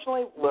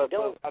 Unfortunately, we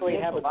don't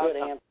really have a good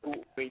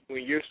answer.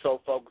 When you're so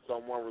focused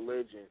on one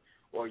religion,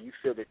 or you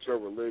feel that your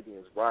religion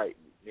is right,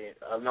 then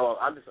I know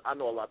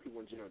a lot of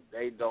people in general,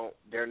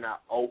 they're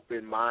not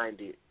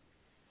open-minded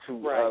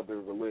to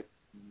other religions.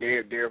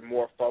 They're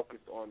more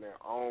focused on their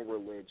own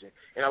religion,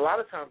 and a lot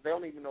of times they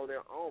don't even know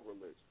their own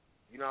religion.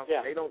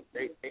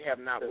 They have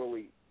not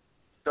really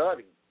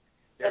studied.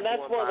 And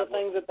that's one of the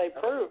things that they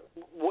proved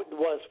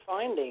was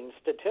finding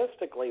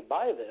statistically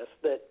by this,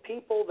 that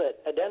people that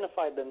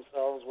identified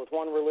themselves with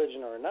one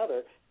religion or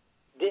another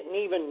didn't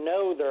even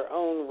know their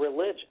own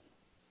religion.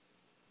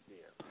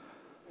 Yeah.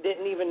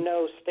 Didn't even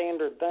know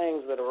standard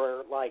things that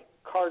were like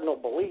cardinal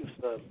beliefs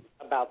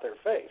about their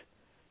faith.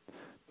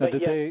 Now, but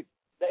yet,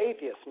 the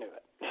atheists knew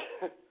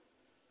it.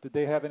 Did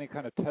they have any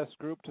kind of test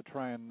group to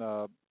try and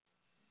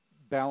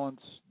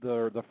balance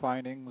the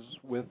findings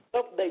with?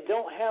 Nope, they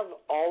don't have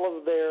all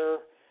of their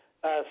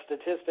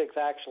statistics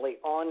actually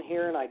on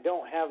here, and I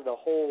don't have the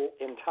whole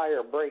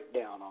entire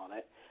breakdown on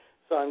it.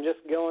 So I'm just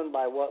going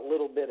by what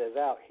little bit is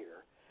out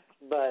here.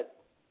 But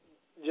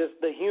just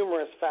the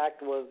humorous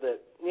fact was that,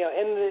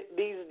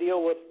 these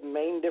deal with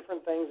main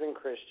different things in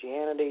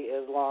Christianity,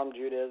 Islam,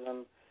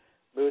 Judaism,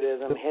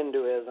 Buddhism,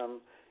 Hinduism.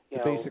 The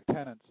basic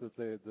tenets that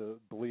the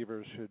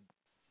believers should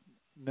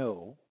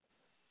know,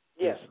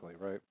 basically,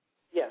 right?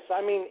 Yes,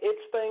 I mean,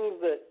 it's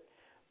things that,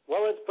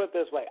 well, let's put it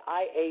this way.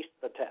 I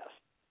aced the test.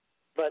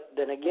 But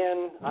then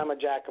again, I'm a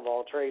jack of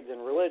all trades in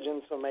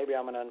religion, so maybe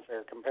I'm an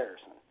unfair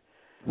comparison.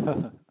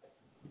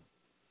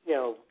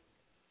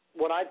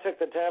 When I took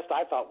the test,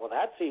 I thought, well,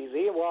 that's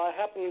easy. Well, I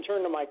happened to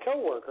turn to my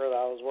coworker that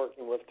I was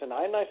working with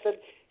tonight, and I said,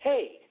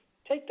 hey,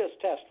 take this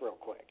test real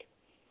quick.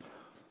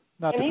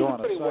 And he's a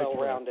pretty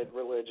well-rounded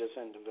religious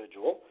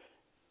individual.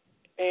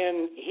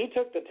 And he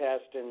took the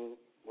test, and,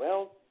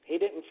 well, he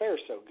didn't fare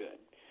so good.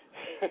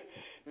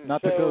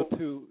 Not to go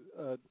to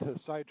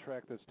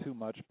sidetrack this too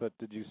much, but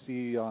did you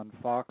see on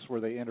Fox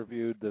where they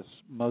interviewed this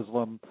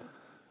Muslim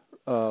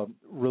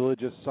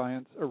religious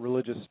science or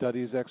religious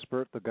studies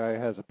expert? The guy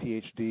has a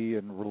PhD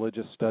in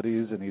religious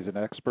studies, and he's an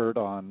expert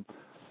on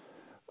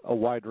a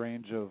wide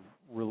range of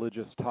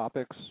religious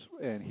topics,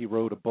 and he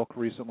wrote a book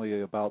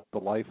recently about the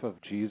life of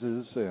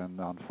Jesus, and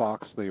on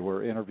Fox they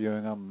were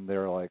interviewing him, and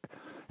they're like,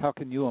 how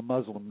can you, a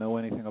Muslim, know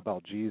anything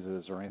about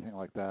Jesus or anything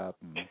like that?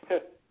 And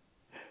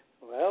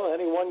well,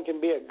 anyone can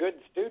be a good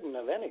student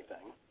of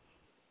anything.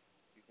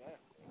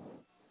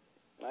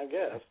 I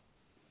guess.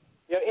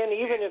 And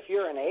even if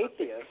you're an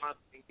atheist.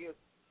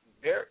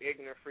 They're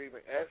ignorant for even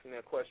asking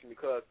that question,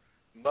 because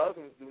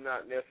Muslims do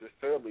not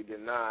necessarily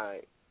deny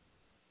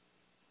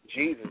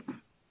Jesus.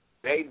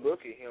 They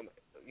look at him,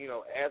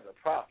 as a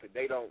prophet.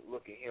 They don't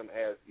look at him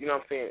as,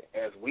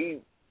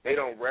 they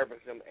don't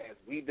reverence him as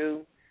we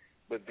do,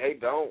 but they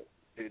don't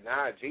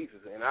deny Jesus.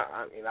 And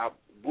I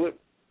would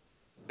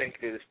think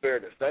that it's fair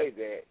to say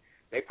that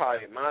they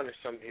probably admonish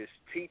some of his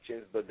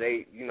teachings, but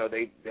they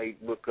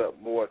look up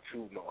more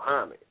to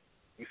Muhammad.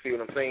 You see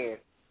what I'm saying?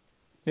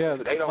 Yeah,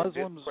 so they don't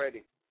Muslims,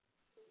 discredit.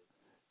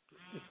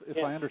 If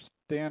I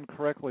understand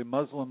correctly,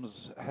 Muslims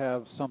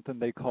have something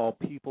they call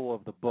people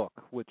of the book,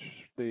 which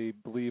they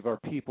believe are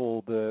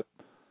people that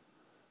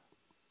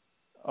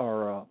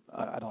are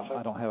I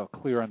I don't have a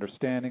clear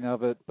understanding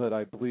of it, but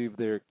I believe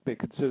they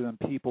consider them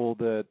people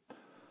that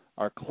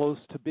are close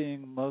to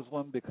being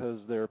Muslim because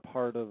they're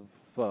part of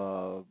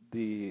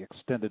the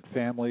extended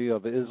family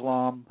of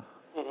Islam,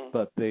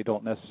 but they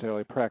don't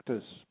necessarily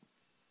practice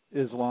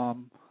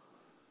Islam,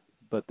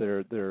 but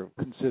they're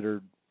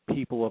considered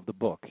people of the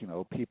book,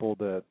 people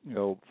that,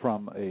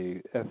 from a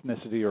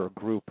ethnicity or a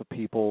group of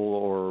people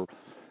or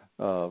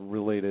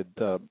related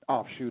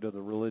offshoot of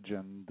the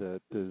religion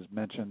that is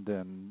mentioned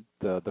in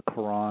the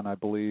Quran, I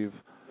believe.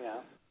 Yeah.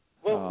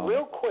 Well,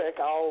 real quick,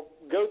 I'll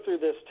go through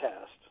this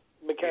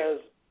test because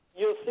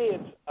you'll see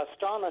it's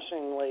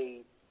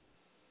astonishingly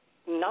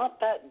not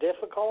that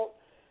difficult,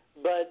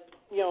 but,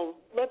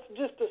 let's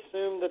just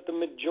assume that the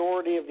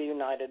majority of the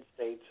United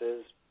States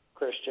is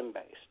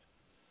Christian-based.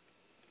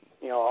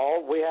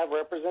 We have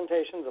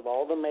representations of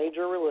all the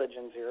major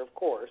religions here, of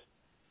course,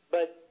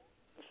 but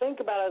think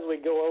about as we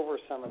go over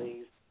some of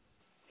these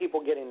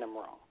people getting them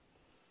wrong.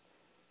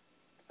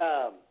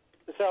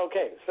 So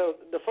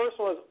the first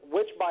one was,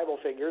 which Bible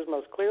figure is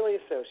most clearly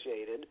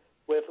associated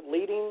with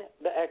leading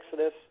the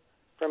Exodus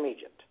from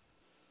Egypt?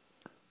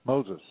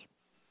 Moses.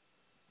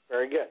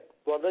 Very good.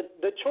 Well,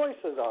 the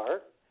choices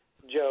are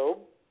Job,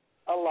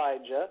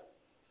 Elijah,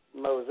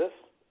 Moses,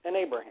 and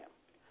Abraham.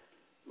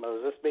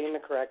 Moses being the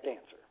correct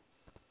answer.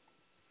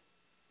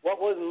 What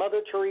was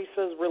Mother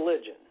Teresa's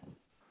religion?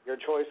 Your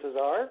choices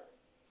are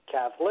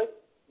Catholic,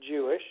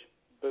 Jewish,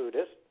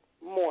 Buddhist,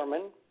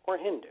 Mormon, or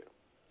Hindu.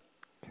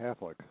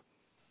 Catholic.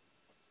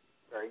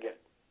 Very good.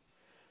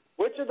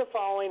 Which of the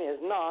following is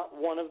not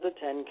one of the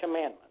 10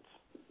 Commandments?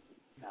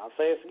 Now, I'll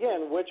say this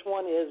again. Which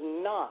one is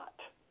not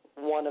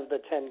one of the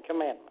 10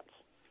 Commandments?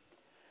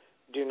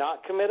 Do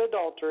not commit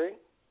adultery.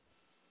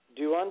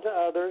 Do unto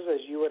others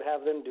as you would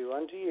have them do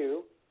unto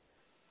you.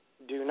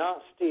 Do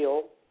not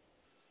steal.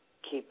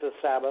 Keep the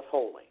Sabbath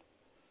holy.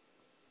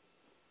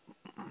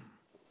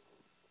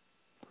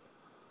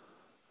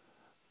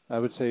 I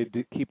would say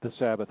keep the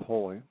Sabbath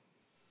holy.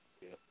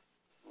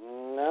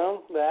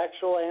 No, the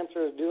actual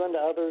answer is do unto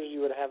others you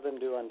would have them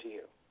do unto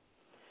you.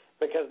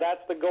 Because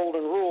that's the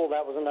golden rule.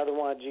 That was another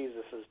one of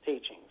Jesus'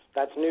 teachings.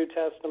 That's New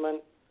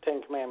Testament.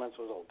 10 Commandments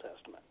was Old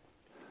Testament.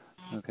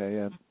 Okay,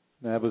 yeah.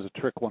 That was a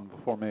trick one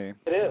for me.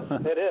 It is.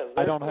 It is.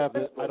 I don't have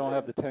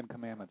the 10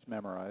 Commandments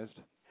memorized.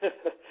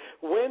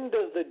 When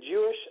does the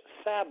Jewish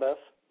Sabbath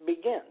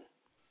begin?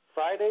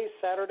 Friday,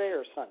 Saturday,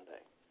 or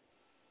Sunday?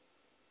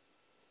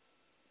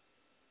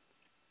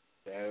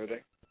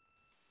 Saturday.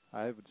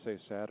 I would say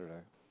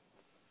Saturday.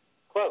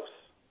 Close.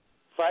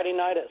 Friday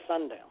night at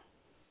sundown.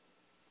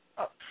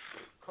 Oh,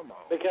 come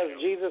on. Because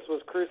Jesus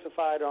was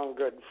crucified on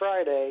Good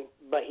Friday,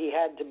 but he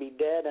had to be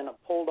dead and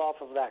pulled off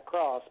of that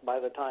cross by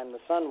the time the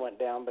sun went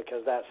down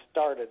because that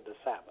started the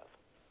Sabbath.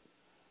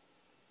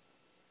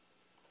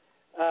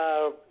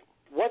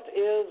 What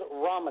is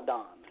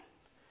Ramadan?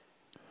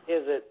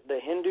 Is it the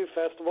Hindu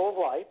Festival of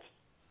Lights,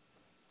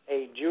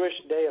 a Jewish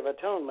Day of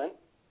Atonement,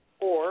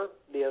 or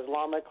the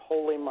Islamic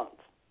Holy Month?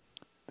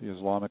 The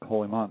Islamic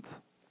Holy Month.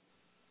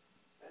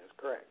 That is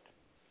correct.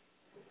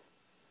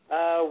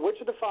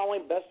 Which of the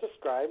following best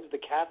describes the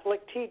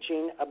Catholic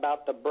teaching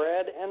about the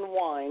bread and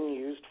wine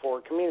used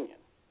for communion?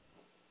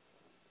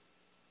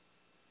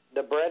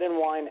 The bread and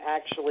wine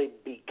actually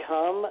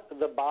become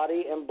the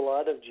body and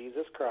blood of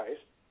Jesus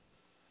Christ,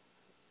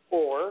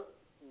 or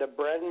the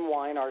bread and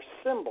wine are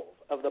symbols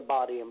of the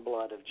body and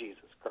blood of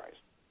Jesus Christ?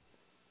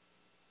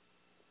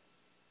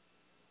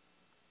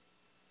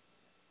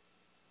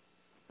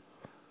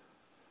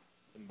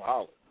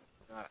 Symbolic.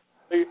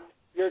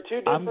 Your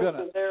two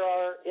differences there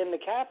are in the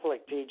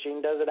Catholic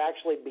teaching. Does it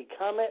actually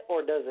become it,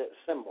 or does it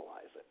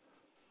symbolize it?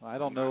 I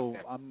don't know.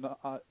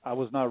 I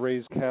was not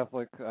raised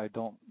Catholic. I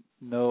don't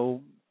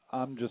know.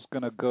 I'm just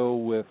going to go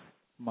with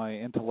my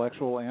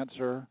intellectual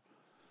answer.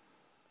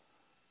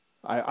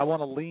 I want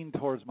to lean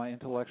towards my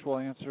intellectual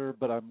answer,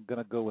 but I'm going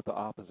to go with the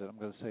opposite. I'm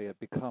going to say it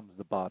becomes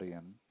the body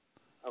and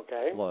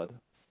blood.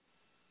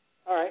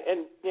 All right,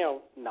 and,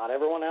 not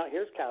everyone out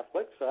here is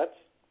Catholic, so that's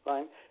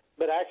fine.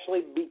 But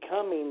actually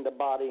becoming the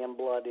body and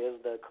blood is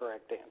the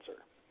correct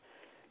answer.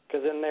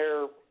 Because in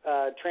their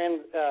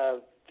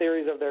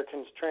theories of their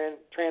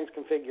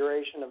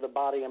transconfiguration of the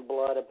body and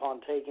blood upon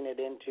taking it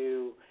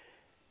into,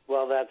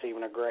 well, that's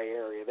even a gray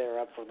area. They're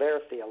up for their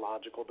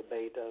theological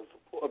debate of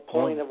a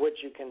point of which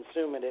you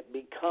consume it, it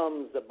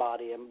becomes the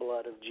body and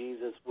blood of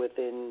Jesus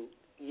within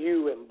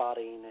you,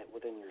 embodying it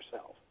within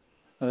yourself.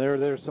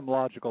 There's some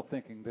logical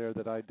thinking there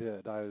that I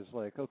did. I was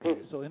like, okay,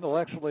 so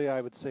intellectually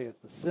I would say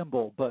it's the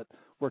symbol, but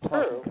we're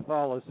talking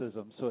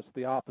Catholicism, so it's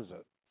the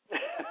opposite.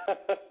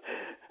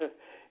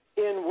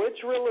 In which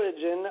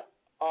religion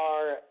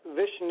are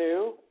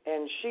Vishnu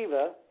and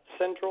Shiva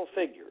central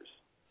figures?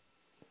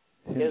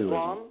 Hinduism.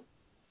 Islam,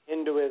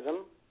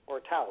 Hinduism,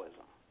 or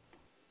Taoism?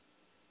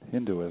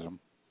 Hinduism.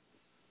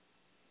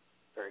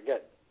 Very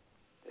good.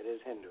 It is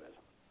Hinduism.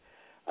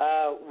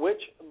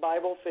 Which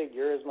Bible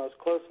figure is most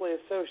closely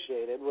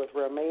associated with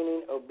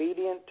remaining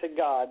obedient to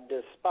God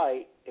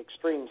despite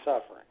extreme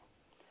suffering?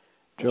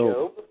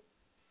 Job,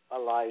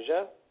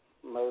 Elijah,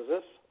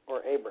 Moses,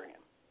 or Abraham?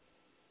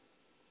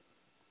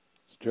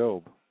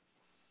 Job.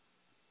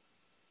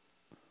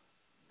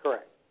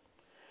 Correct.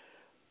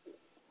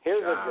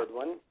 Here's a good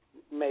one.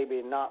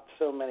 Maybe not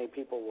so many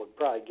people would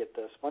probably get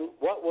this one.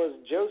 What was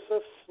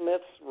Joseph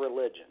Smith's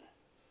religion?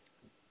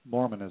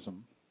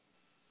 Mormonism.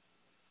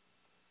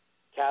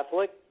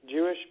 Catholic,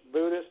 Jewish,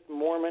 Buddhist,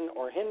 Mormon,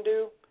 or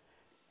Hindu?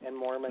 And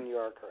Mormon, you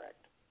are correct.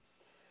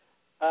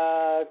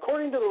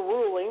 According to the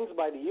rulings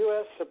by the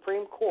U.S.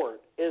 Supreme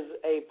Court, is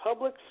a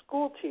public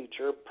school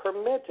teacher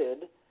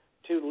permitted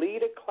to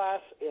lead a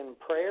class in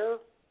prayer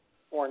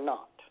or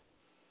not?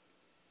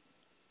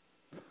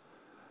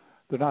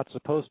 They're not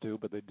supposed to,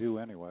 but they do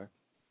anyway.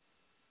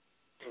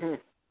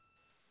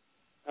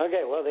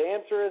 Okay, well, the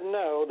answer is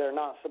no, they're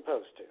not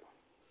supposed to.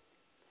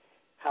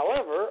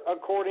 However,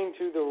 according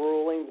to the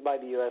rulings by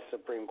the U.S.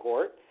 Supreme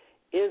Court,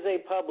 is a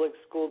public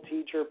school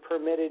teacher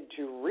permitted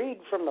to read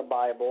from the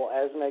Bible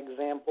as an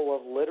example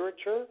of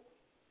literature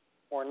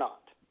or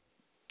not?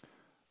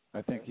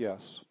 I think yes.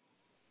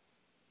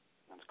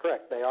 That's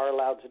correct. They are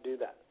allowed to do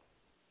that.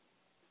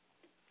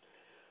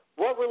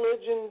 What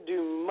religion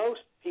do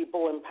most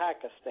people in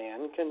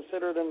Pakistan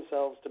consider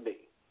themselves to be?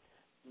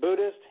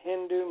 Buddhist,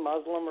 Hindu,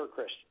 Muslim, or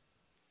Christian?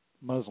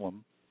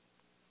 Muslim.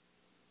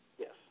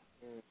 Yes.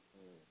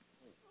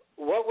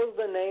 What was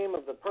the name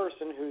of the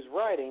person whose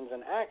writings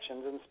and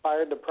actions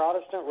inspired the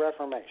Protestant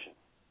Reformation?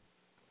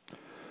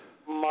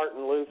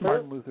 Martin Luther.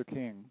 Martin Luther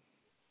King.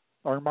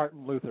 Or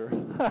Martin Luther.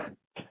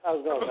 I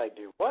was going to say,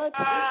 do what?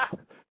 I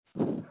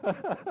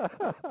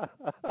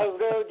was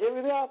going to give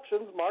you the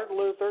options, Martin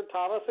Luther,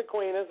 Thomas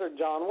Aquinas, or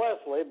John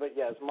Wesley, but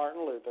yes,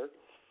 Martin Luther.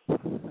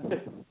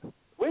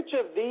 Which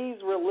of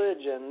these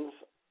religions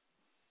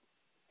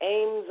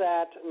aims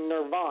at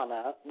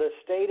nirvana, the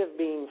state of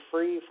being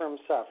free from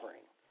suffering?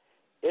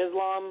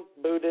 Islam,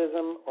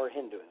 Buddhism, or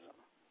Hinduism?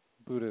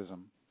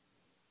 Buddhism.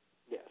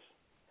 Yes.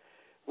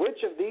 Which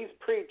of these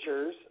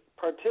preachers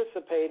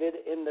participated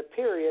in the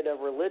period of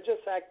religious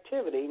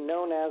activity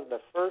known as the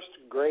First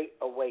Great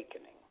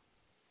Awakening?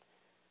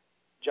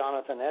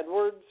 Jonathan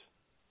Edwards,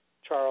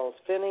 Charles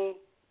Finney,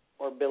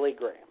 or Billy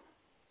Graham?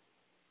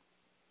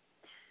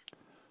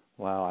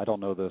 Wow, I don't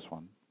know this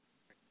one.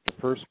 The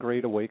First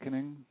Great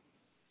Awakening?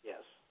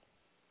 Yes.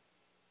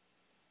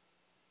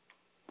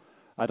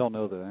 I don't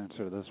know the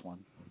answer to this one.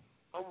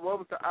 What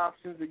was the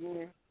options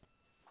again?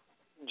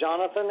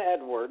 Jonathan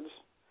Edwards,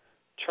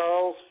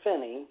 Charles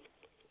Finney,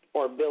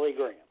 or Billy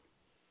Graham?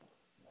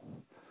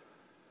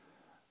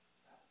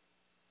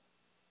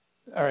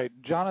 All right,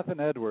 Jonathan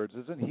Edwards,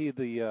 isn't he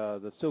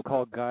the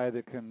so-called guy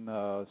that can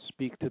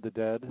speak to the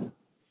dead?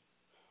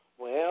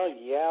 Well,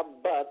 yeah,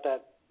 but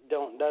that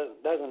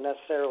doesn't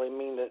necessarily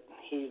mean that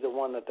he's the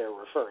one that they're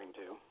referring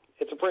to.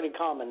 It's a pretty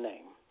common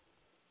name.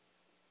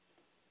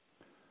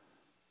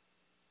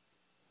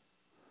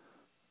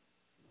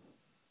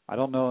 I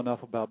don't know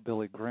enough about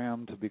Billy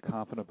Graham to be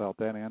confident about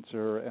that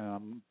answer, and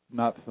I'm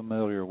not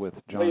familiar with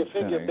John Well, you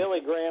figure Finney. Billy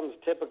Graham's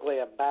typically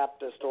a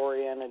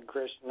Baptist-oriented,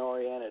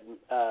 Christian-oriented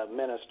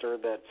minister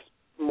that's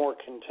more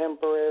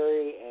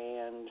contemporary,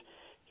 and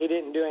he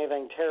didn't do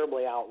anything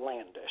terribly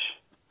outlandish.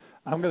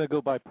 I'm going to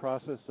go by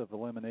process of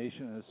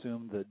elimination and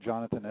assume that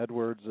Jonathan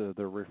Edwards,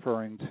 they're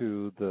referring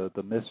to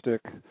the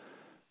mystic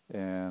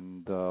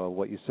and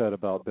what you said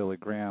about Billy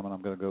Graham, and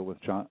I'm going to go with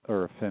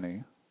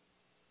Finney.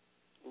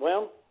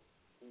 Well,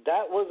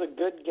 that was a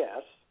good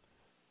guess,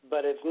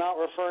 but it's not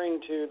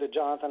referring to the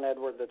Jonathan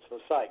Edwards that's the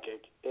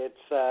psychic.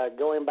 It's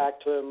going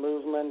back to a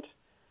movement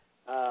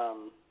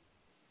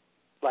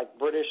like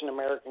British and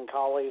American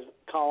colonies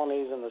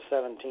in the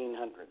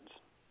 1700s.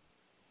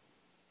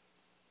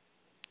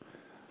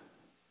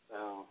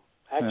 So,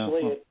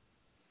 actually,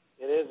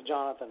 it is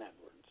Jonathan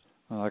Edwards.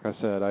 Like I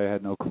said, I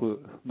had no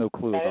clue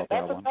about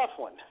that one. That's a tough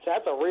one.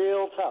 That's a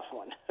real tough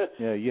one.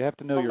 Yeah, you have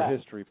to know your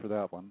history for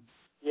that one.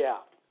 Yeah,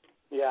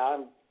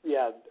 I'm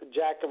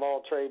jack of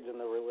all trades in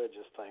the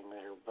religious thing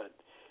there, but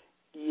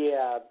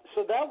yeah.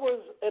 So that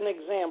was an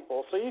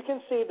example. So you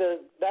can see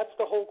that's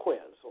the whole quiz.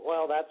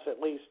 Well, that's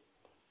at least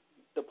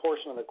the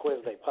portion of the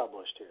quiz they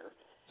published here.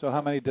 So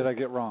how many did I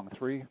get wrong?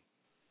 3?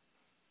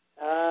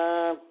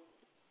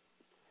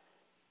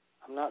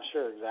 I'm not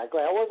sure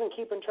exactly. I wasn't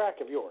keeping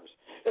track of yours.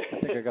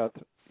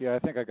 I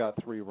think I got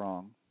 3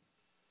 wrong.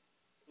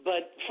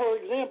 But for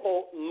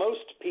example,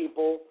 most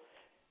people.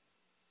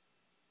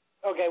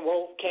 Okay,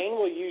 well, Kane,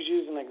 we'll use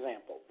you as an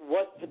example.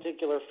 What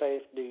particular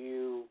faith do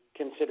you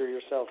consider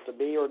yourself to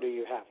be, or do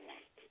you have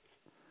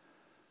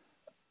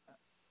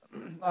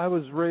one? I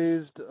was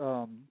raised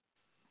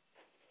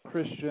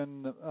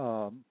Christian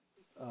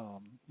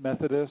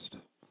Methodist.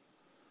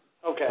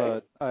 Okay.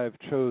 But I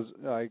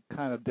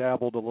kind of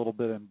dabbled a little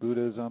bit in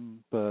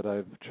Buddhism, but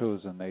I've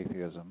chosen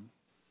atheism.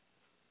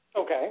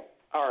 Okay.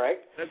 All right.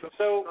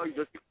 So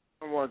just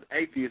someone's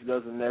atheist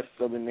doesn't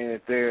necessarily mean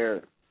that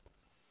they're,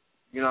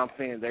 you know what I'm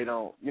saying, they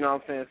don't, you know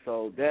what I'm saying?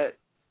 So that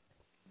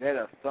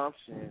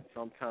assumption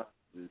sometimes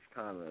is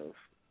kind of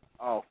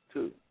off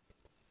too.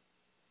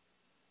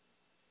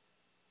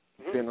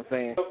 You see what I'm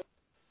saying?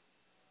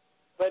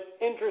 But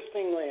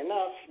interestingly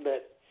enough,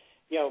 that,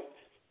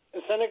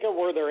 Seneca,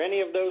 were there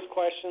any of those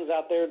questions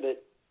out there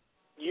that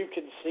you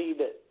could see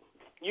that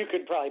you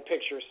could probably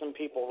picture some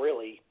people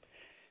really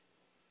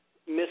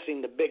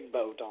missing the big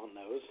boat on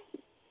those.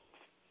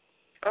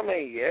 I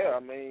mean, yeah. I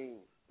mean,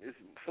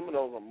 some of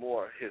those are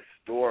more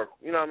historic.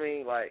 You know what I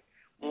mean? Like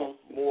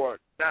more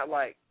not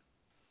like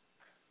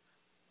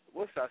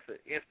what's I say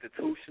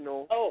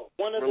institutional. Oh,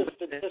 one of the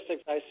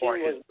statistics I see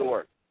was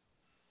historic.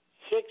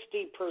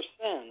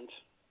 60%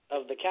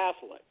 of the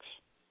Catholics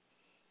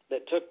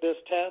that took this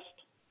test,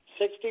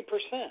 60%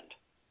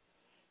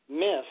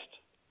 missed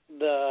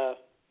the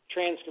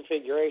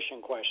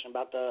transfiguration question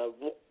about the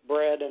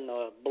bread and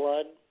the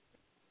blood.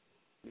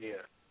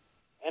 Yeah.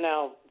 And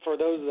now, for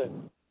those that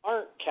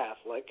aren't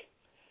Catholic,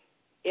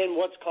 in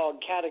what's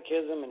called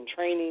catechism and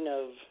training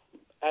of,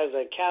 as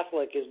a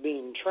Catholic is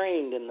being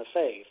trained in the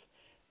faith,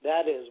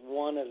 that is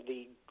one of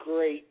the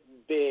great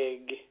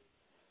big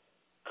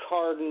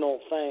cardinal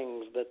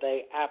things that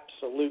they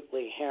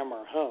absolutely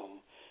hammer home.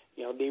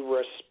 You know, the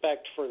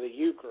respect for the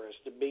Eucharist,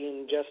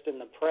 being just in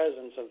the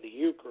presence of the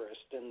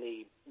Eucharist and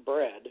the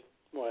bread,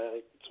 well,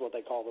 it's what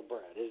they call the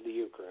bread, is the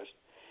Eucharist.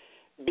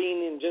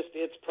 Being in just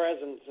its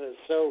presence is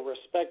so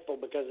respectful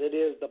because it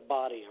is the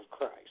body of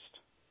Christ.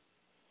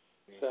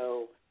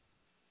 So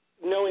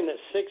knowing that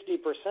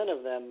 60%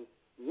 of them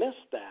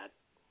missed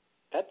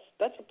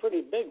that's a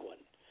pretty big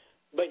one.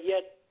 But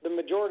yet the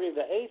majority of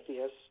the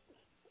atheists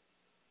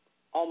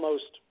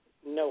almost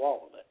know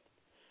all of it.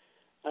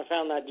 I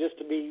found that just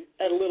to be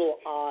a little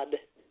odd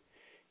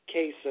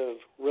case of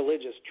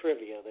religious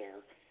trivia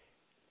there.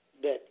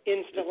 That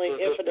instantly,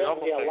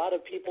 incidentally, a lot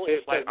of people,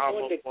 if they're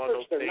going to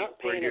church, they're not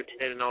paying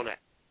attention. On that.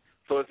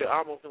 So it's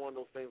almost one of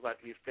those things like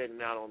you're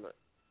standing on the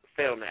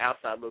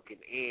outside looking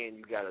in,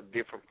 you got a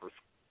different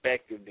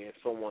perspective than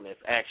someone that's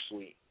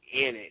actually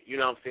in it. You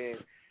know what I'm saying?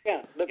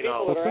 Yeah, the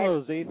people that are some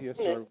of those atheists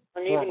are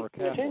former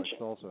Catholics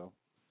also.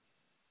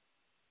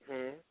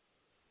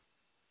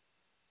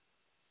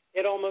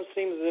 It almost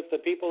seems as if the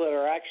people that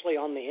are actually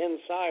on the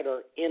inside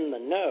or in the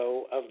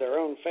know of their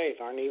own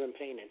faith aren't even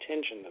paying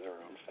attention to their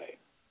own faith.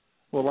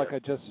 Well, like I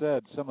just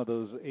said, some of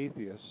those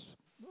atheists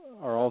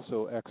are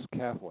also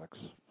ex-Catholics.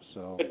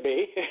 So could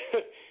be.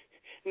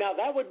 Now,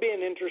 that would be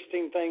an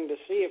interesting thing to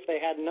see if they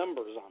had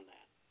numbers on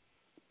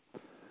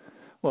that.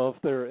 Well,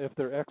 if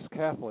they're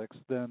ex-Catholics,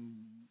 then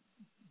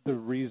the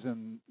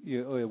reason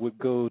it would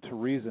go to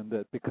reason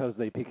that because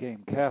they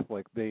became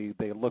Catholic, they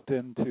looked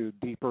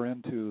deeper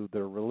into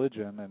their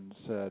religion and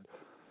said,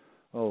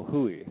 "Oh,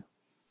 hooey."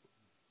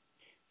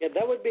 Yeah,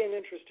 that would be an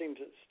interesting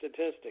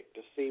statistic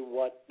to see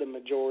what the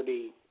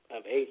majority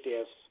of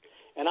atheists,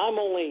 and I'm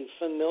only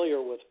familiar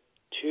with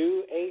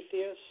 2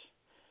 atheists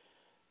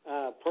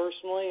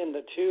personally, and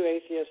the 2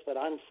 atheists that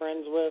I'm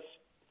friends with,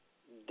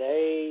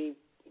 they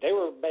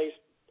were based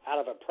out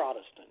of a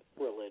Protestant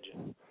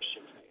religion.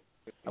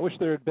 I wish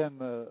there had been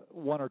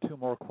 1 or 2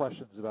 more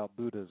questions about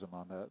Buddhism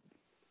on that.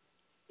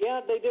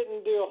 Yeah, they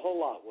didn't do a whole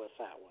lot with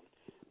that one,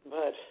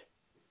 but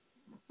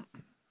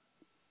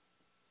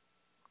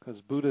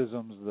because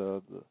Buddhism's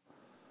the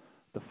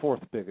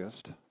 4th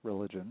biggest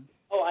religion.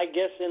 Oh, I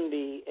guess in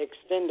the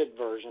extended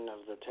version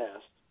of the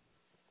test,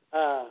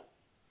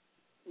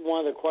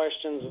 one of the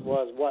questions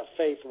was, what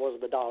faith was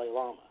the Dalai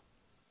Lama?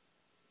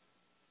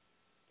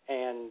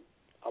 And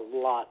a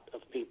lot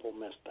of people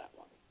missed that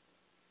one.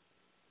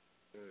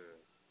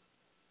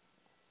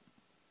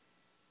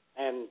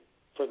 And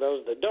for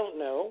those that don't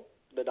know,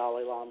 the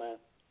Dalai Lama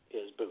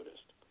is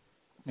Buddhist.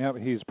 Yeah,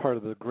 but he's part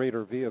of the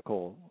greater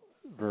vehicle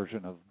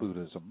version of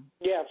Buddhism.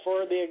 Yeah,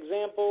 for the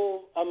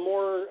example,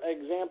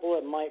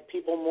 that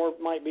people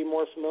might be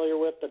more familiar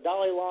with, the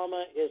Dalai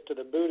Lama is to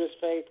the Buddhist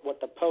faith what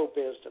the Pope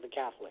is to the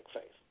Catholic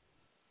faith.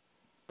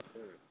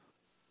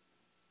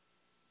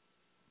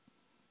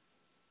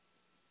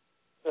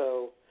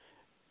 So,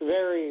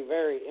 very,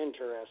 very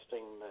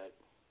interesting that,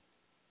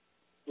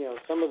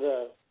 some of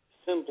the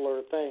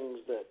simpler things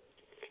that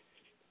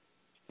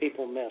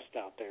people missed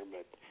out there,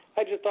 but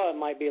I just thought it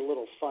might be a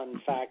little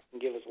fun fact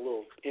and give us a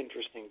little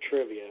interesting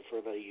trivia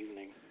for the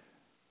evening.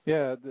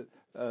 Yeah,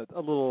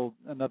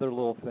 another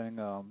little thing.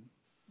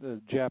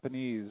 The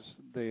Japanese,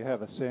 they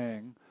have a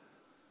saying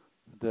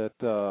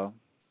that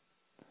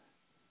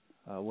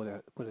what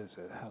is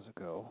it? How's it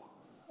go?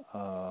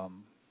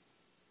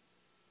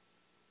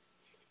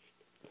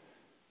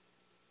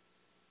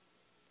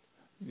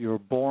 You're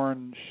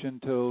born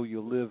Shinto, you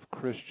live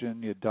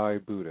Christian, you die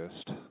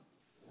Buddhist.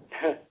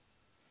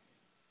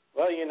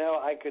 Well,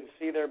 I could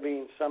see there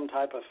being some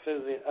type of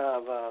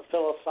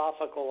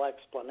philosophical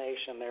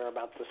explanation there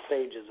about the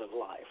stages of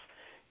life.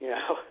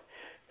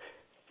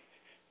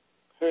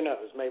 Who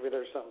knows? Maybe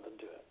there's something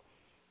to it.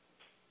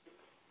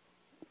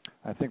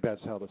 I think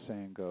that's how the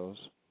saying goes.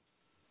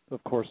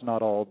 Of course,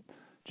 not all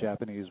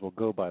Japanese will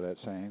go by that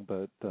saying,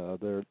 but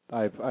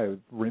I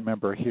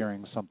remember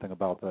hearing something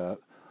about that.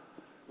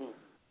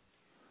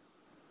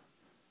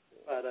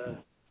 But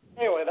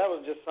anyway, that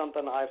was just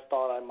something I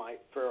thought I might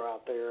throw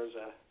out there as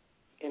a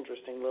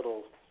interesting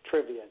little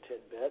trivia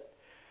tidbit.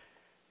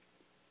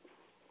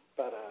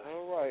 But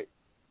all right.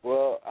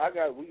 Well,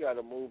 we got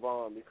to move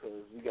on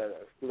because we got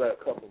a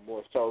couple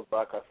more shows.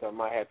 Like I said, I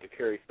might have to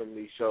carry some of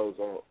these shows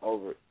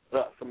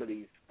some of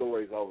these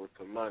stories over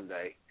to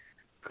Monday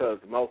because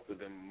most of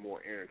them are more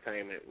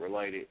entertainment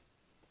related.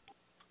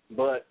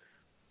 But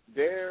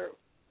if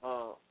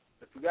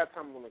we got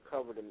time, I'm going to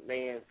cover the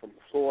man from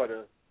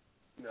Florida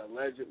that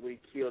allegedly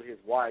killed his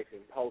wife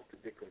and posted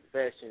the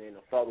confession and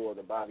a photo of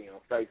the body on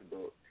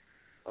Facebook.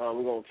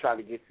 We're going to try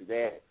to get to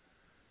that.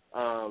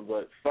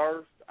 But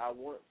first, I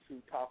want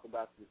to talk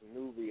about this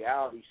new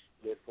reality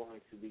show that's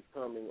going to be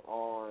coming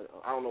on.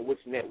 I don't know which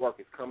network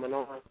it's coming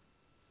on,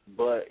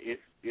 but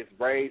it's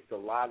raised a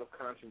lot of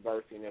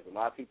controversy, and there's a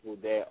lot of people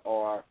that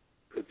are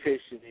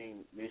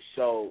petitioning this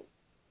show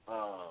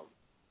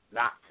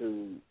not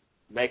to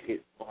make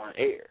it on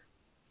air.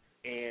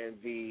 And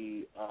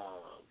the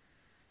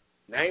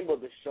name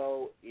of the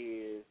show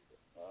is,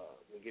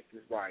 let me get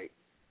this right,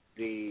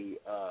 the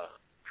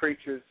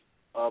Preachers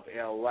of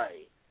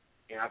L.A.,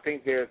 and I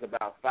think there's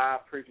about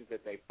 5 preachers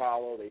that they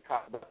follow. They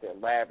talk about their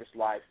lavish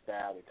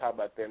lifestyle. They talk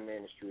about their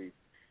ministries.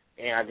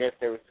 And I guess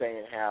they were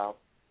saying how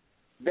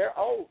they're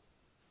owed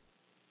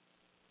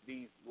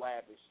these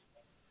lavish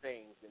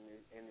things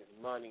and this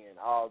money and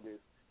all this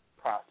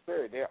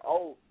prosperity. They're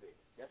owed this.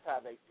 That's how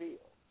they feel.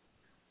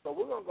 So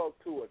we're going to go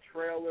to a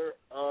trailer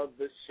of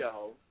the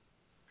show.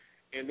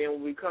 And then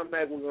when we come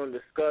back, we're going to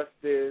discuss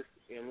this.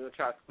 And we're going to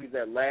try to squeeze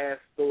that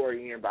last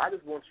story in. But I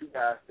just want you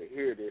guys to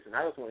hear this. And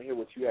I just want to hear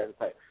what you guys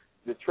say.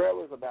 The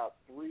trailer is about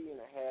 3.5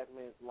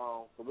 minutes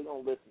long, so we're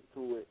going to listen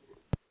to it.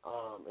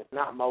 If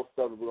not most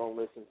of it, we're going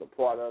to listen to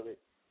part of it.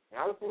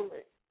 And I just want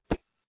to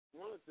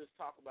just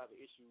talk about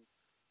the issue.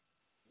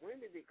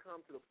 When did it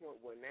come to the point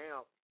where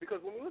now,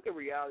 because when we look at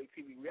reality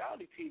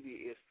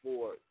TV is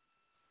for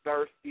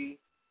thirsty,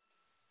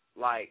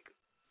 like,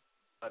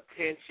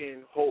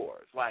 attention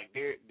whores. Like,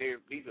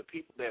 these are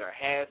people that are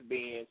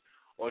has-beens,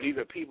 or these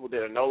are people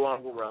that are no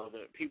longer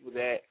relevant, people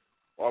that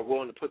are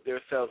willing to put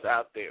themselves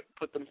out there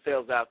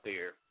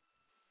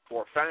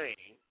for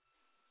fame,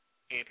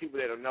 and people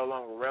that are no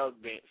longer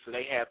relevant, so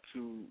they have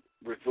to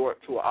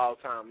resort to an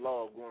all-time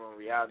low of going on a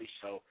reality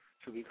show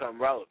to become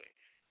relevant.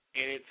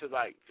 And it's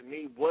like, to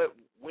me,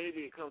 when did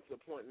it come to the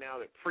point now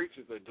that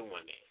preachers are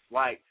doing this?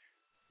 Like,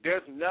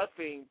 there's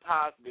nothing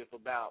positive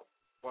about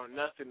or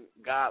nothing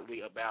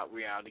godly about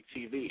reality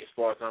TV as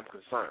far as I'm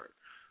concerned.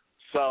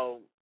 So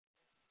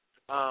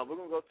we're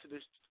going to go to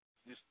this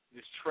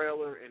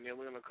trailer, and then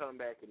we're going to come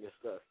back and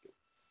discuss it.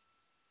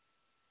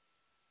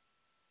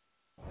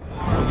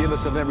 Forgive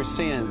us of every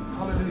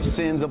sin,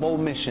 sins of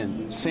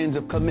omission, sins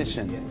of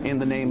commission, in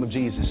the name of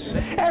Jesus.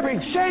 Every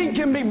chain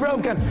can be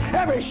broken.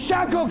 Every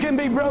shackle can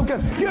be broken.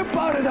 You're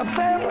part of the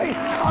family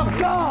of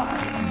God.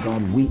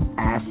 God, we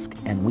ask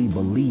and we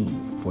believe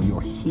for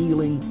your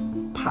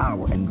healing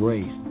power and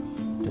grace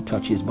to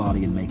touch his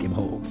body and make him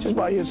whole. Just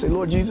bow here and say,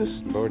 Lord Jesus,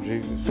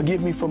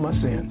 forgive me for my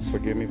sins.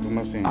 Forgive me for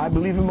my sins. I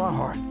believe in my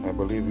heart. I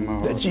believe in my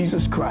heart that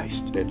Jesus Christ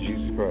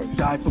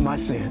died for my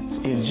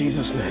sins. In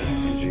Jesus'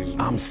 name,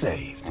 I'm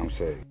saved. I'm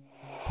saved.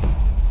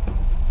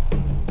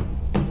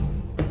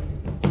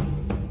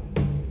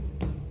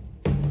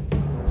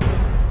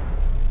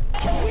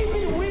 Can we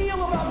be real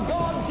about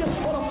God just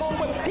for a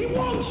moment? He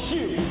wants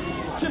you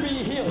to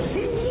be healed.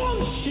 He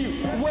wants you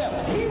well.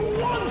 He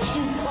wants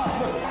you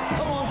prosperous.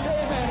 Come on, say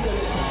amen to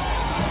this.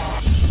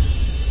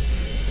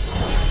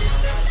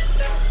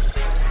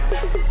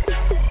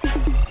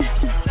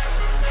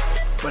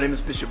 My name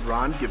is Bishop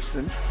Ron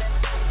Gibson.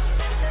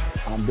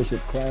 I'm Bishop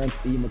Clarence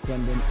E.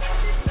 McClendon.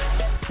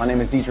 My name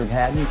is Dietrich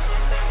Haddon.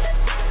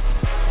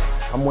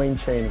 I'm Wayne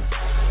Chaney.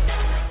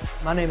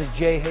 My name is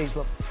Jay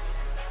Hazlett.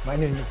 My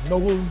name is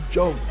Noel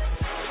Jones.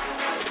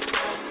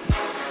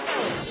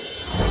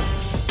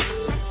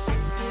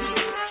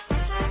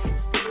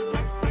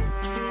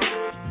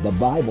 The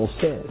Bible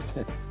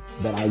says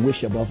that I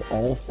wish above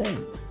all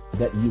things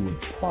that you would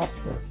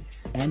prosper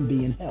and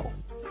be in health,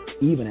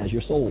 even as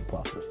your soul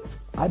prospers.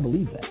 I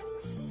believe that.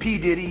 P.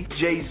 Diddy,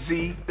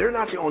 Jay-Z, they're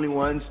not the only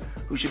ones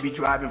who should be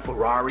driving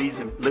Ferraris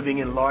and living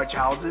in large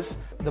houses.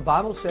 The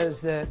Bible says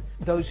that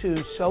those who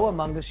sow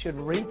among us should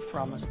reap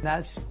from us.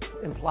 That's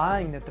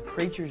implying that the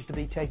preacher's to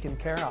be taken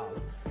care of.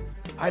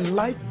 I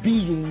like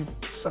being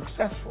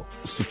successful.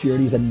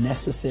 Security is a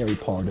necessary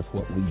part of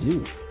what we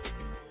do.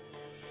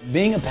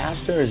 Being a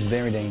pastor is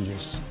very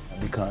dangerous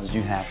because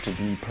you have to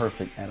be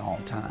perfect at all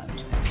times.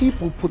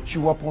 People put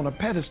you up on a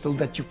pedestal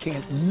that you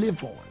can't live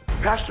on.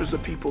 Pastors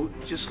are people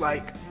just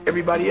like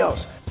everybody else.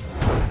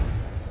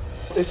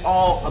 It's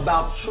all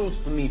about truth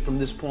for me from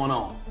this point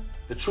on.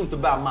 The truth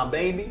about my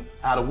baby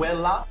out of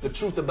wedlock, the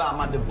truth about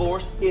my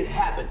divorce, it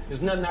happened.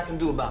 There's nothing I can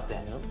do about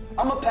that.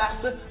 I'm a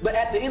pastor, but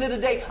at the end of the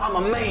day, I'm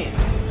a man.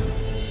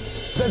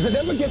 Does it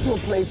ever get to a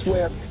place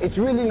where it's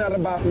really not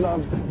about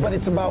love, but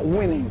it's about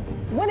winning?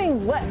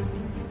 Winning what?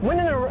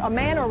 Winning a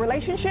man or a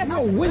relationship?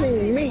 No,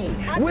 winning me.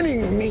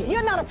 Winning me.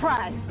 You're not a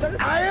prize.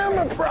 I am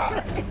a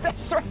prize. That's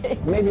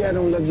right. Maybe I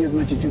don't love you as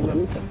much as you love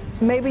me.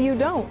 Maybe you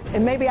don't.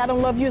 And maybe I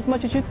don't love you as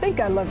much as you think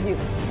I love you.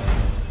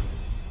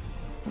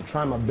 I'm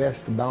trying my best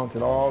to balance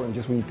it all, and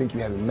just when you think you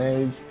have it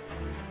managed,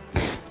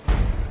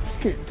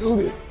 can't do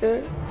this,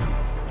 man.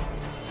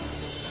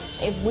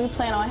 If we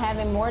plan on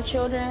having more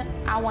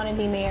children, I want to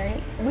be married.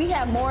 We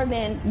have more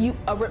than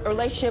a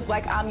relationship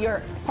like I'm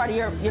your part of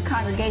your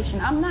congregation.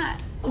 I'm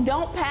not.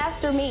 Don't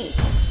pastor me.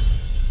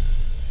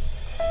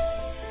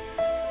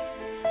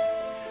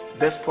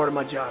 Best part of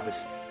my job is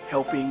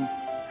helping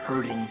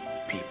hurting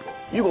people.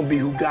 You're going to be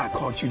who God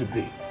called you to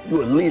be.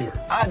 You're a leader.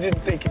 I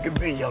didn't think it could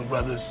be, young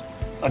brothers,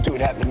 until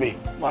it happened to me.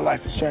 My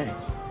life has changed.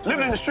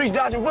 Living in the streets,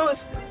 dodging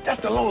bullets,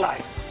 that's the low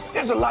life.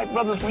 There's a life,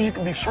 brothers, where you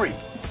can be free.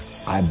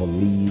 I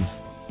believe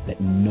that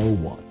no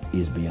one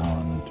is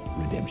beyond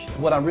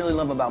redemption. What I really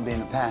love about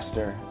being a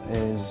pastor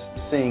is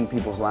seeing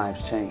people's lives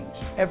change.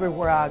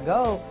 Everywhere I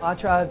go, I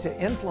try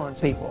to influence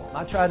people.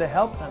 I try to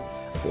help them.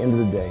 At the end of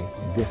the day,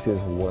 this is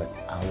what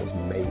I was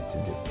made to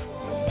do.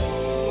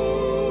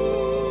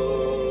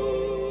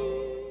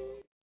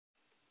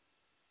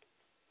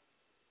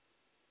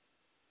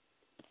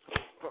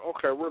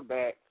 Okay, we're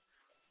back.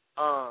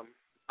 I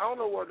don't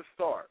know where to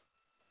start.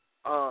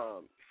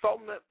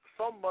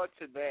 So much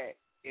of that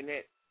in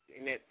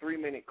that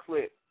 3-minute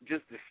clip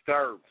just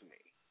disturbs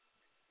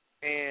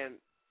me. And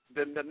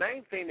the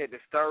main thing that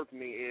disturbs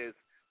me is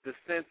the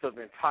sense of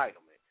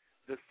entitlement,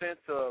 the sense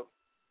of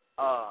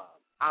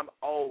I'm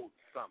owed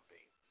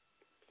something,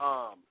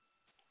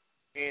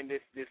 and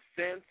this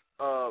sense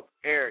of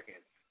arrogance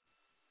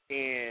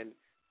and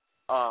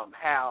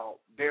how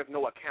there's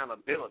no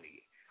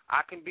accountability.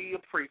 I can be a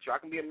preacher, I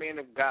can be a man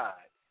of God,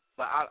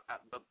 but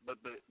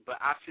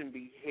I shouldn't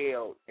be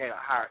held at a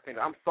higher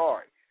standard. I'm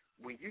sorry.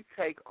 When you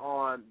take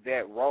on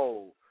that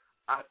role,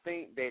 I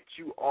think that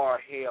you are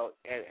held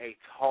at a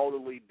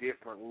totally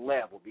different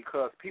level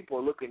because people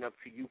are looking up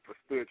to you for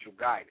spiritual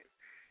guidance.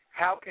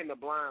 How can the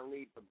blind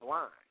lead the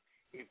blind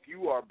if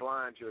you are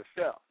blind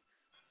yourself?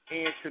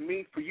 And to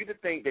me, for you to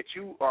think that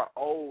you are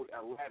owed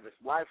a lavish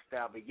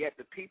lifestyle, but yet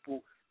the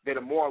people that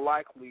are more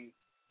likely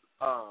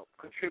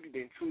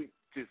contributing to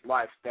this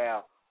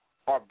lifestyle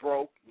are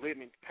broke,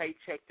 living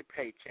paycheck to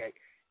paycheck,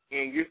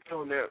 and you're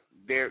filling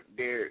their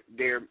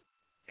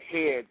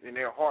heads and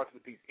their hearts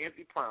with these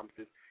empty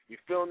promises. You're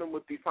filling them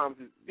with these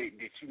promises that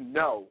you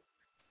know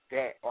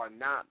that are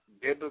not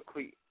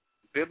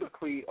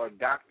biblically or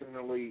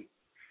doctrinally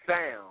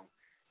sound,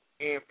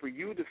 and for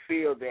you to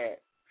feel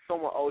that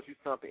someone owes you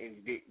something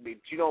and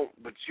that you don't,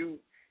 but you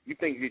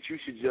think that you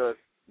should just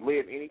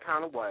live any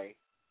kind of way,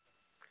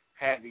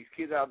 have these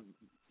kids out of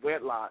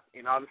wedlock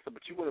and all this stuff,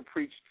 but you want to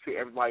preach to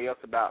everybody else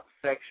about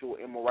sexual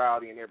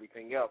immorality and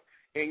everything else,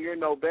 and you're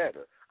no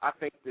better. I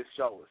think this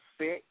show is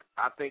sick.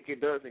 I think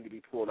it does need to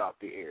be pulled off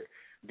the air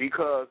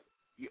because,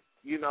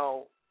 you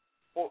know,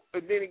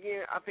 and then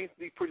again, I think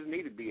these preachers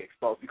need to be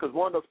exposed because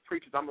one of those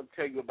preachers, I'm going to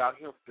tell you about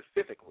him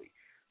specifically,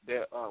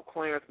 that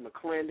Clarence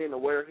McClendon, or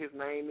whatever his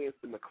name is,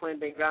 the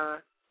McClendon guy,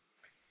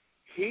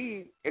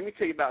 let me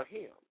tell you about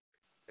him.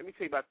 Let me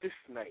tell you about this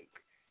snake.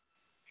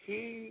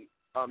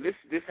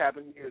 This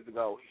happened years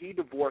ago. He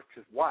divorced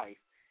his wife,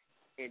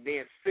 and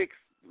then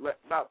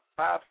about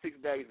 5-6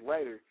 days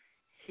later,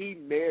 he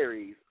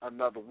marries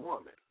another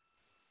woman.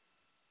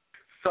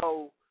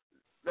 So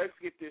let's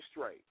get this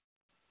straight.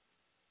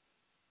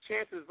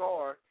 Chances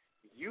are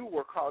you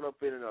were caught up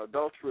in an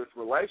adulterous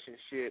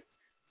relationship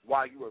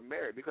while you were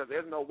married because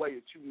there's no way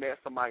that you met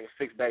somebody in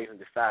 6 days and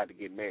decided to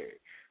get married.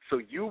 So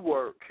you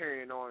were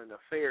carrying on an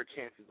affair,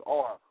 chances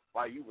are,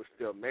 while you were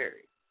still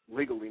married,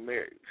 legally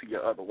married to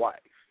your other wife.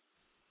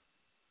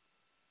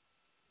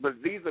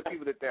 But these are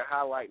people that they're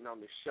highlighting on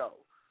the show.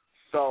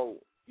 So,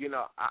 you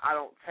know, I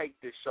don't take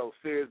this show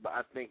serious, but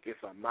I think it's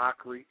a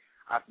mockery.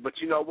 But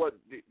you know what?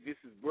 This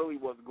is really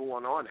what's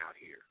going on out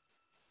here.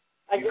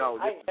 I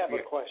have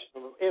a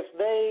question. If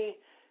they,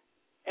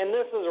 and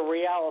this is a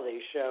reality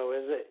show,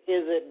 is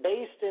it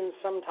based in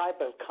some type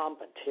of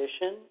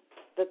competition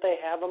that they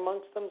have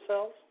amongst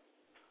themselves?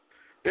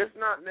 It's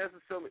not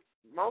necessarily.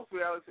 Most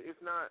reality,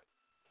 it's not.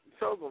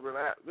 Shows are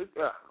reality.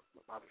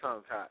 My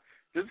tongue's hot.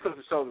 Just because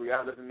the show's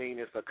reality doesn't mean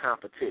it's a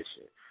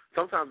competition.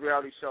 Sometimes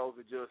reality shows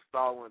are just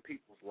following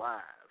people's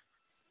lives.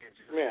 And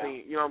just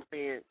seeing, you know what I'm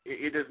saying?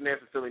 It doesn't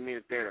necessarily mean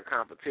that they're in a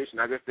competition.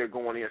 I guess they're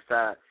going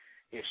inside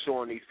and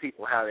showing these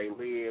people how they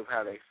live,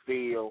 how they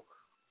feel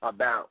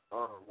about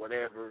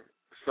whatever.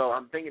 So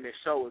I'm thinking the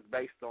show is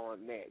based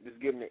on that, just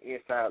giving an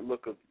inside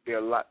look of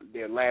their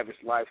lavish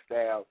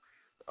lifestyle,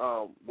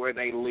 where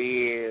they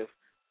live,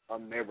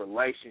 their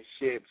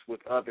relationships with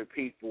other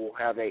people,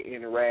 how they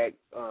interact,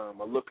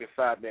 a look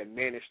inside their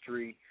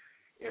ministry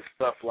and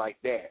stuff like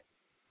that.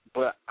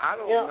 But I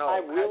don't know. I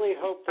really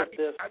hope that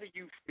this. How do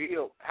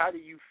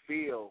you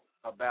feel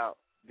about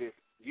this?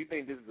 Do you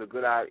think this is a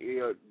good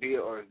idea,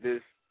 or is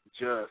this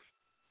just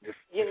this?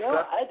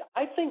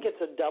 I think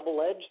it's a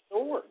double-edged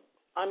sword.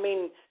 I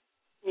mean,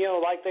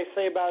 like they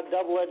say about a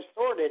double-edged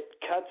sword, it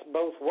cuts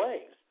both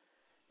ways.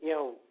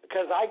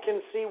 Because I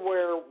can see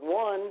where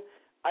one,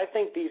 I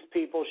think these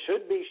people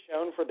should be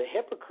shown for the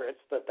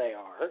hypocrites that they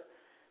are,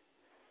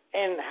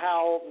 and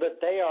how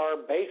that they are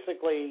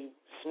basically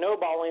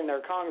snowballing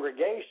their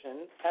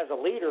congregation as a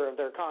leader of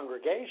their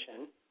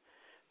congregation.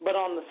 But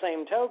on the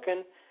same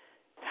token,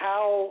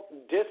 how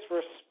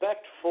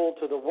disrespectful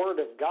to the Word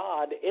of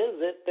God is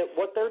it that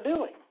what they're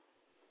doing?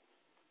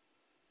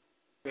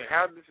 And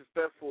how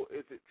disrespectful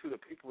is it to the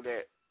people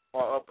that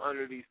are up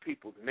under these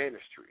people's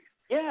ministries?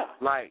 Yeah.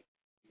 Like,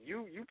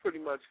 you pretty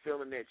much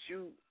feeling that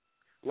you,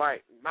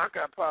 like, I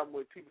got a problem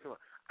with people saying,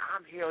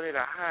 I'm held at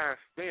a higher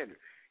standard.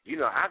 You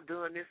know, I've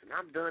done this and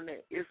I've done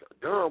that. It's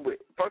done with.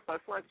 First of all,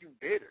 it's like you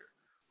bitter.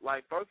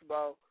 Like, first of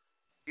all,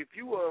 if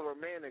you are a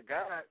man of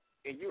God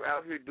and you're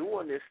out here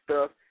doing this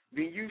stuff,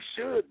 then you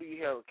should be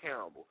held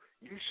accountable.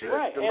 You should.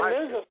 Right, and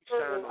there's a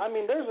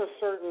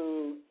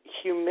certain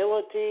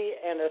humility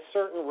and a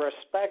certain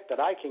respect that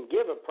I can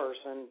give a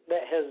person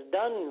that has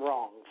done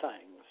wrong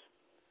things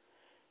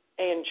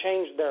and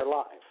changed their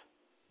life.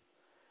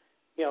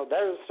 You know,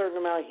 there's a certain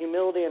amount of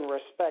humility and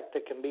respect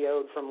that can be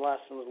owed from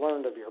lessons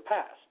learned of your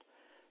past.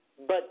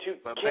 But to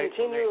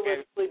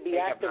continuously be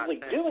actively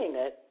doing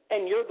it,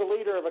 and you're the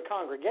leader of a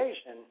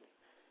congregation,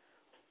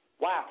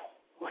 wow.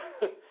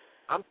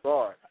 I'm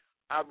sorry.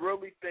 I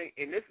really think,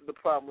 and this is the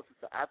problem with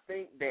this, I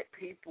think that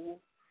people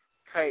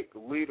take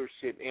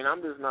leadership, and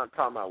I'm just not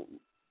talking about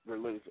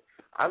religion.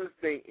 I just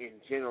think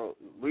in general,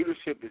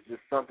 leadership is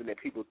just something that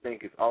people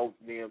think is owed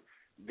to them.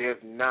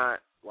 There's not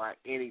like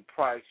any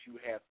price you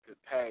have to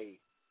pay.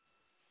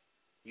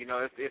 You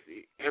know, if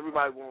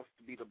everybody wants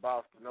to be the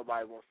boss, but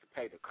nobody wants to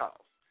pay the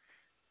cost.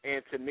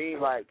 And to me,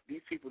 like,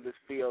 these people just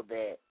feel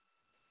that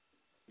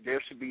there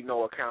should be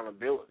no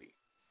accountability.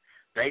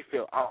 They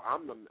feel,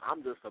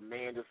 I'm just a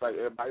man just like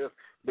everybody else.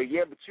 But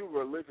you're a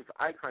religious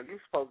icon. You're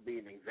supposed to be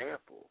an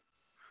example.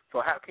 So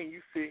how can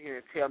you sit here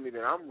and tell me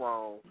that I'm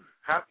wrong?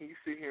 How can you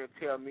sit here and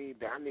tell me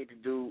that I need to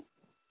do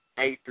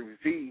A through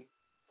Z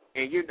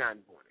and you're not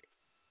doing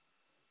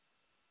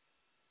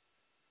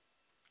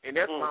it? And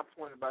that's my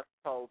point about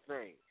the whole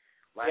thing.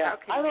 Like, yeah,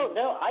 I don't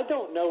know. I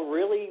don't know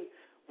really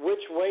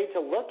which way to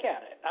look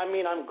at it. I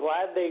mean, I'm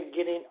glad they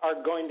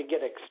are going to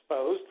get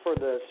exposed for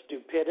the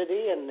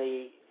stupidity and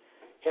the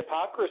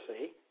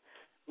hypocrisy,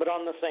 but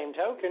on the same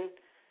token,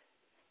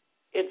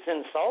 it's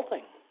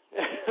insulting.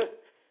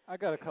 I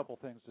got a couple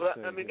things to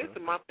say. I mean, this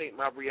is my thing.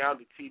 My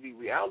reality TV.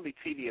 Reality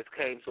TV has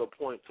came to a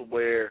point to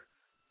where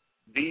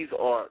these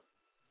are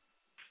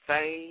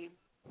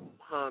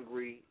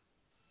fame-hungry,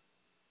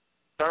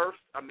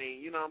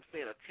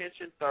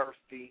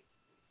 attention-thirsty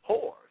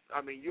whores.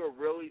 I mean, you're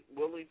really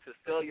willing to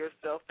sell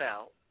yourself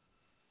out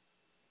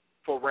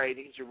for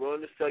ratings. You're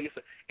willing to sell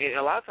yourself, and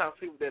a lot of times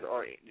people that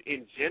are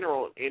in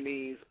general in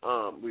these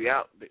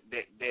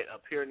that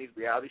appear in these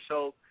reality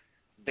shows,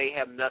 they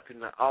have nothing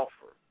to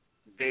offer.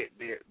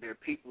 They're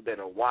people that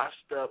are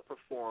washed up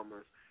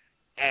performers,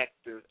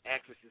 actors,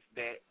 actresses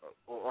that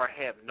or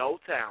have no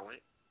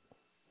talent,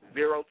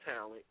 zero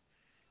talent,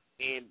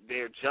 and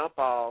they're jump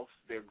offs,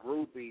 they're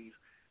groupies.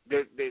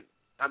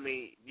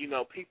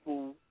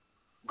 People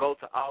go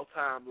to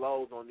all-time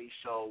lows on these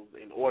shows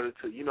in order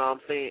to, you know what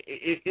I'm saying?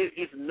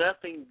 It's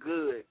nothing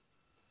good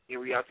in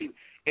reality.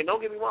 And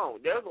don't get me wrong,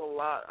 there's a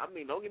lot. I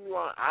mean, don't get me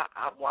wrong,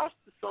 I've watched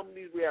some of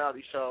these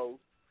reality shows,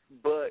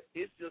 but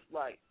it's just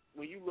like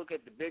when you look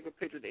at the bigger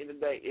picture at the end of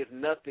the day, it's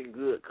nothing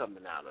good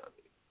coming out of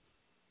it.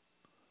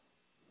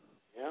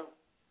 Yeah.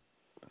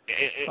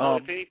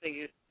 And if anything,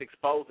 it's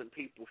exposing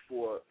people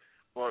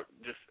or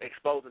just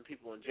exposing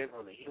people in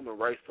general, the human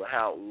race, for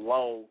how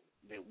low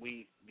that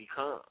we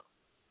become.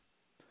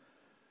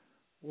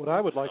 What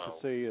I would like to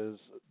say is,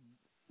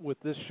 with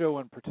this show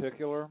in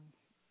particular,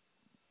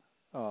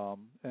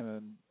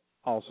 and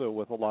also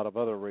with a lot of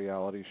other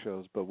reality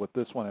shows, but with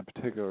this one in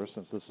particular,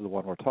 since this is the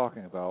one we're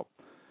talking about,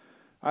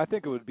 I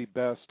think it would be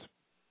best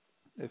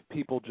if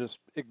people just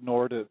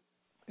ignored it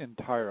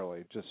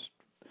entirely, just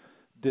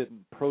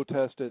didn't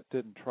protest it,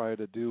 didn't try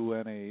to do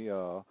any...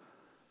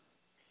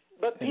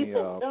 But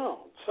people don't.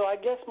 So I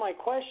guess my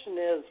question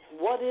is,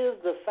 what is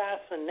the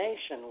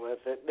fascination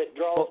with it that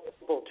draws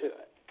people to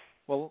it?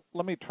 Well,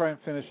 let me try and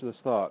finish this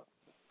thought.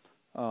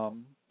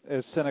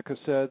 As Seneca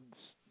said,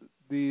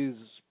 these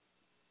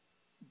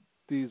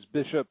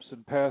bishops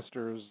and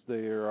pastors,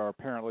 they are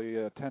apparently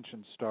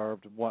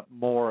attention-starved and want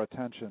more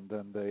attention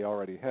than they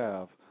already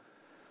have.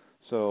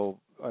 So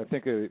I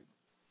think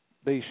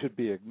they should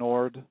be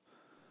ignored.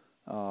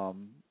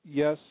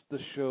 Yes, the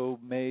show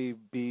may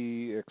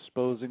be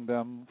exposing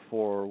them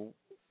for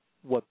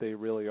what they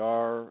really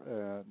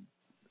are,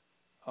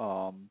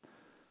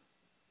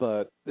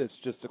 but it's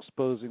just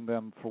exposing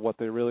them for what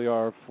they really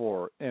are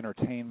for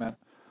entertainment.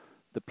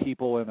 The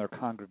people in their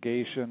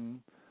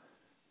congregation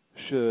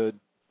should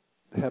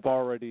have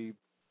already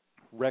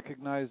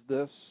recognized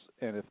this,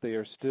 and if they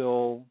are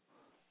still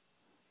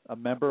a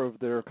member of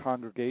their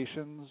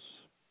congregations,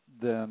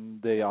 then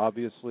they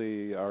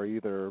obviously are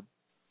either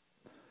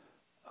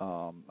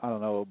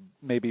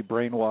maybe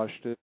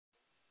brainwashed it,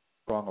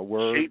 wrong a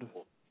word.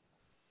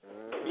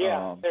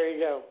 Yeah, there you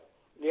go.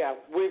 Yeah,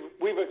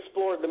 we've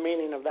explored the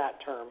meaning of that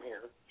term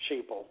here,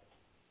 sheeple.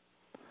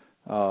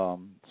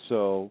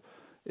 So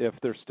if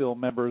they're still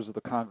members of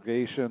the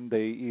congregation,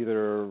 they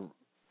either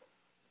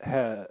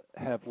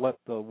have let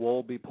the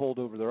wool be pulled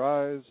over their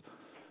eyes,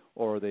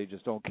 or they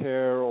just don't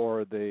care,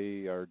 or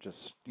they are just,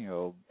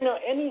 the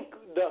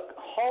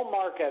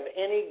hallmark of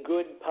any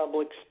good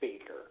public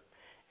speaker,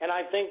 and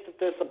I think that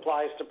this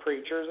applies to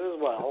preachers as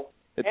well.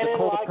 It's a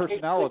cult of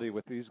personality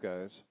with these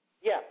guys.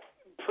 Yeah,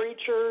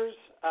 preachers,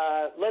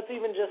 let's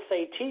even just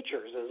say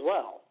teachers as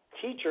well.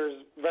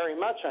 Teachers very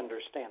much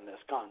understand this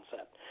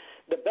concept.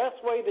 The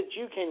best way that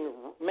you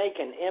can make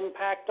an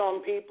impact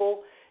on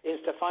people is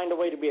to find a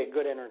way to be a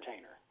good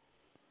entertainer.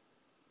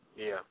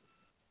 Yeah.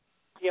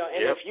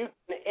 And if you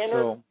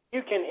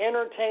can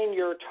entertain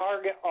your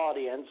target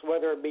audience,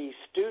 whether it be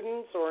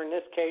students or in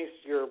this case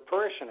your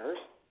parishioners,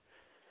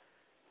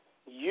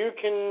 you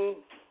can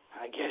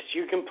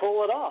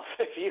pull it off.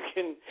 If you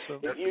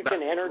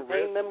can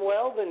entertain them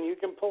well, then you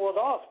can pull it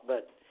off.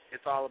 But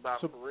it's all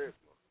about charisma.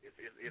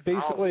 It's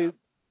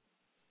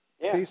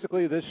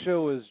basically, this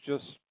show is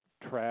just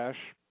trash.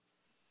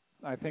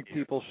 I think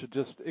people should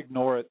just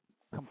ignore it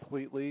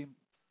completely,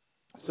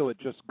 so it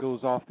just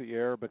goes off the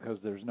air because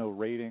there's no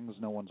ratings,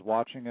 no one's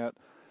watching it,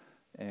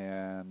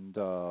 and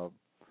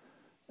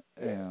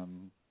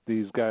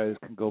these guys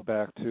can go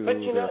back to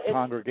their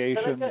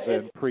congregations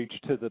and preach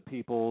to the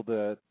people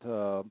that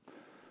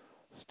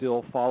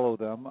still follow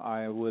them.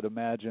 I would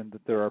imagine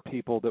that there are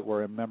people that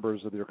were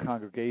members of their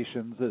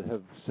congregations that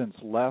have since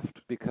left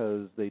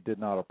because they did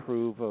not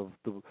approve of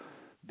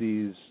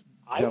these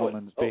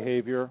gentlemen's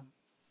behavior.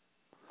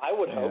 I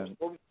would hope.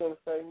 What were you going to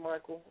say,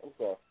 Michael? I'm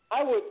sorry.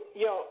 I would,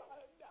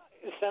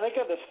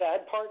 Seneca, the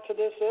sad part to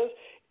this is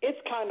it's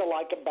kind of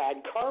like a bad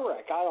car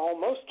wreck. I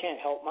almost can't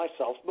help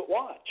myself but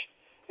watch.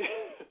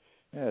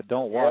 Yeah,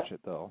 don't watch it,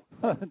 though.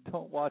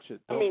 Don't watch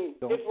it.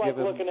 It's like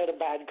looking at a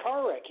bad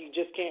car wreck. You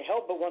just can't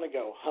help but want to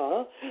go,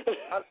 huh?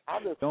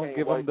 Don't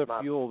give them the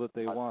fuel that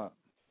they want.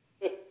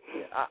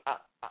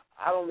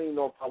 I don't even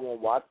know if I want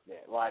to watch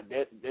that. Like,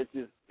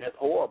 that's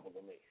horrible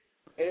to me.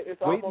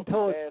 It's wait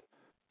until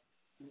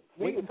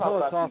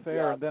it's off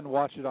air and then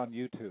watch it on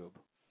YouTube.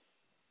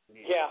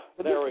 Yeah,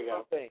 there we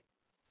go.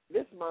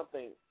 This is my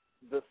thing.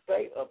 The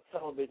state of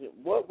television,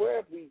 where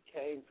have we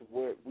came to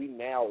where we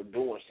now are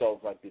doing shows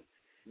like this?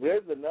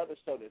 There's another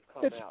show that's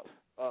come out.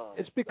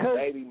 It's because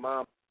Baby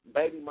Mamas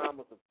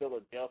of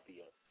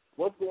Philadelphia.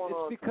 What's going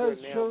on? It's because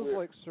shows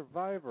like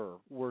Survivor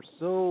were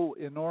so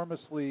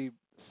enormously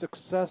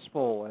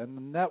successful, and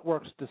the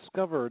networks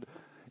discovered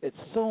it's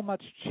so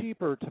much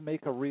cheaper to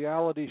make a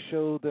reality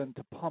show than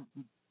to pump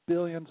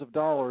billions of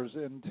dollars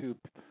into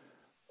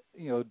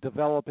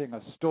developing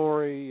a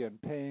story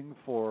and paying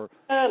for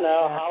actors.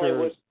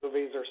 Hollywood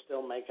movies are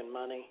still making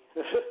money.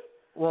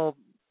 Well,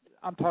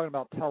 I'm talking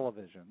about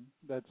television.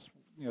 That's,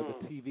 the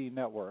TV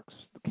networks,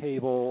 the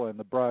cable and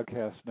the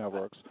broadcast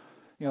networks.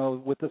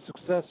 With the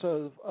success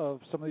of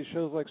some of these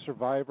shows like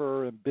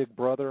Survivor and Big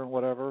Brother and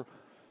whatever,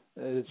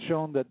 it's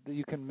shown that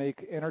you can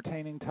make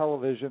entertaining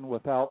television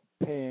without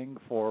paying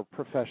for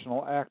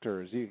professional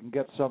actors. You can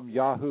get some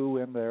Yahoo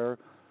in there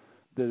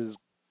that is.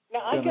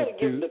 Now, I got to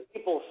give the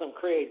people some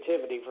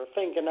creativity for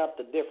thinking up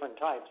the different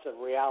types of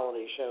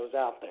reality shows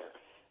out there.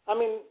 I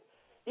mean,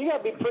 you got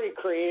to be pretty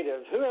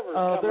creative. Whoever's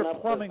coming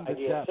up with this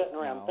idea, sitting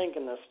around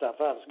thinking this stuff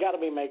up, has got to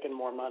be making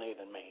more money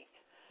than me.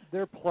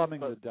 They're plumbing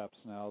the depths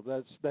now.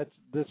 That's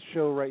this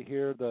show right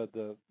here,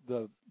 the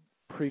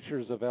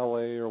Preachers of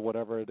L.A. or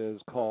whatever it is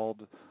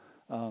called.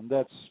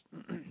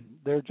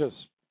 They're just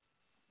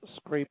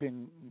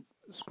scraping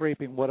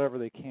whatever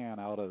they can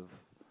out of.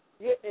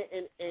 Yeah,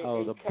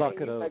 and the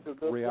bucket of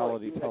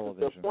reality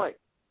television.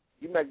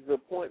 You make a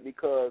good point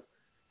because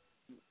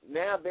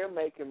now they're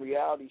making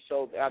reality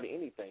shows out of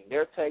anything.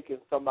 They're taking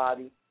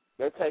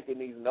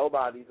these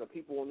nobodies or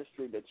people on the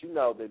street that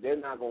that they're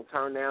not going to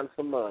turn down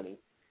some money.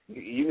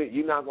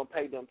 You're not going to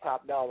pay them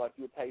top dollar like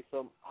you would pay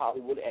some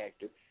Hollywood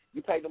actor.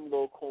 You pay them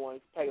little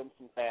coins, pay them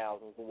some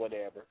thousands or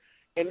whatever,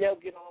 and they'll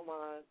get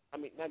online. I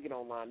mean, not get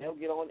online. They'll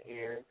get on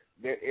air.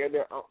 They'll air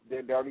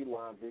their dirty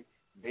laundry.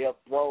 They'll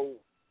throw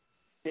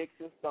sticks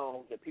and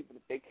stones at people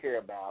that they care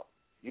about.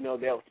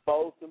 They'll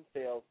expose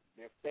themselves,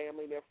 their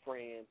family, their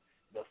friends.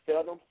 They'll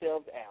sell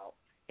themselves out,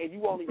 and you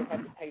won't even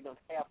have to pay them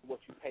half of what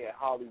you pay a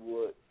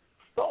Hollywood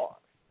star.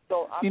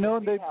 So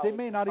they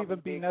may not even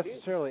be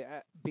necessarily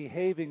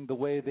behaving the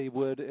way they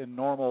would in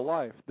normal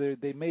life.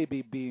 They may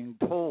be being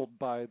told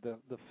by the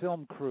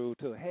film crew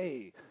to,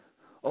 hey,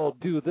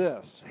 do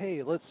this.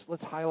 Hey, let's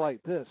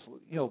highlight this.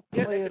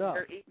 Play it up.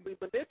 They're easily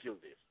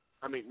manipulative.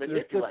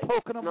 They're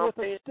poking them with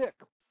a stick.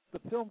 The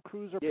film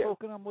crews are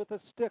poking them with a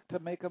stick to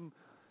make them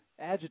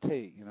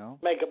agitate.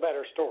 Make a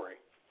better story.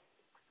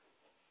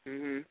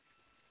 Mhm.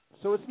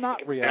 So it's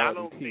not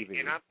reality TV.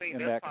 And I think in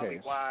that's that probably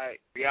case. why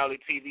reality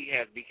TV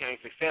has become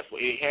successful.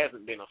 It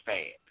hasn't been a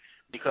fad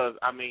because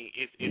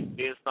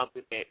it's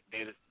something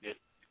that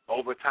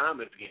over time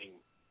is getting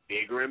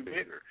bigger and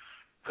bigger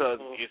because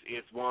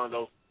it's one of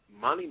those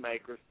money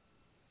makers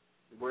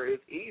where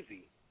it's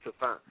easy to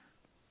find.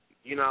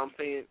 You know what I'm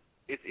saying?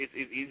 It's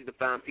easy to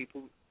find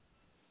people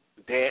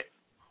that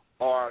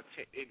are.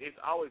 It's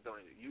always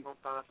doing it. You're gonna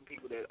find some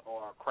people that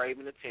are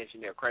craving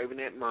attention. They're craving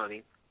that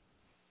money.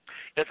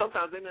 And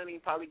sometimes they're not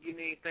even probably getting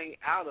anything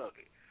out of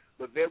it.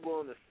 but they're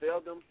willing to sell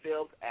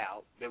themselves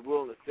out. They're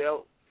willing to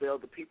sell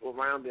the people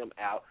around them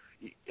out.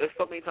 There's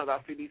so many times I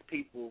see these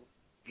people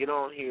get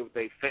on here with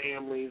their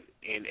families,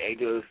 and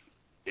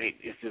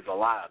it's just a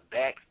lot of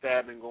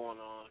backstabbing going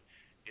on.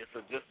 It's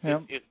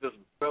just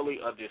really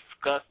a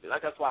disgusting.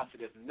 Like that's why I said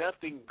there's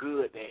nothing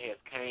good that has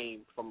came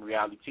from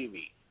reality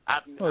TV.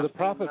 The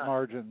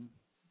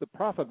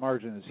profit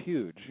margin is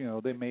huge. You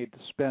know, they made to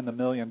spend $1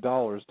 million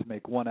to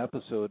make one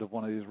episode of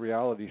one of these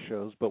reality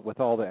shows, but with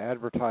all the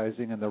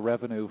advertising and the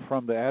revenue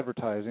from the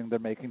advertising, they're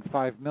making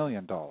 $5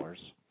 million.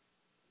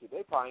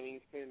 They probably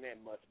ain't spending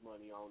that much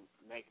money on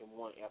making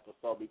one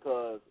episode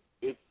because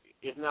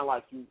it's not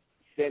like you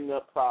setting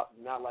up props,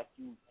 not like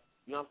you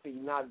know what I'm saying,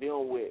 you're not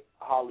dealing with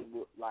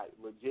Hollywood, like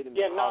legitimate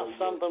not Hollywood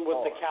something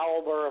with the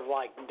caliber of,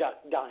 like,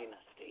 Duck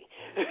Dynasty.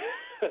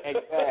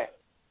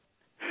 Exactly.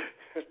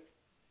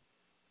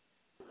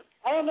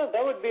 I don't know.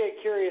 That would be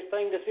a curious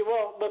thing to see.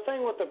 Well, the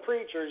thing with the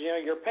preachers, you know,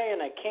 you're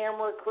paying a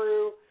camera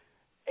crew,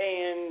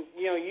 and,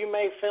 you know, you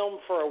may film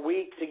for a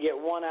week to get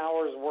 1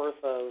 hour's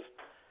worth of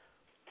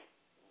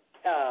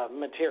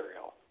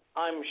material.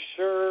 I'm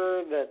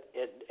sure that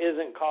it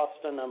isn't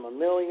costing them $1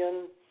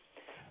 million.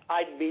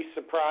 I'd be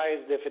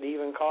surprised if it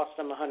even cost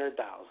them $100,000.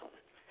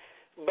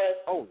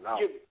 But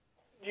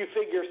you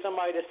figure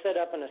somebody to set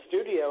up in a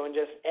studio and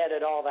just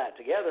edit all that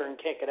together and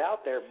kick it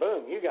out there,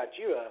 boom, you got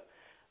you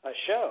a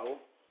show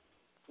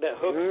that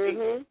hooks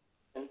people.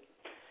 And,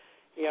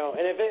 you know,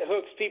 and if it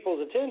hooks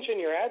people's attention,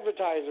 your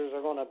advertisers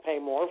are going to pay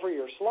more for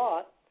your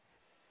slot.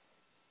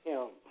 You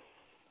know,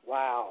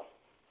 wow.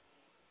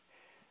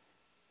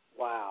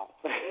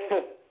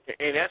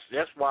 And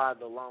that's why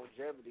the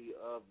longevity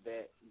of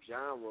that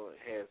genre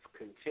has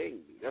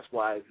continued. That's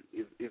why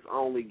it's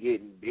only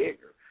getting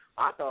bigger.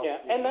 I thought,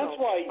 and that's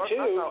why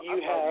too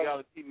you have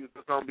reality TV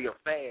was going to be a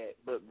fad,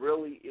 but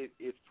really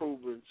it's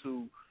proven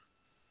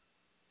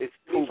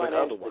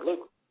otherwise.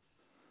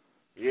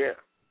 Yeah.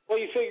 Well,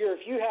 you figure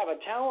if you have a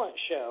talent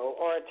show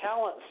or a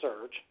talent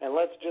search, and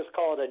let's just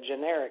call it a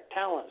generic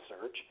talent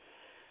search,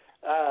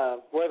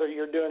 whether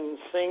you're doing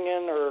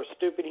singing or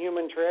stupid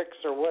human tricks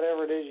or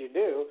whatever it is you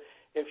do,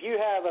 if you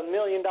have $1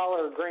 million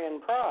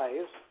grand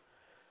prize,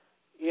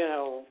 you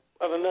know,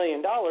 of $1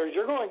 million,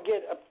 you're going to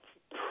get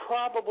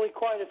probably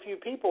quite a few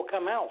people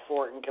come out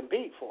for it and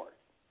compete for it.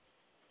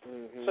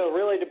 Mm-hmm. So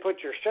really, to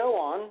put your show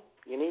on,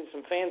 you need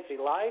some fancy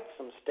lights,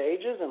 some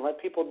stages, and let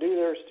people do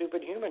their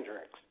stupid human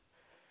tricks.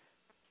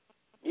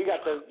 You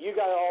got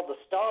all the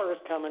stars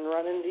coming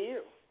running to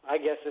you. I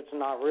guess it's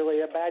not really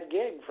a bad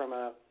gig from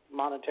a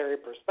monetary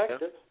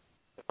perspective.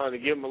 Trying to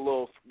give them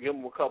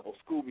a couple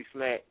Scooby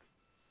snacks.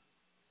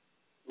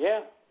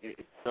 Yeah.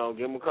 So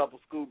give them a couple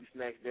Scooby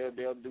snacks.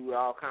 They'll do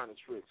all kind of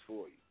tricks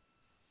for you.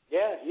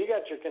 Yeah, you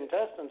got your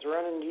contestants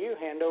running to you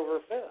hand over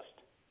fist.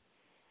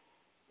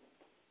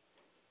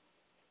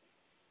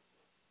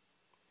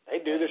 They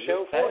do the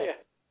show for you.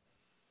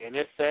 And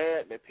it's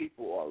sad that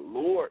people are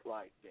lured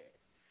like that.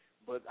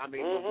 But, I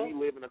mean, we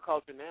live in a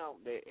culture now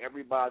that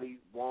everybody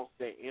wants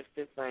that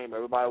instant fame.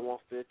 Everybody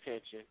wants the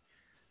attention.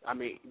 I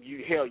mean,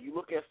 you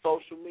look at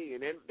social media,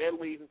 and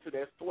that leads into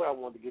that story I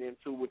wanted to get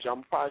into, which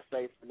I'm probably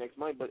saving for next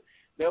month. But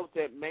there was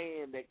that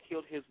man that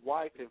killed his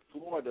wife in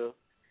Florida,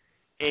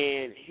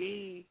 and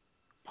he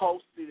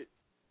posted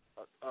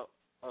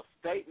a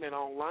statement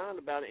online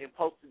about it and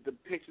posted the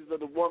pictures of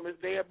the woman's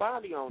dead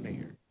body on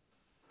there.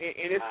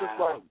 And it's just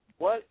like,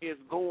 what is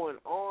going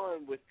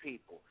on with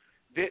people?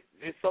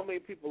 There's so many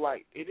people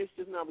like it is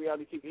just not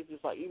reality TV. It's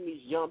just like even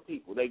these young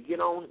people, they get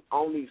on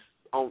these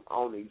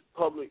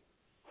public,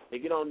 they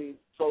get on these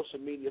social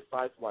media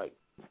sites like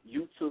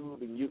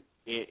YouTube and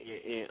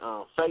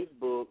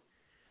Facebook.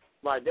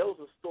 Like there was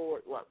a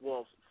story, like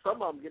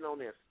some of them get on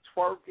there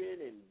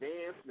twerking and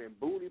dancing and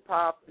booty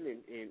popping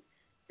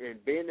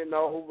and bending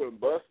over and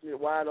busting it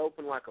wide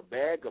open like a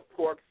bag of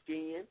pork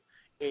skin.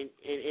 And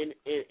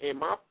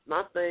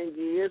my thing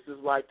is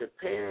like the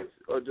parents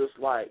are just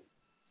like,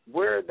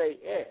 where are they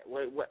at?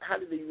 How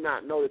do you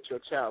not know that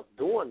your child's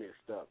doing this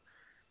stuff?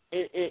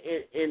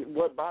 And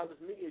what bothers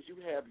me is you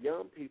have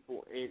young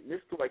people, and this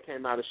story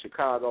came out of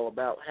Chicago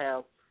about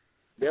how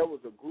there was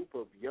a group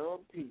of young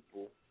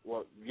people,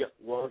 was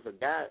a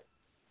guy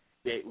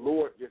that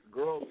lured this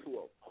girl to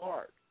a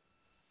park,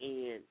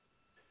 and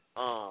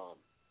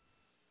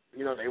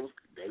you know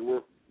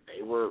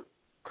they were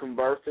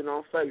conversing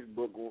on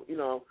Facebook, you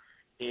know,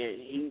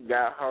 and he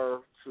got her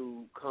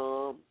to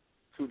come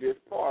to this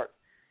park.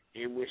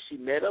 And when she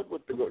met up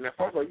with the girl, now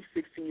first of all, you're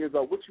 16 years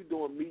old. What you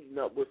doing meeting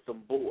up with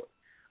some boy?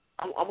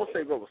 I'm going to say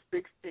the girl was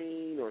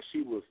 16 or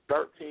she was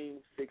 13,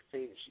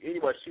 16.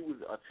 Anyway, she was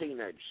a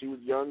teenager. She was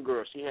a young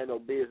girl. She had no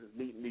business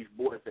meeting these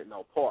boys at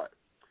no park.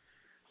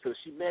 So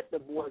she met the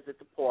boys at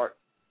the park,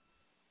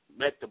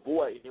 met the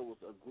boy, and it was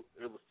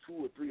 2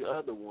 or 3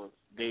 other ones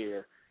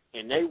there,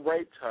 and they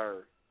raped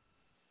her.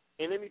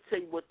 And let me tell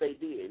you what they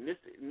did. And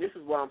this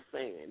is what I'm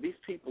saying. These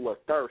people are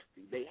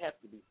thirsty. They have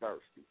to be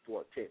thirsty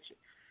for attention.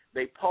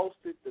 They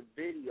posted the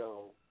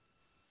video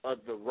of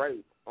the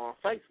rape on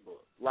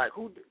Facebook. Like,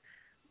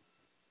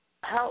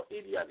 how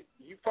idiotic.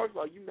 First of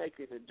all, you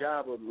making the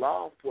job of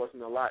law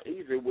enforcement a lot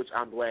easier, which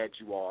I'm glad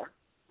you are.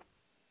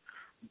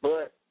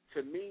 But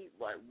to me,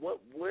 like,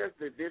 where's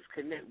the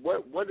disconnect?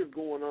 What is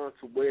going on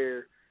to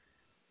where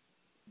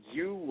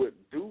you would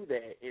do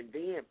that and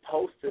then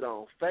post it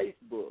on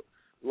Facebook?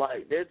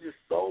 Like, there's just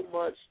so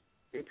much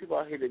people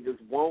out here that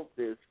just want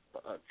this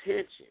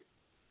attention.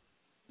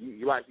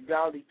 You got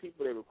all these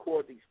people that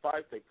record these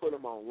fights, they put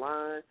them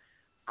online.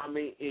 I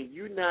mean, and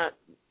you're not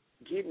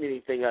getting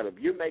anything out of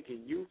it. You're making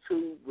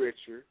YouTube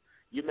richer.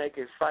 You're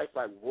making sites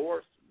like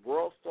World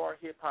Star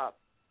Hip Hop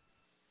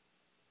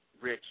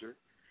richer.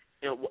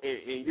 And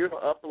you're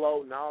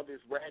uploading all this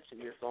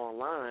ratchetness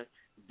online.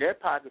 Their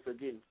pockets are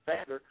getting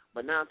fatter,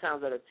 but 9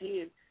 times out of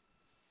 10,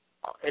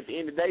 at the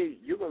end of the day,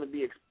 you're going to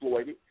be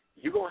exploited.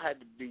 You're going to have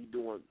to be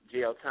doing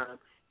jail time.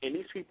 And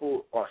these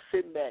people are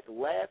sitting back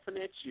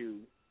laughing at you.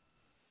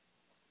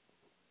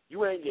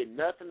 You ain't getting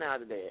nothing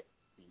out of that.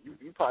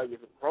 You probably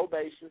get some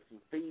probation, some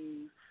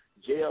fees,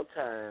 jail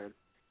time,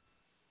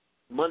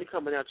 money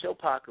coming out your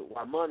pocket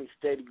while money's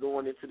steady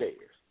going into theirs.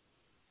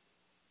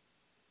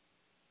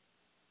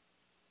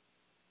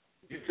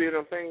 You see what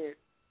I'm saying?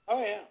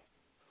 Oh, yeah.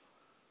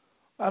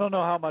 I don't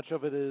know how much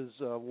of it is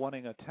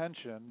wanting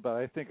attention, but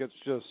I think it's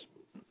just...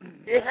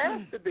 It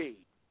has to be.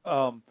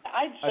 I'd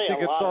say I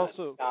think a lot it's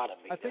also, of it's gotta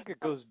be. I think it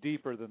goes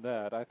deeper than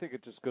that. I think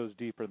it just goes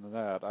deeper than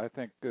that. I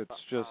think it's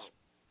just...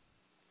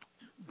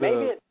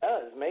 Maybe it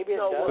does. Maybe it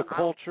does.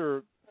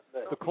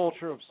 The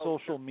culture of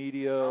social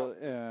media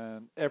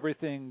and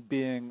everything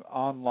being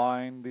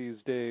online these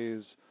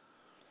days,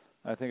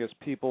 I think it's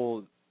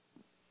people...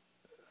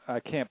 I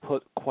can't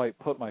quite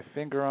put my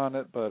finger on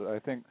it, but I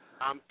think,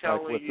 I'm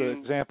telling like with the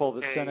example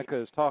that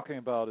Seneca is talking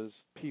about, is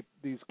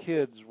these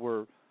kids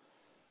were,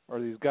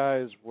 or these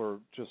guys were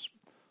just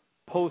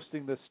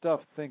posting this stuff,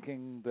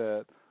 thinking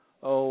that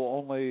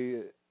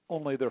only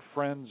their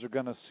friends are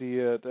going to see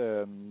it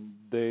and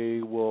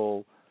they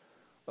will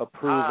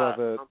approve of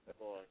it.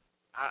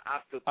 I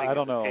still think I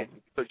don't know,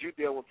 because you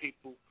deal with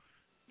people.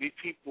 These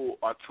people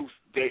are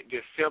they're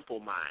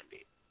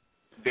simple-minded.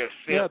 They're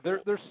simple. Yeah,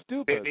 they're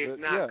stupid.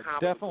 It's not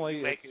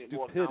definitely making it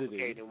more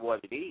complicated than what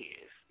it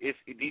is.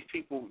 These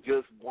people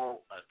just want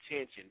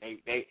attention.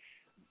 They,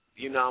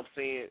 you know what I'm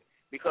saying?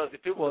 Because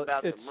if it was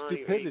about the money,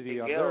 it's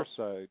stupidity on their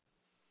side,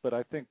 but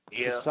I think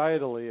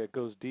societally it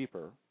goes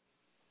deeper.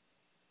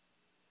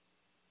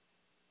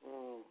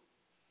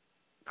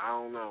 I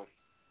don't know.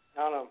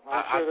 I'm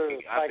sure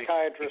there's a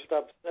psychiatrist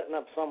sitting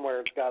up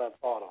somewhere that's got a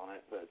thought on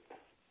it, but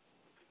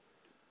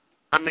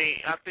I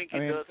think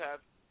it does have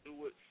to do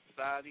with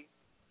society.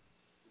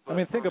 I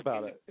mean, think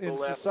about it. In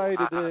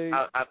society today,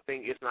 I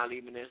think it's not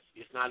even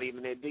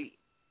that deep,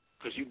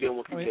 because you deal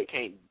with people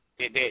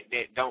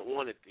that don't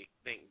want to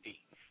think deep.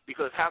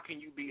 Because how can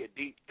you be a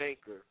deep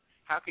thinker?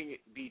 How can you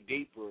be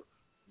deeper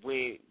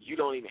when you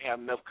don't even have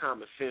enough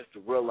common sense to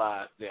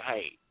realize that,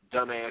 hey,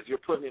 dumbass, you're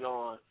putting it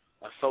on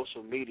a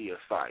social media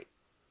site.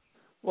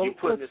 Well, you're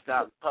putting this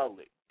out in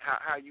public. How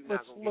are you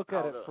not going to get caught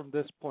up? Let's look at it from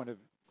this point of.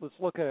 Let's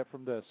look at it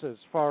from this as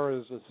far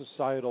as a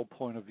societal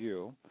point of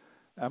view.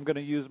 I'm going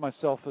to use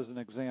myself as an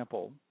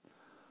example.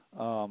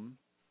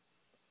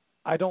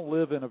 I don't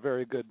live in a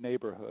very good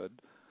neighborhood.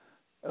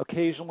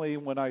 Occasionally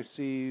when I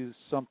see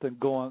some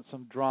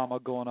drama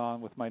going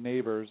on with my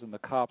neighbors and the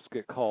cops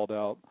get called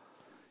out,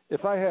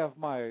 if I have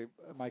my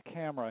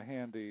camera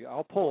handy,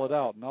 I'll pull it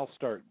out and I'll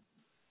start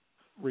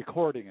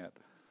recording it.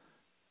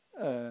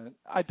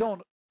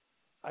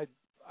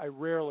 I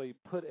rarely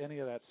put any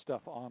of that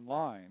stuff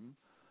online,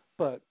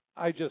 but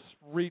I just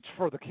reach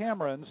for the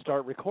camera and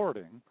start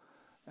recording.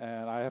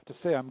 And I have to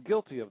say I'm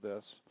guilty of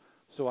this.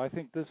 So I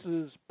think this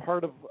is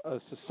part of a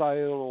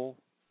societal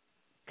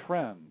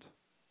trend.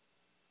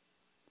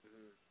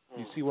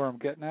 You see where I'm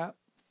getting at?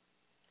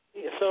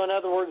 So in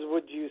other words,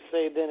 would you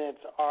say then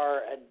it's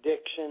our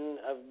addiction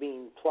of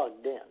being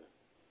plugged in?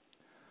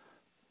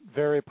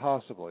 Very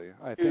possibly.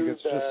 I think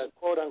it's the just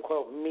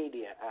quote-unquote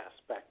media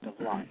aspect of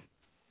life.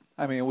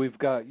 I mean, we've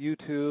got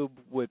YouTube,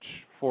 which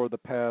for the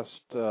past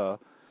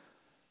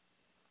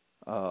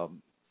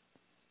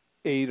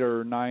 8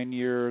 or 9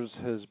 years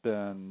has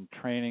been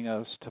training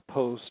us to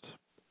post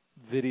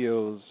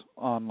videos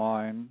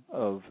online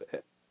of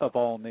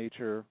all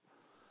nature,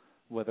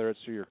 whether it's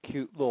your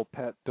cute little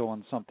pet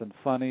doing something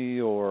funny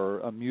or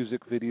a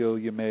music video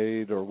you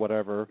made or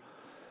whatever,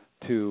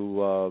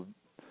 to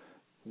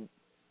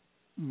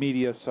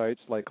media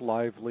sites like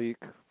LiveLeak,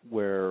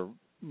 where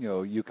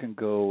you can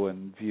go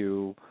and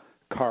view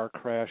car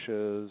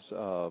crashes,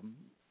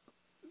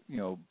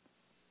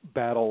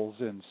 battles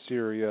in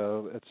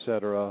Syria,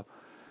 etc.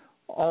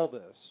 All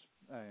this,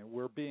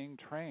 we're being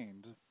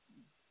trained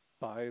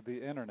by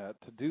the internet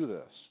to do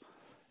this,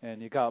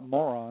 and you got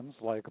morons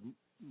like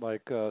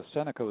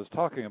Seneca was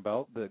talking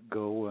about that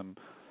go and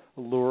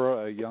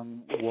lure a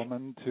young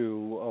woman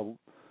to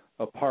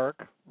a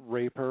park,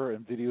 rape her,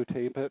 and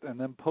videotape it, and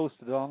then post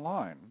it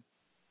online.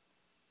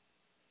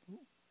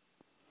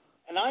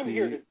 And I'm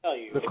here to tell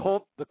you,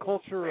 the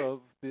culture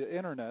of the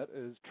internet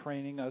is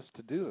training us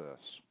to do this.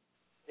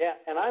 Yeah,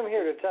 and I'm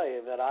here to tell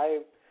you that I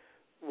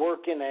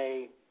work in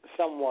a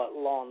somewhat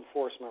law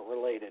enforcement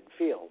related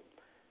field.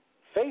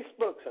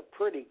 Facebook's a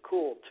pretty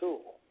cool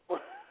tool.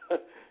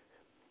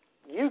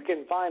 You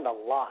can find a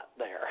lot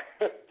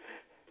there.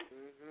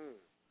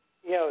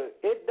 You know,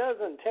 it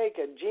doesn't take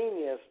a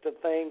genius to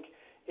think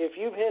if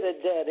you've hit a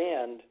dead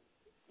end,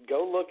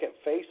 go look at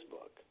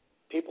Facebook.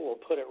 People will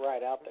put it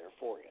right out there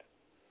for you.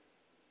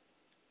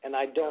 And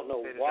I don't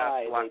know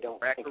why they don't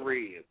think of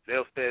it.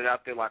 They'll set it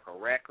out there like a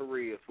rack of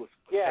ribs with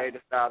potato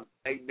salad,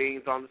 baked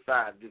beans on the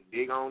side. Just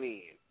dig on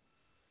in.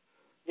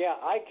 Yeah,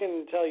 I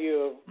can tell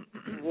you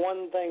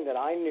one thing that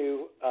I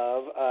knew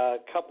of a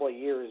couple of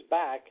years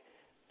back,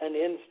 an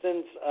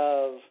instance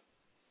of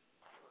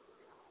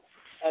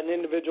an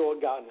individual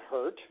had gotten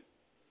hurt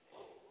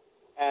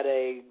at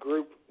a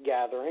group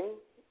gathering,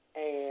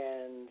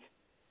 and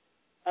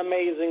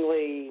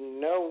amazingly,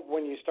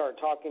 when you start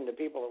talking to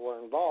people that were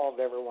involved,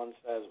 everyone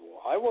says,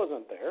 well, I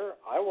wasn't there.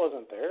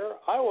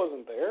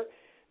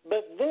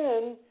 But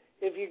then,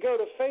 if you go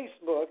to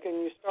Facebook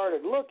and you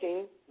started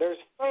looking, there's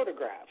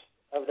photographs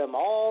of them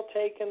all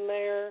taken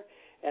there,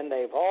 and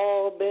they've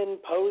all been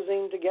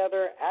posing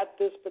together at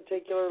this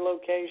particular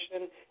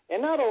location.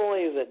 And not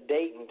only is it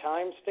date and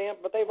time stamp,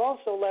 but they've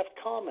also left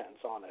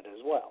comments on it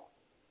as well.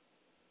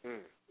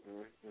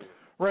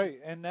 Right,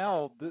 and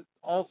now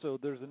also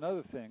there's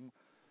another thing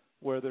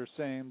where they're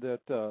saying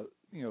that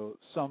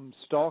some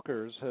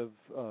stalkers have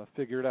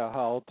figured out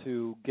how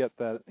to get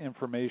that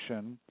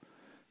information,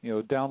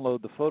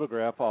 download the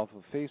photograph off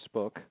of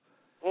Facebook,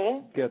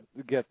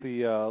 get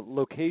the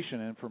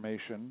location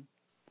information,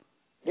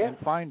 and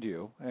find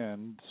you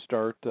and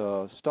start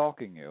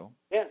stalking you.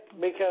 Yeah,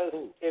 because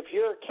if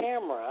your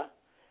camera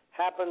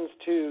happens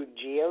to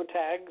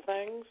geotag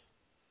things,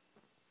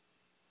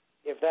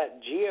 if that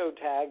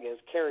geotag is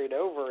carried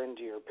over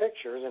into your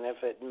pictures, and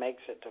if it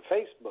makes it to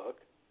Facebook,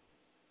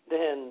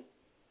 then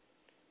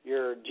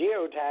your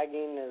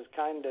geotagging is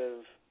kind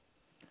of,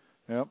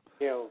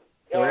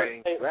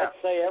 let's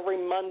say every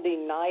Monday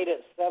night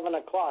at 7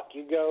 o'clock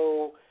you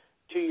go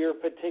to your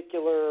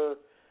particular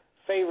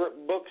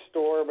favorite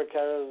bookstore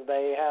because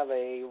they have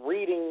a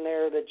reading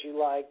there that you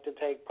like to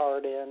take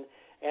part in,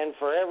 and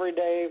for every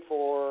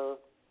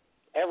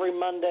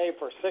Monday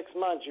for 6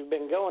 months you've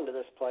been going to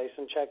this place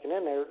and checking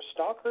in there,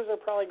 stalkers are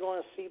probably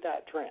going to see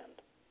that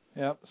trend.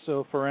 Yep.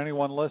 So for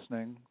anyone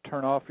listening,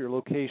 turn off your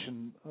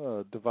location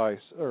device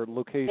or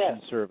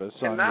location service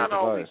on your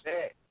device.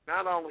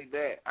 Not only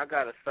that, I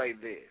gotta say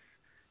this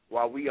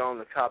while we on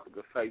the topic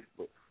of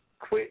Facebook.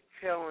 Quit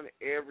telling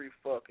every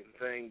fucking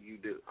thing you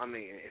do. I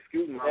mean,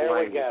 excuse my language.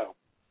 There we go.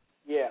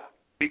 Yeah.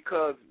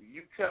 Because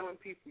you telling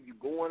people you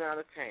going out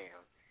of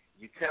town,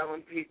 you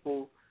telling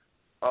people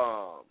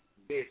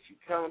this, you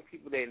telling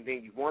people that, and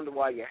then you wonder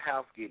why your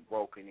house get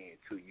broken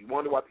into. You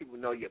wonder why people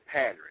know your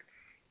pattern.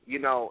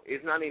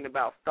 It's not even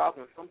about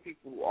stalking. Some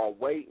people are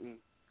waiting,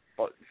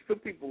 or some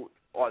people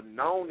are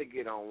known to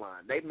get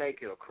online. They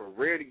make it a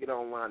career to get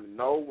online, to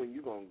know when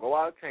you're going to go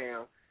out of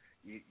town.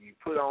 You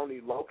put on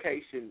these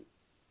location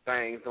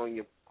things on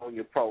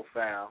your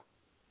profile,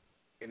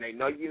 and they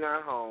know you're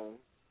not home.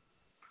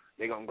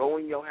 They're going to go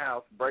in your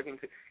house, break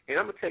into, and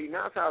I'm going to tell you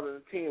 9 times out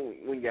of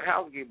 10, when your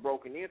house get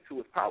broken into,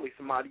 it's probably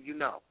somebody you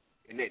know,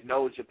 and that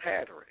knows your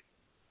pattern.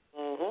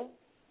 Mm-hmm.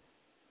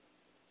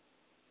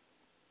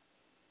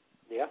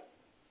 Yeah.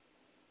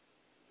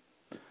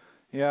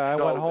 Yeah, I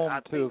went home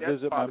to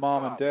visit my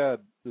mom and dad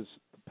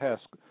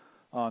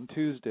on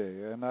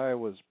Tuesday, and I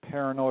was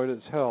paranoid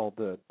as hell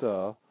that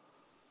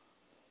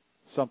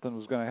something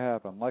was going to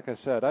happen. Like I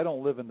said, I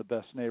don't live in the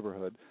best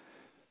neighborhood.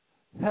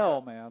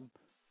 Hell, man.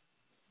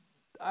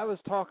 I was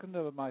talking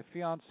to my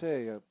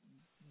fiancée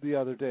the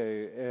other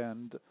day,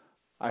 and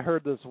I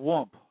heard this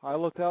whoomp. I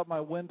looked out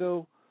my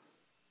window,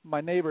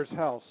 my neighbor's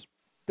house.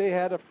 They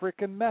had a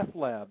frickin' meth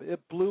lab. It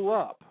blew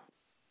up.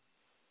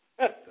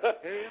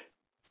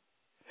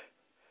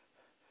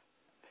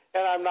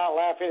 And I'm not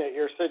laughing at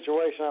your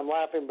situation. I'm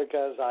laughing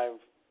because I've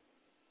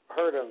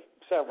heard of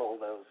several of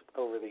those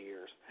over the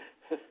years.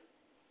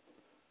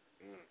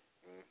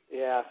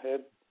 Yeah,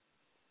 it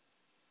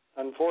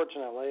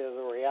unfortunately is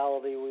a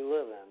reality we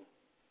live in.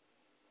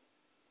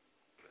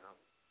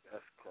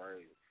 That's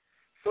crazy.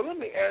 So let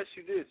me ask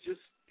you this,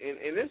 and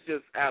it's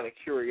just out of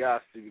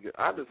curiosity, because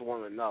I just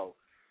want to know,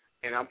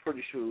 and I'm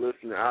pretty sure the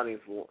listening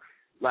audience will,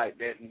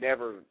 that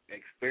never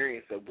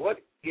experienced it. What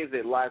is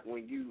it like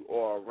when you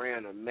are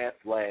around a meth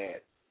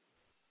lab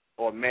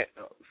or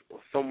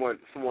someone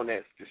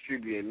that's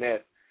distributing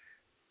meth?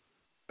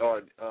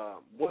 Or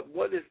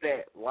what is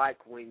that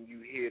like when you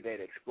hear that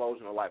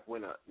explosion, or like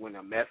when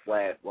a meth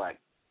lab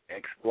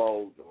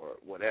explodes or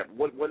whatever?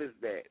 What is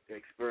that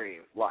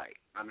experience like?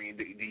 I mean,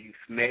 do you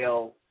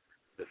smell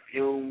the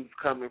fumes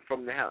coming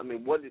from the house? I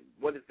mean, what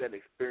is that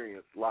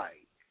experience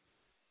like?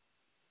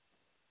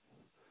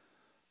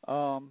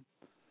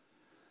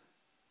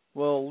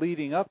 Well,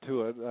 leading up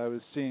to it, I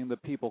was seeing the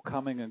people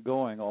coming and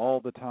going all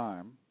the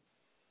time.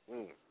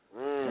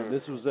 And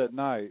this was at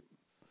night.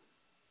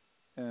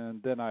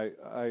 And then I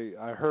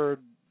heard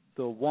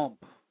the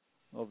whump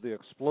of the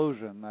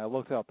explosion. I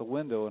looked out the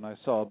window and I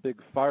saw a big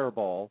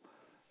fireball,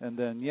 And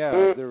then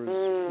there was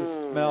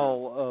the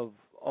smell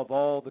of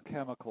all the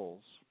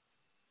chemicals.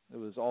 It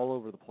was all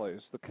over the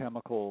place, the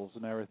chemicals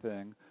and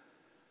everything.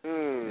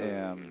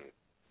 And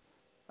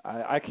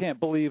I can't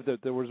believe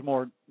that there was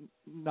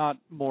not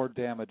more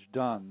damage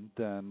done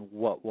than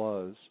what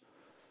was.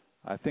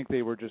 I think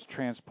they were just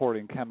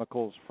transporting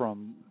chemicals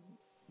from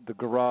the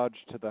garage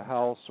to the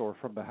house or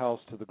from the house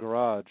to the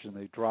garage, and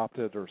they dropped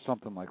it or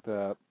something like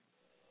that.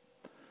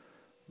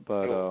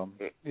 But,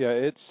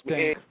 it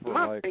stank for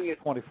like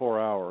 24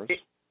 hours.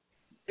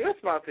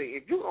 That's my thing.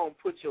 If you're going to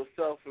put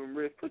yourself in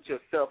risk, put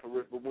yourself in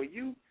risk. But when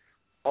you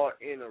are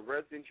in a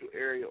residential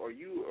area or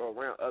you are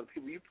around other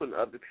people, you're putting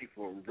other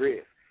people in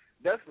risk.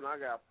 That's when I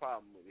got a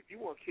problem with it. If you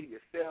want to kill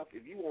yourself,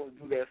 if you want to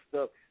do that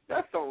stuff,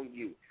 that's on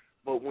you.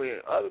 But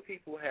when other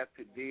people have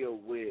to deal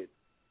with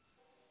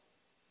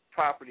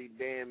property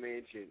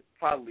damage and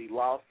probably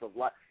loss of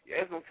life,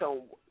 that's going to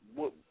tell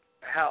them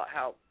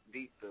how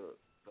deep the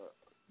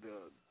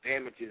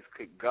damages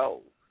could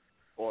go,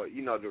 or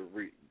the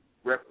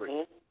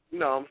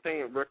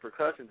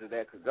repercussions of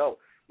that could go.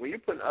 When you're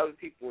putting other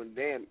people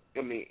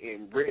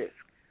in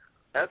risk,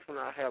 that's when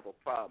I have a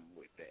problem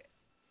with that.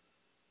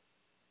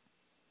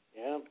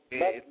 Yeah,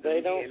 but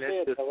they don't see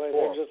it that way.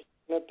 They're just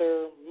at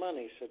their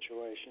money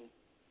situation.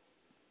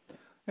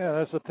 Yeah,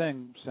 that's the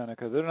thing,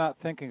 Seneca. They're not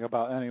thinking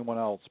about anyone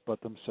else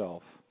but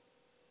themselves.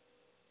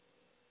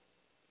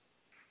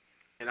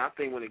 And I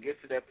think when it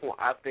gets to that point,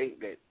 I think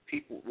that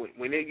people,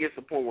 when it gets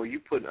to the point where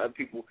you're putting other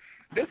people,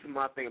 this is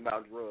my thing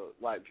about drugs.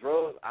 Like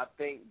drugs, I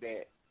think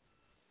that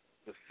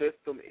the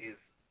system is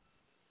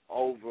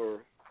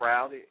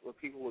overcrowded with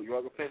people with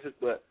drug offenses,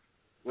 but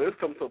when it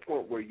comes to a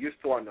point where you're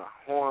starting to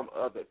harm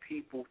other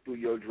people through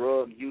your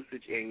drug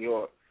usage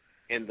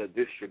and the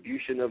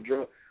distribution of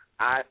drugs,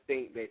 I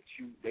think that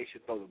they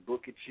should throw the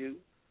book at you,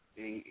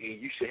 and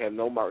you should have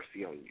no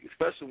mercy on you,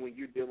 especially when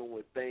you're dealing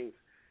with things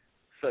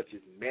such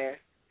as meth,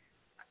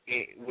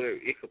 and where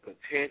it could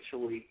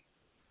potentially,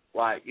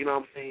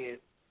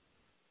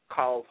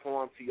 cause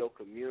harm to your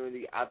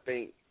community. I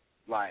think,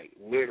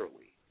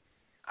 literally,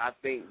 I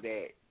think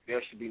that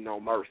there should be no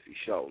mercy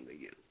shown to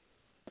you.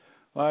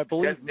 Well, I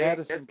believe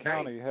Madison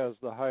County has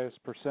the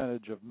highest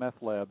percentage of meth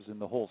labs in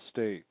the whole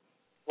state.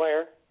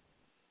 Where?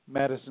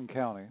 Madison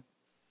County.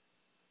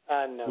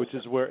 No. Which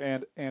is where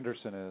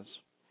Anderson is.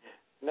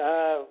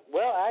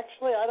 Well,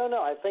 actually, I don't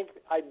know. I think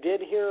I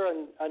did hear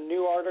a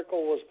new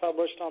article was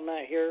published on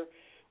that here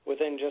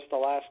within just the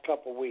last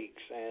couple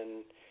weeks.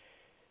 And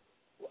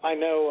I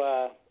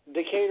know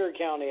Decatur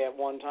County at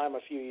one time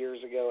a few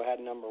years ago had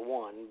number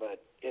one,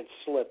 but it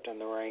slipped in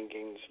the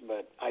rankings.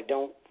 But I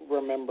don't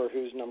remember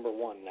who's number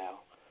one now.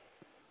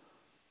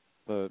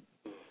 But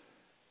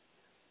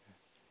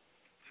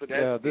so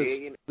that's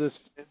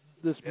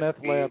this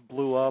meth lab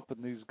blew up,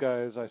 and these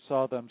guys, I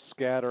saw them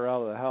scatter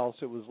out of the house.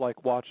 It was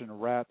like watching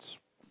rats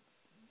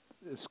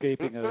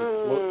escaping a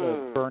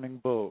burning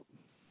boat.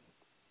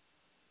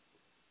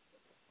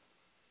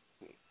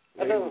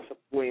 They were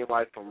fleeing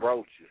like from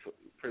roaches,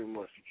 pretty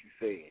much what you're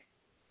saying.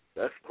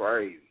 That's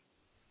crazy.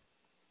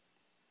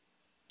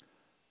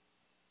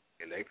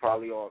 And they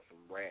probably are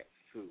some rats,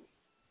 too.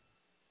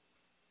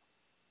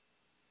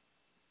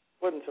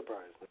 Wouldn't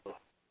surprise me.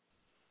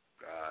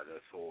 God,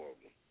 that's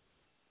horrible.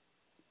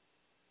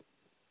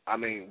 I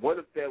mean, what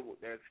if that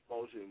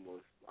explosion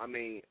was, let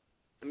me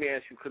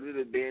ask you, could it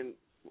have been,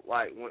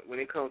 when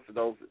it comes to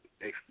those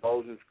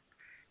explosions,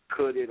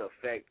 could it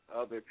affect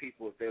other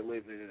people if they're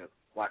living in a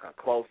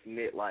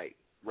close-knit,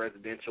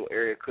 residential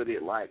area? Could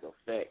it,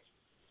 affect?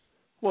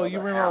 Well, you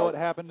remember what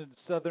happened in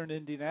southern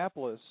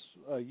Indianapolis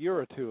a year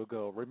or two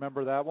ago.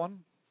 Remember that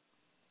one?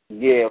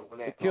 Yeah.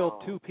 It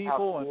killed 2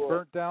 people and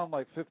burnt down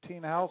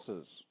 15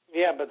 houses.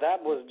 Yeah, but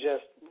that was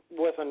just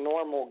with a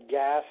normal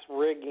gas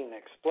rigging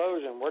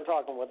explosion. We're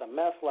talking with a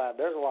meth lab.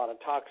 There's a lot of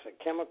toxic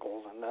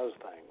chemicals in those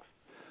things.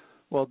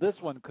 Well,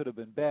 this one could have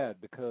been bad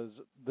because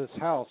this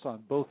house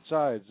on both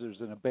sides,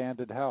 there's an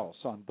abandoned house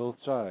on both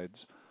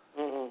sides.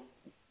 Mm-hmm.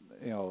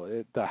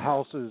 The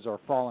houses are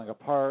falling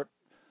apart,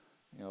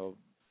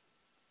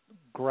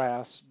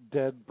 grass,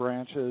 dead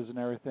branches and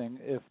everything.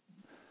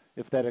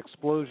 If that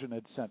explosion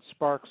had sent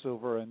sparks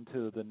over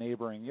into the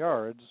neighboring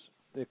yards,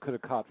 it could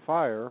have caught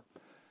fire,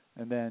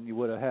 and then you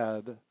would have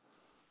had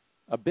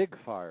a big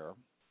fire.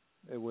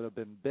 It would have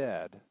been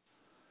bad.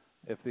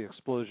 If the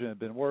explosion had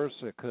been worse,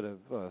 it could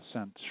have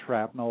sent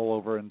shrapnel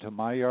over into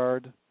my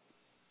yard.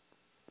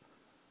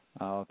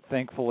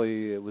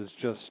 Thankfully, it was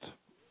just,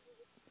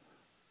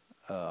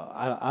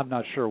 I'm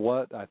not sure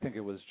what. I think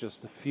it was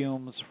just the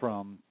fumes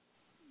from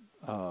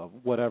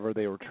whatever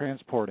they were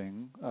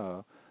transporting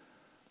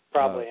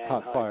probably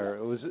caught fire.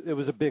 It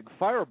was a big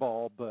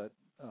fireball, but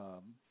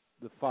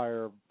the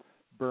fire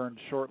burned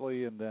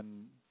shortly and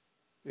then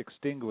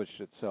extinguished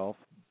itself.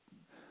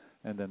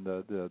 And then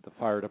the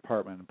fire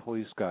department and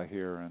police got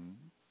here and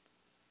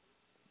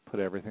put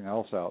everything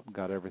else out and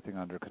got everything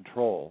under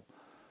control,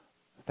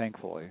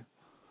 thankfully.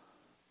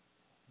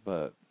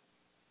 But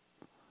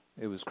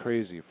it was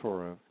crazy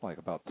for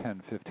about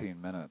 10,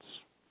 15 minutes.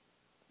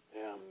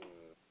 Yeah.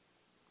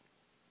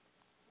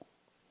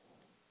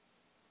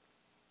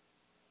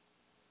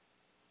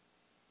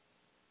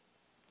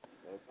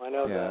 I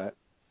know yeah,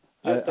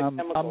 that.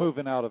 I'm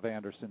moving out of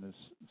Anderson as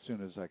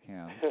soon as I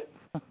can.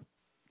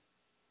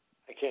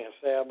 I can't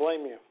say I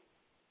blame you.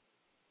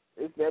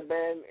 Is that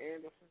bad,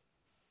 Anderson?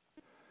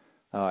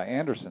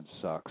 Anderson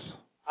sucks.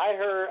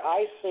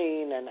 I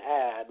seen an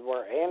ad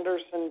where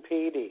Anderson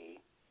PD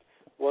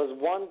was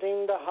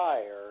wanting to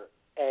hire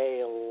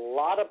a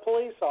lot of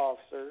police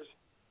officers,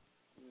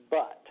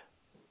 but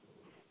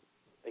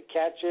the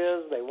catch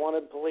is they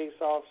wanted police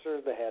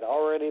officers that had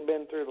already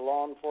been through the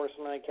law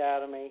enforcement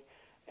academy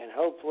and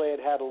hopefully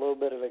had a little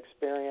bit of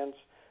experience,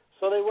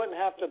 so they wouldn't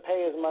have to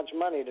pay as much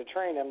money to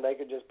train them. They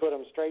could just put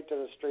them straight to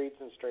the streets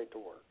and straight to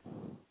work.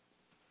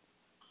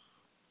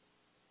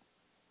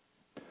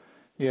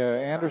 Yeah,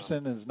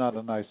 Anderson is not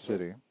a nice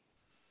city.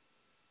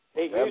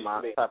 That's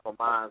my type of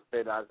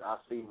mindset. I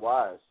see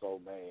why it's so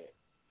bad.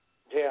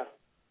 Yeah.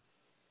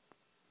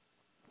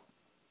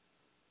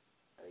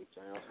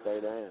 H-Town,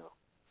 stay down.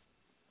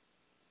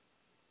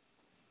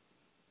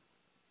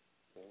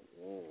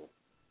 Mm-hmm.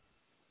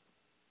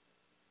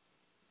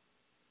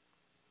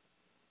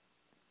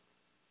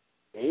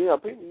 And, you know,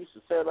 people used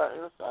to say about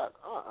Anderson,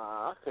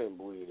 I couldn't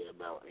believe that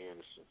about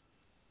Anderson.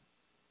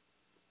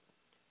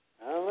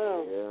 I don't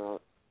know. Yeah.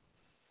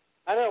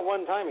 I know at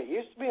one time it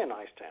used to be a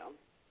nice town.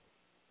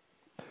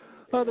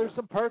 Well, there's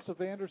some parts of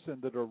Anderson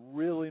that are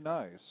really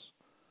nice,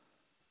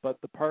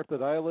 but the part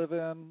that I live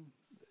in,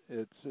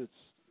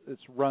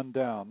 it's run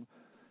down.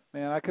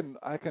 Man,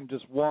 I can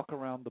just walk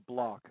around the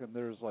block and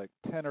there's like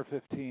 10 or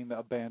 15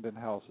 abandoned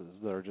houses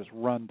that are just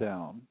run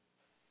down.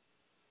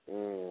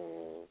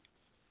 Well,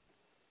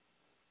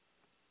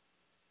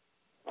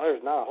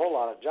 there's not a whole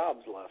lot of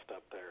jobs left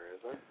up there,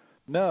 is there?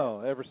 No,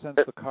 ever since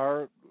the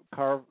car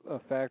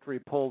factory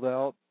pulled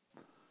out,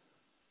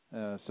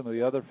 some of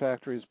the other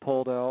factories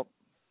pulled out.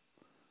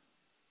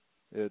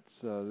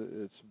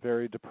 It's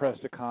very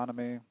depressed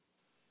economy.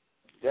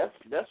 That's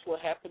what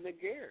happened to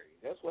Gary.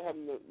 That's what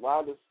happened to a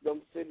lot of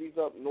them cities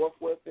up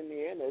northwest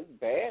Indiana. It's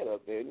bad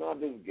up there. Not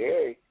just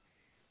Gary.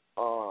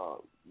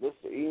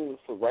 Even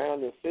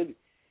surrounding cities.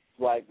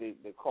 Like the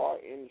car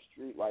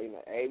industry, like in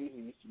the 80s, it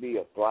used to be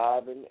a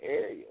thriving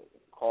area.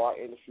 The car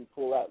industry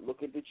pulled out.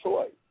 Look at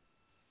Detroit.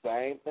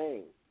 Same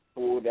thing.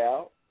 Pulled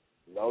out.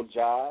 No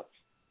jobs.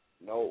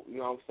 No, you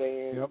know what I'm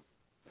saying? Yep.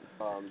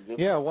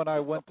 Yeah, when I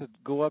went to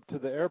go up to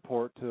the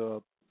airport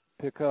to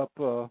pick up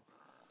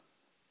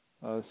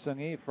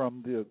Sunny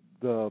from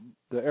the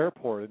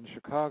airport in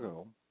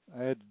Chicago,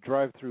 I had to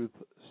drive through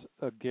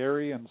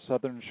Gary and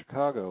southern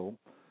Chicago.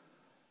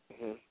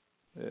 Mm-hmm.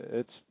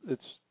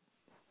 It's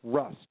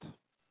rust.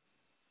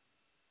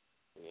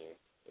 Yeah,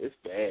 it's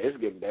bad. It's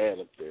getting bad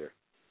up there.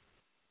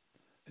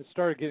 It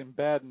started getting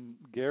bad in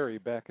Gary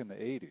back in the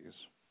 80s.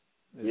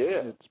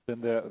 It's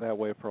been that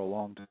way for a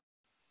long time.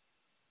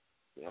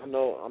 Yeah, I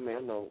know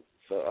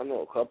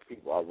a couple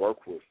people I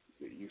work with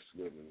that used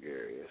to live in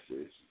Gary.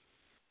 It's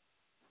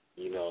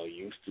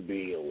used to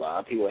be a lot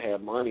of people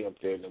had money up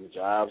there. Them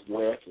jobs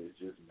left. It's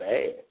just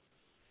bad.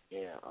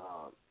 And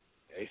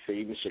they say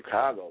even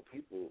Chicago,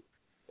 people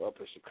up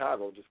in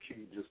Chicago just kill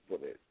you just for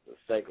the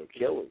sake of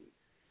killing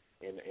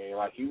you. And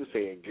like you were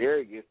saying,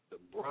 Gary gets the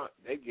brunt.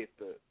 The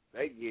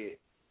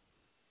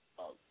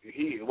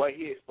way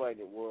he explained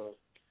it was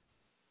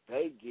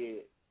they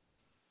get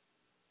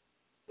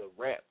the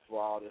rap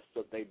for all this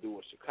stuff they do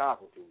in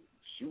Chicago.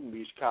 You can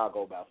leave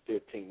Chicago about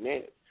 15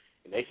 minutes.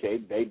 And they say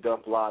they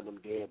dump a lot of them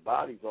dead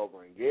bodies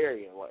over in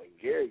Gary, and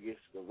Gary gets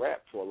the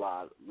rap for a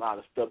lot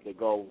of stuff that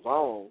goes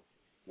on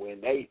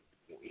when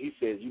he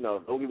says,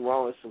 don't get me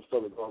wrong, there's some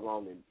stuff that goes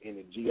on in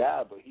the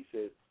GI, but he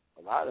says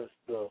a lot of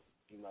stuff,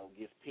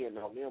 gets pinned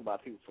on them by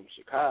people from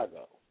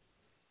Chicago.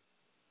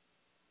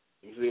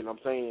 You see what I'm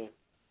saying?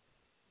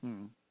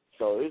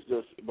 So it's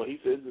just, but he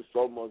says there's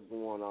so much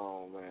going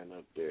on, man,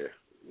 up there.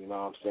 You know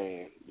what I'm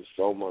saying? There's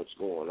so much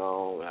going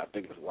on, and I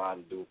think it's a lot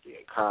to do with the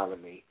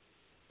economy.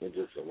 And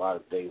just a lot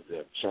of things that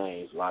have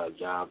changed. A lot of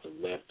jobs have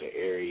left the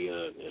area,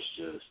 and it's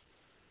just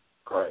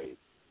crazy.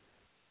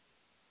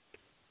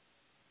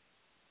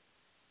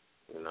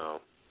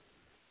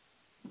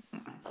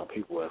 How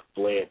people have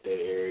fled that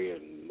area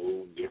and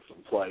moved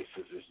different places.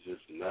 It's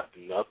just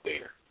nothing up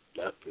there.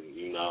 Nothing,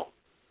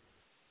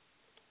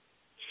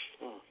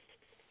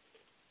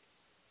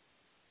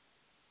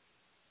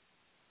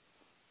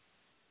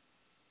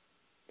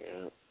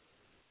 Yeah.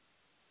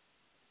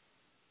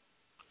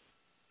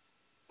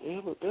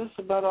 Yeah, but that's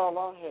about all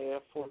I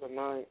have for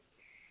tonight.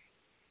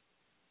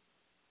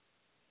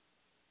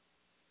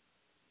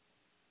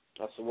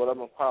 So what I'm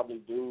going to probably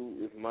do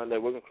is Monday,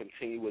 we're going to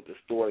continue with the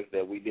stories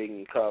that we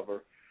didn't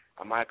cover.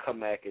 I might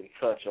come back and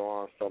touch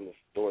on some of the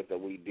stories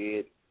that we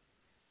did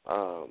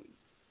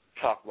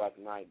talk about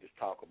tonight, just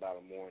talk about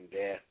them more in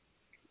depth.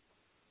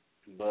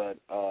 But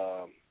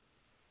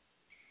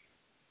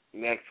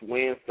next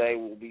Wednesday,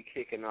 we'll be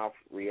kicking off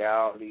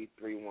Reality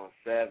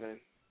 317.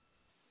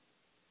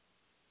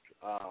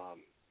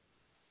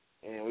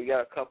 And we got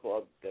a couple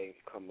other things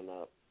coming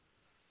up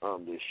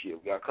this year.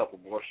 We got a couple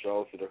more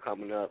shows that are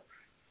coming up.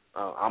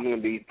 I'm going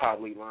to be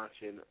probably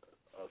launching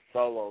a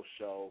solo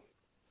show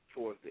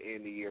towards the end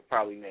of the year,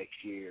 probably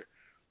next year,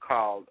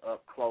 called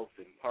Up Close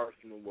and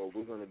Personal, where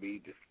we're going to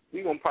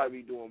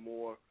probably be doing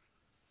more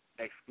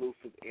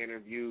exclusive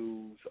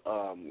interviews,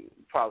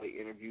 probably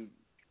interview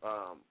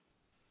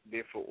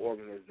different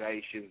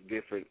organizations,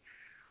 different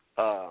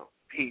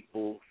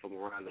people from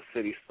around the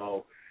city.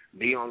 So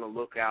be on the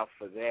lookout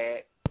for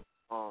that.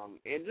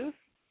 And just,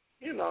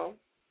 you know,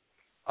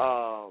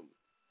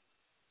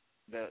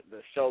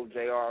 the show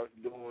JR is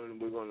doing, I'm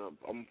gonna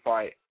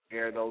probably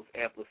air those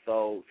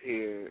episodes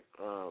here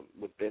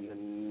within the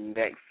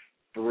next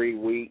 3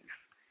 weeks,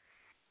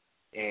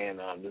 and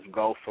just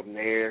go from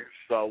there.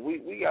 So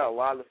we got a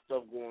lot of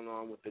stuff going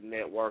on with the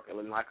network,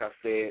 and like I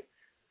said,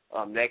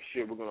 next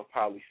year we're gonna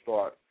probably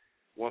start,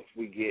 once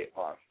we get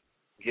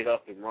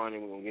up and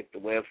running, we're gonna get the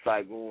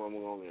website going.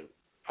 We're gonna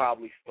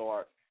probably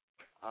start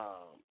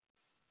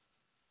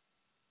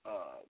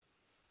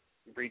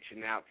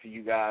reaching out to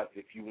you guys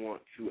if you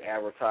want to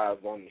advertise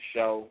on the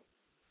show,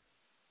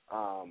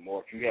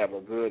 or if you have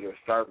a good or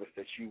service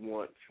that you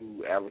want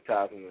to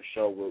advertise on the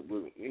show.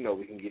 We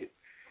can get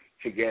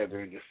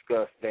together and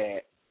discuss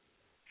that.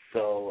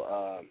 So,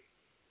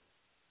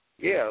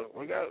 yeah,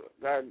 we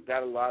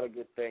got a lot of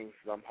good things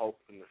that I'm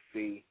hoping to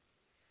see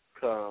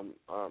come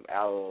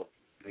out of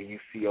the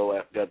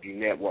UCOFW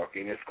network,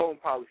 and it's going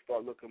to probably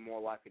start looking more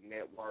like a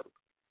network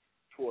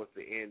towards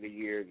the end of the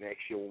year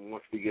next year,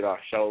 once we get our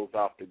shows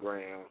off the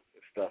ground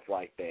and stuff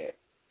like that.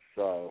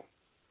 So,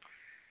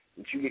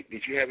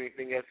 did you have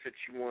anything else that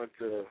you wanted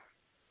to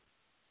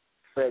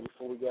say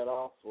before we got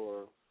off,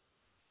 or?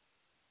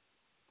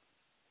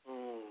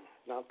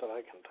 Not that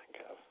I can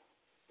think of.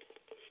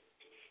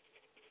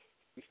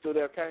 You still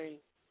there, Kane?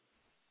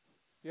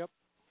 Yep.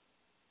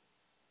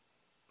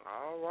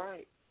 All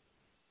right.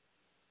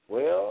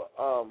 Well,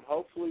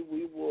 hopefully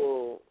we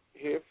will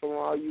hear from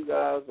all you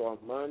guys on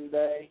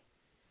Monday.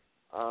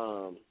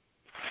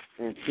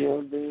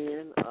 Until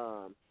then,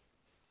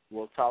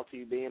 we'll talk to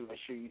you then. Make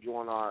sure you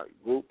join our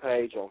group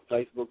page on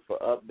Facebook for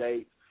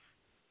updates.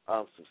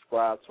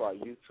 Subscribe to our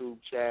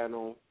YouTube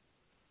channel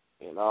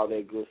and all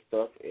that good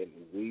stuff. And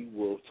we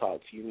will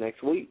talk to you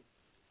next week.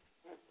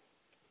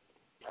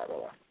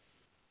 Bye-bye.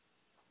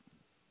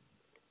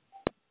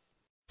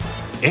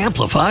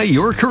 Amplify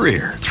your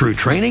career through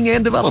training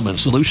and development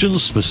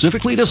solutions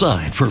specifically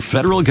designed for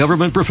federal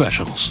government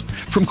professionals.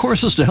 From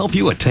courses to help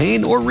you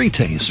attain or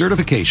retain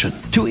certification,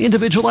 to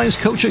individualized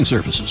coaching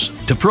services,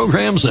 to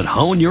programs that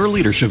hone your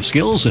leadership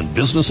skills and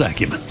business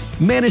acumen,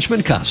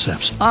 Management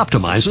Concepts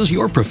optimizes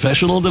your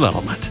professional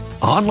development.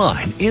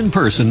 Online, in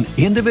person,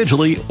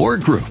 individually, or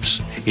groups,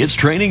 it's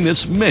training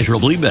that's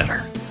measurably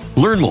better.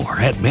 Learn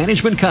more at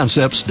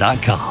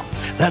managementconcepts.com.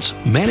 That's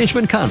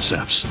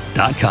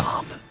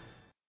managementconcepts.com.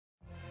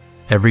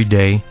 Every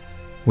day,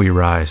 we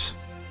rise,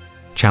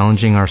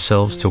 challenging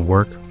ourselves to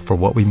work for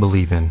what we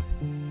believe in.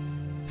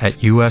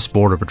 At U.S.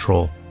 Border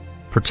Patrol,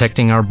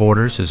 protecting our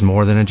borders is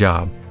more than a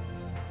job.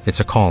 It's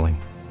a calling.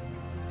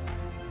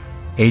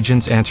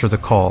 Agents answer the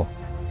call,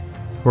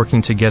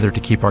 working together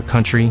to keep our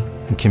country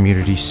and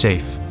communities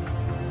safe.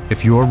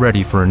 If you are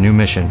ready for a new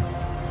mission,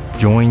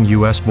 join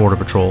U.S. Border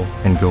Patrol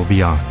and go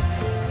beyond.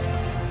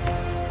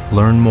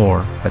 Learn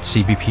more at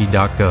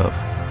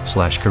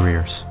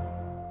cbp.gov/careers.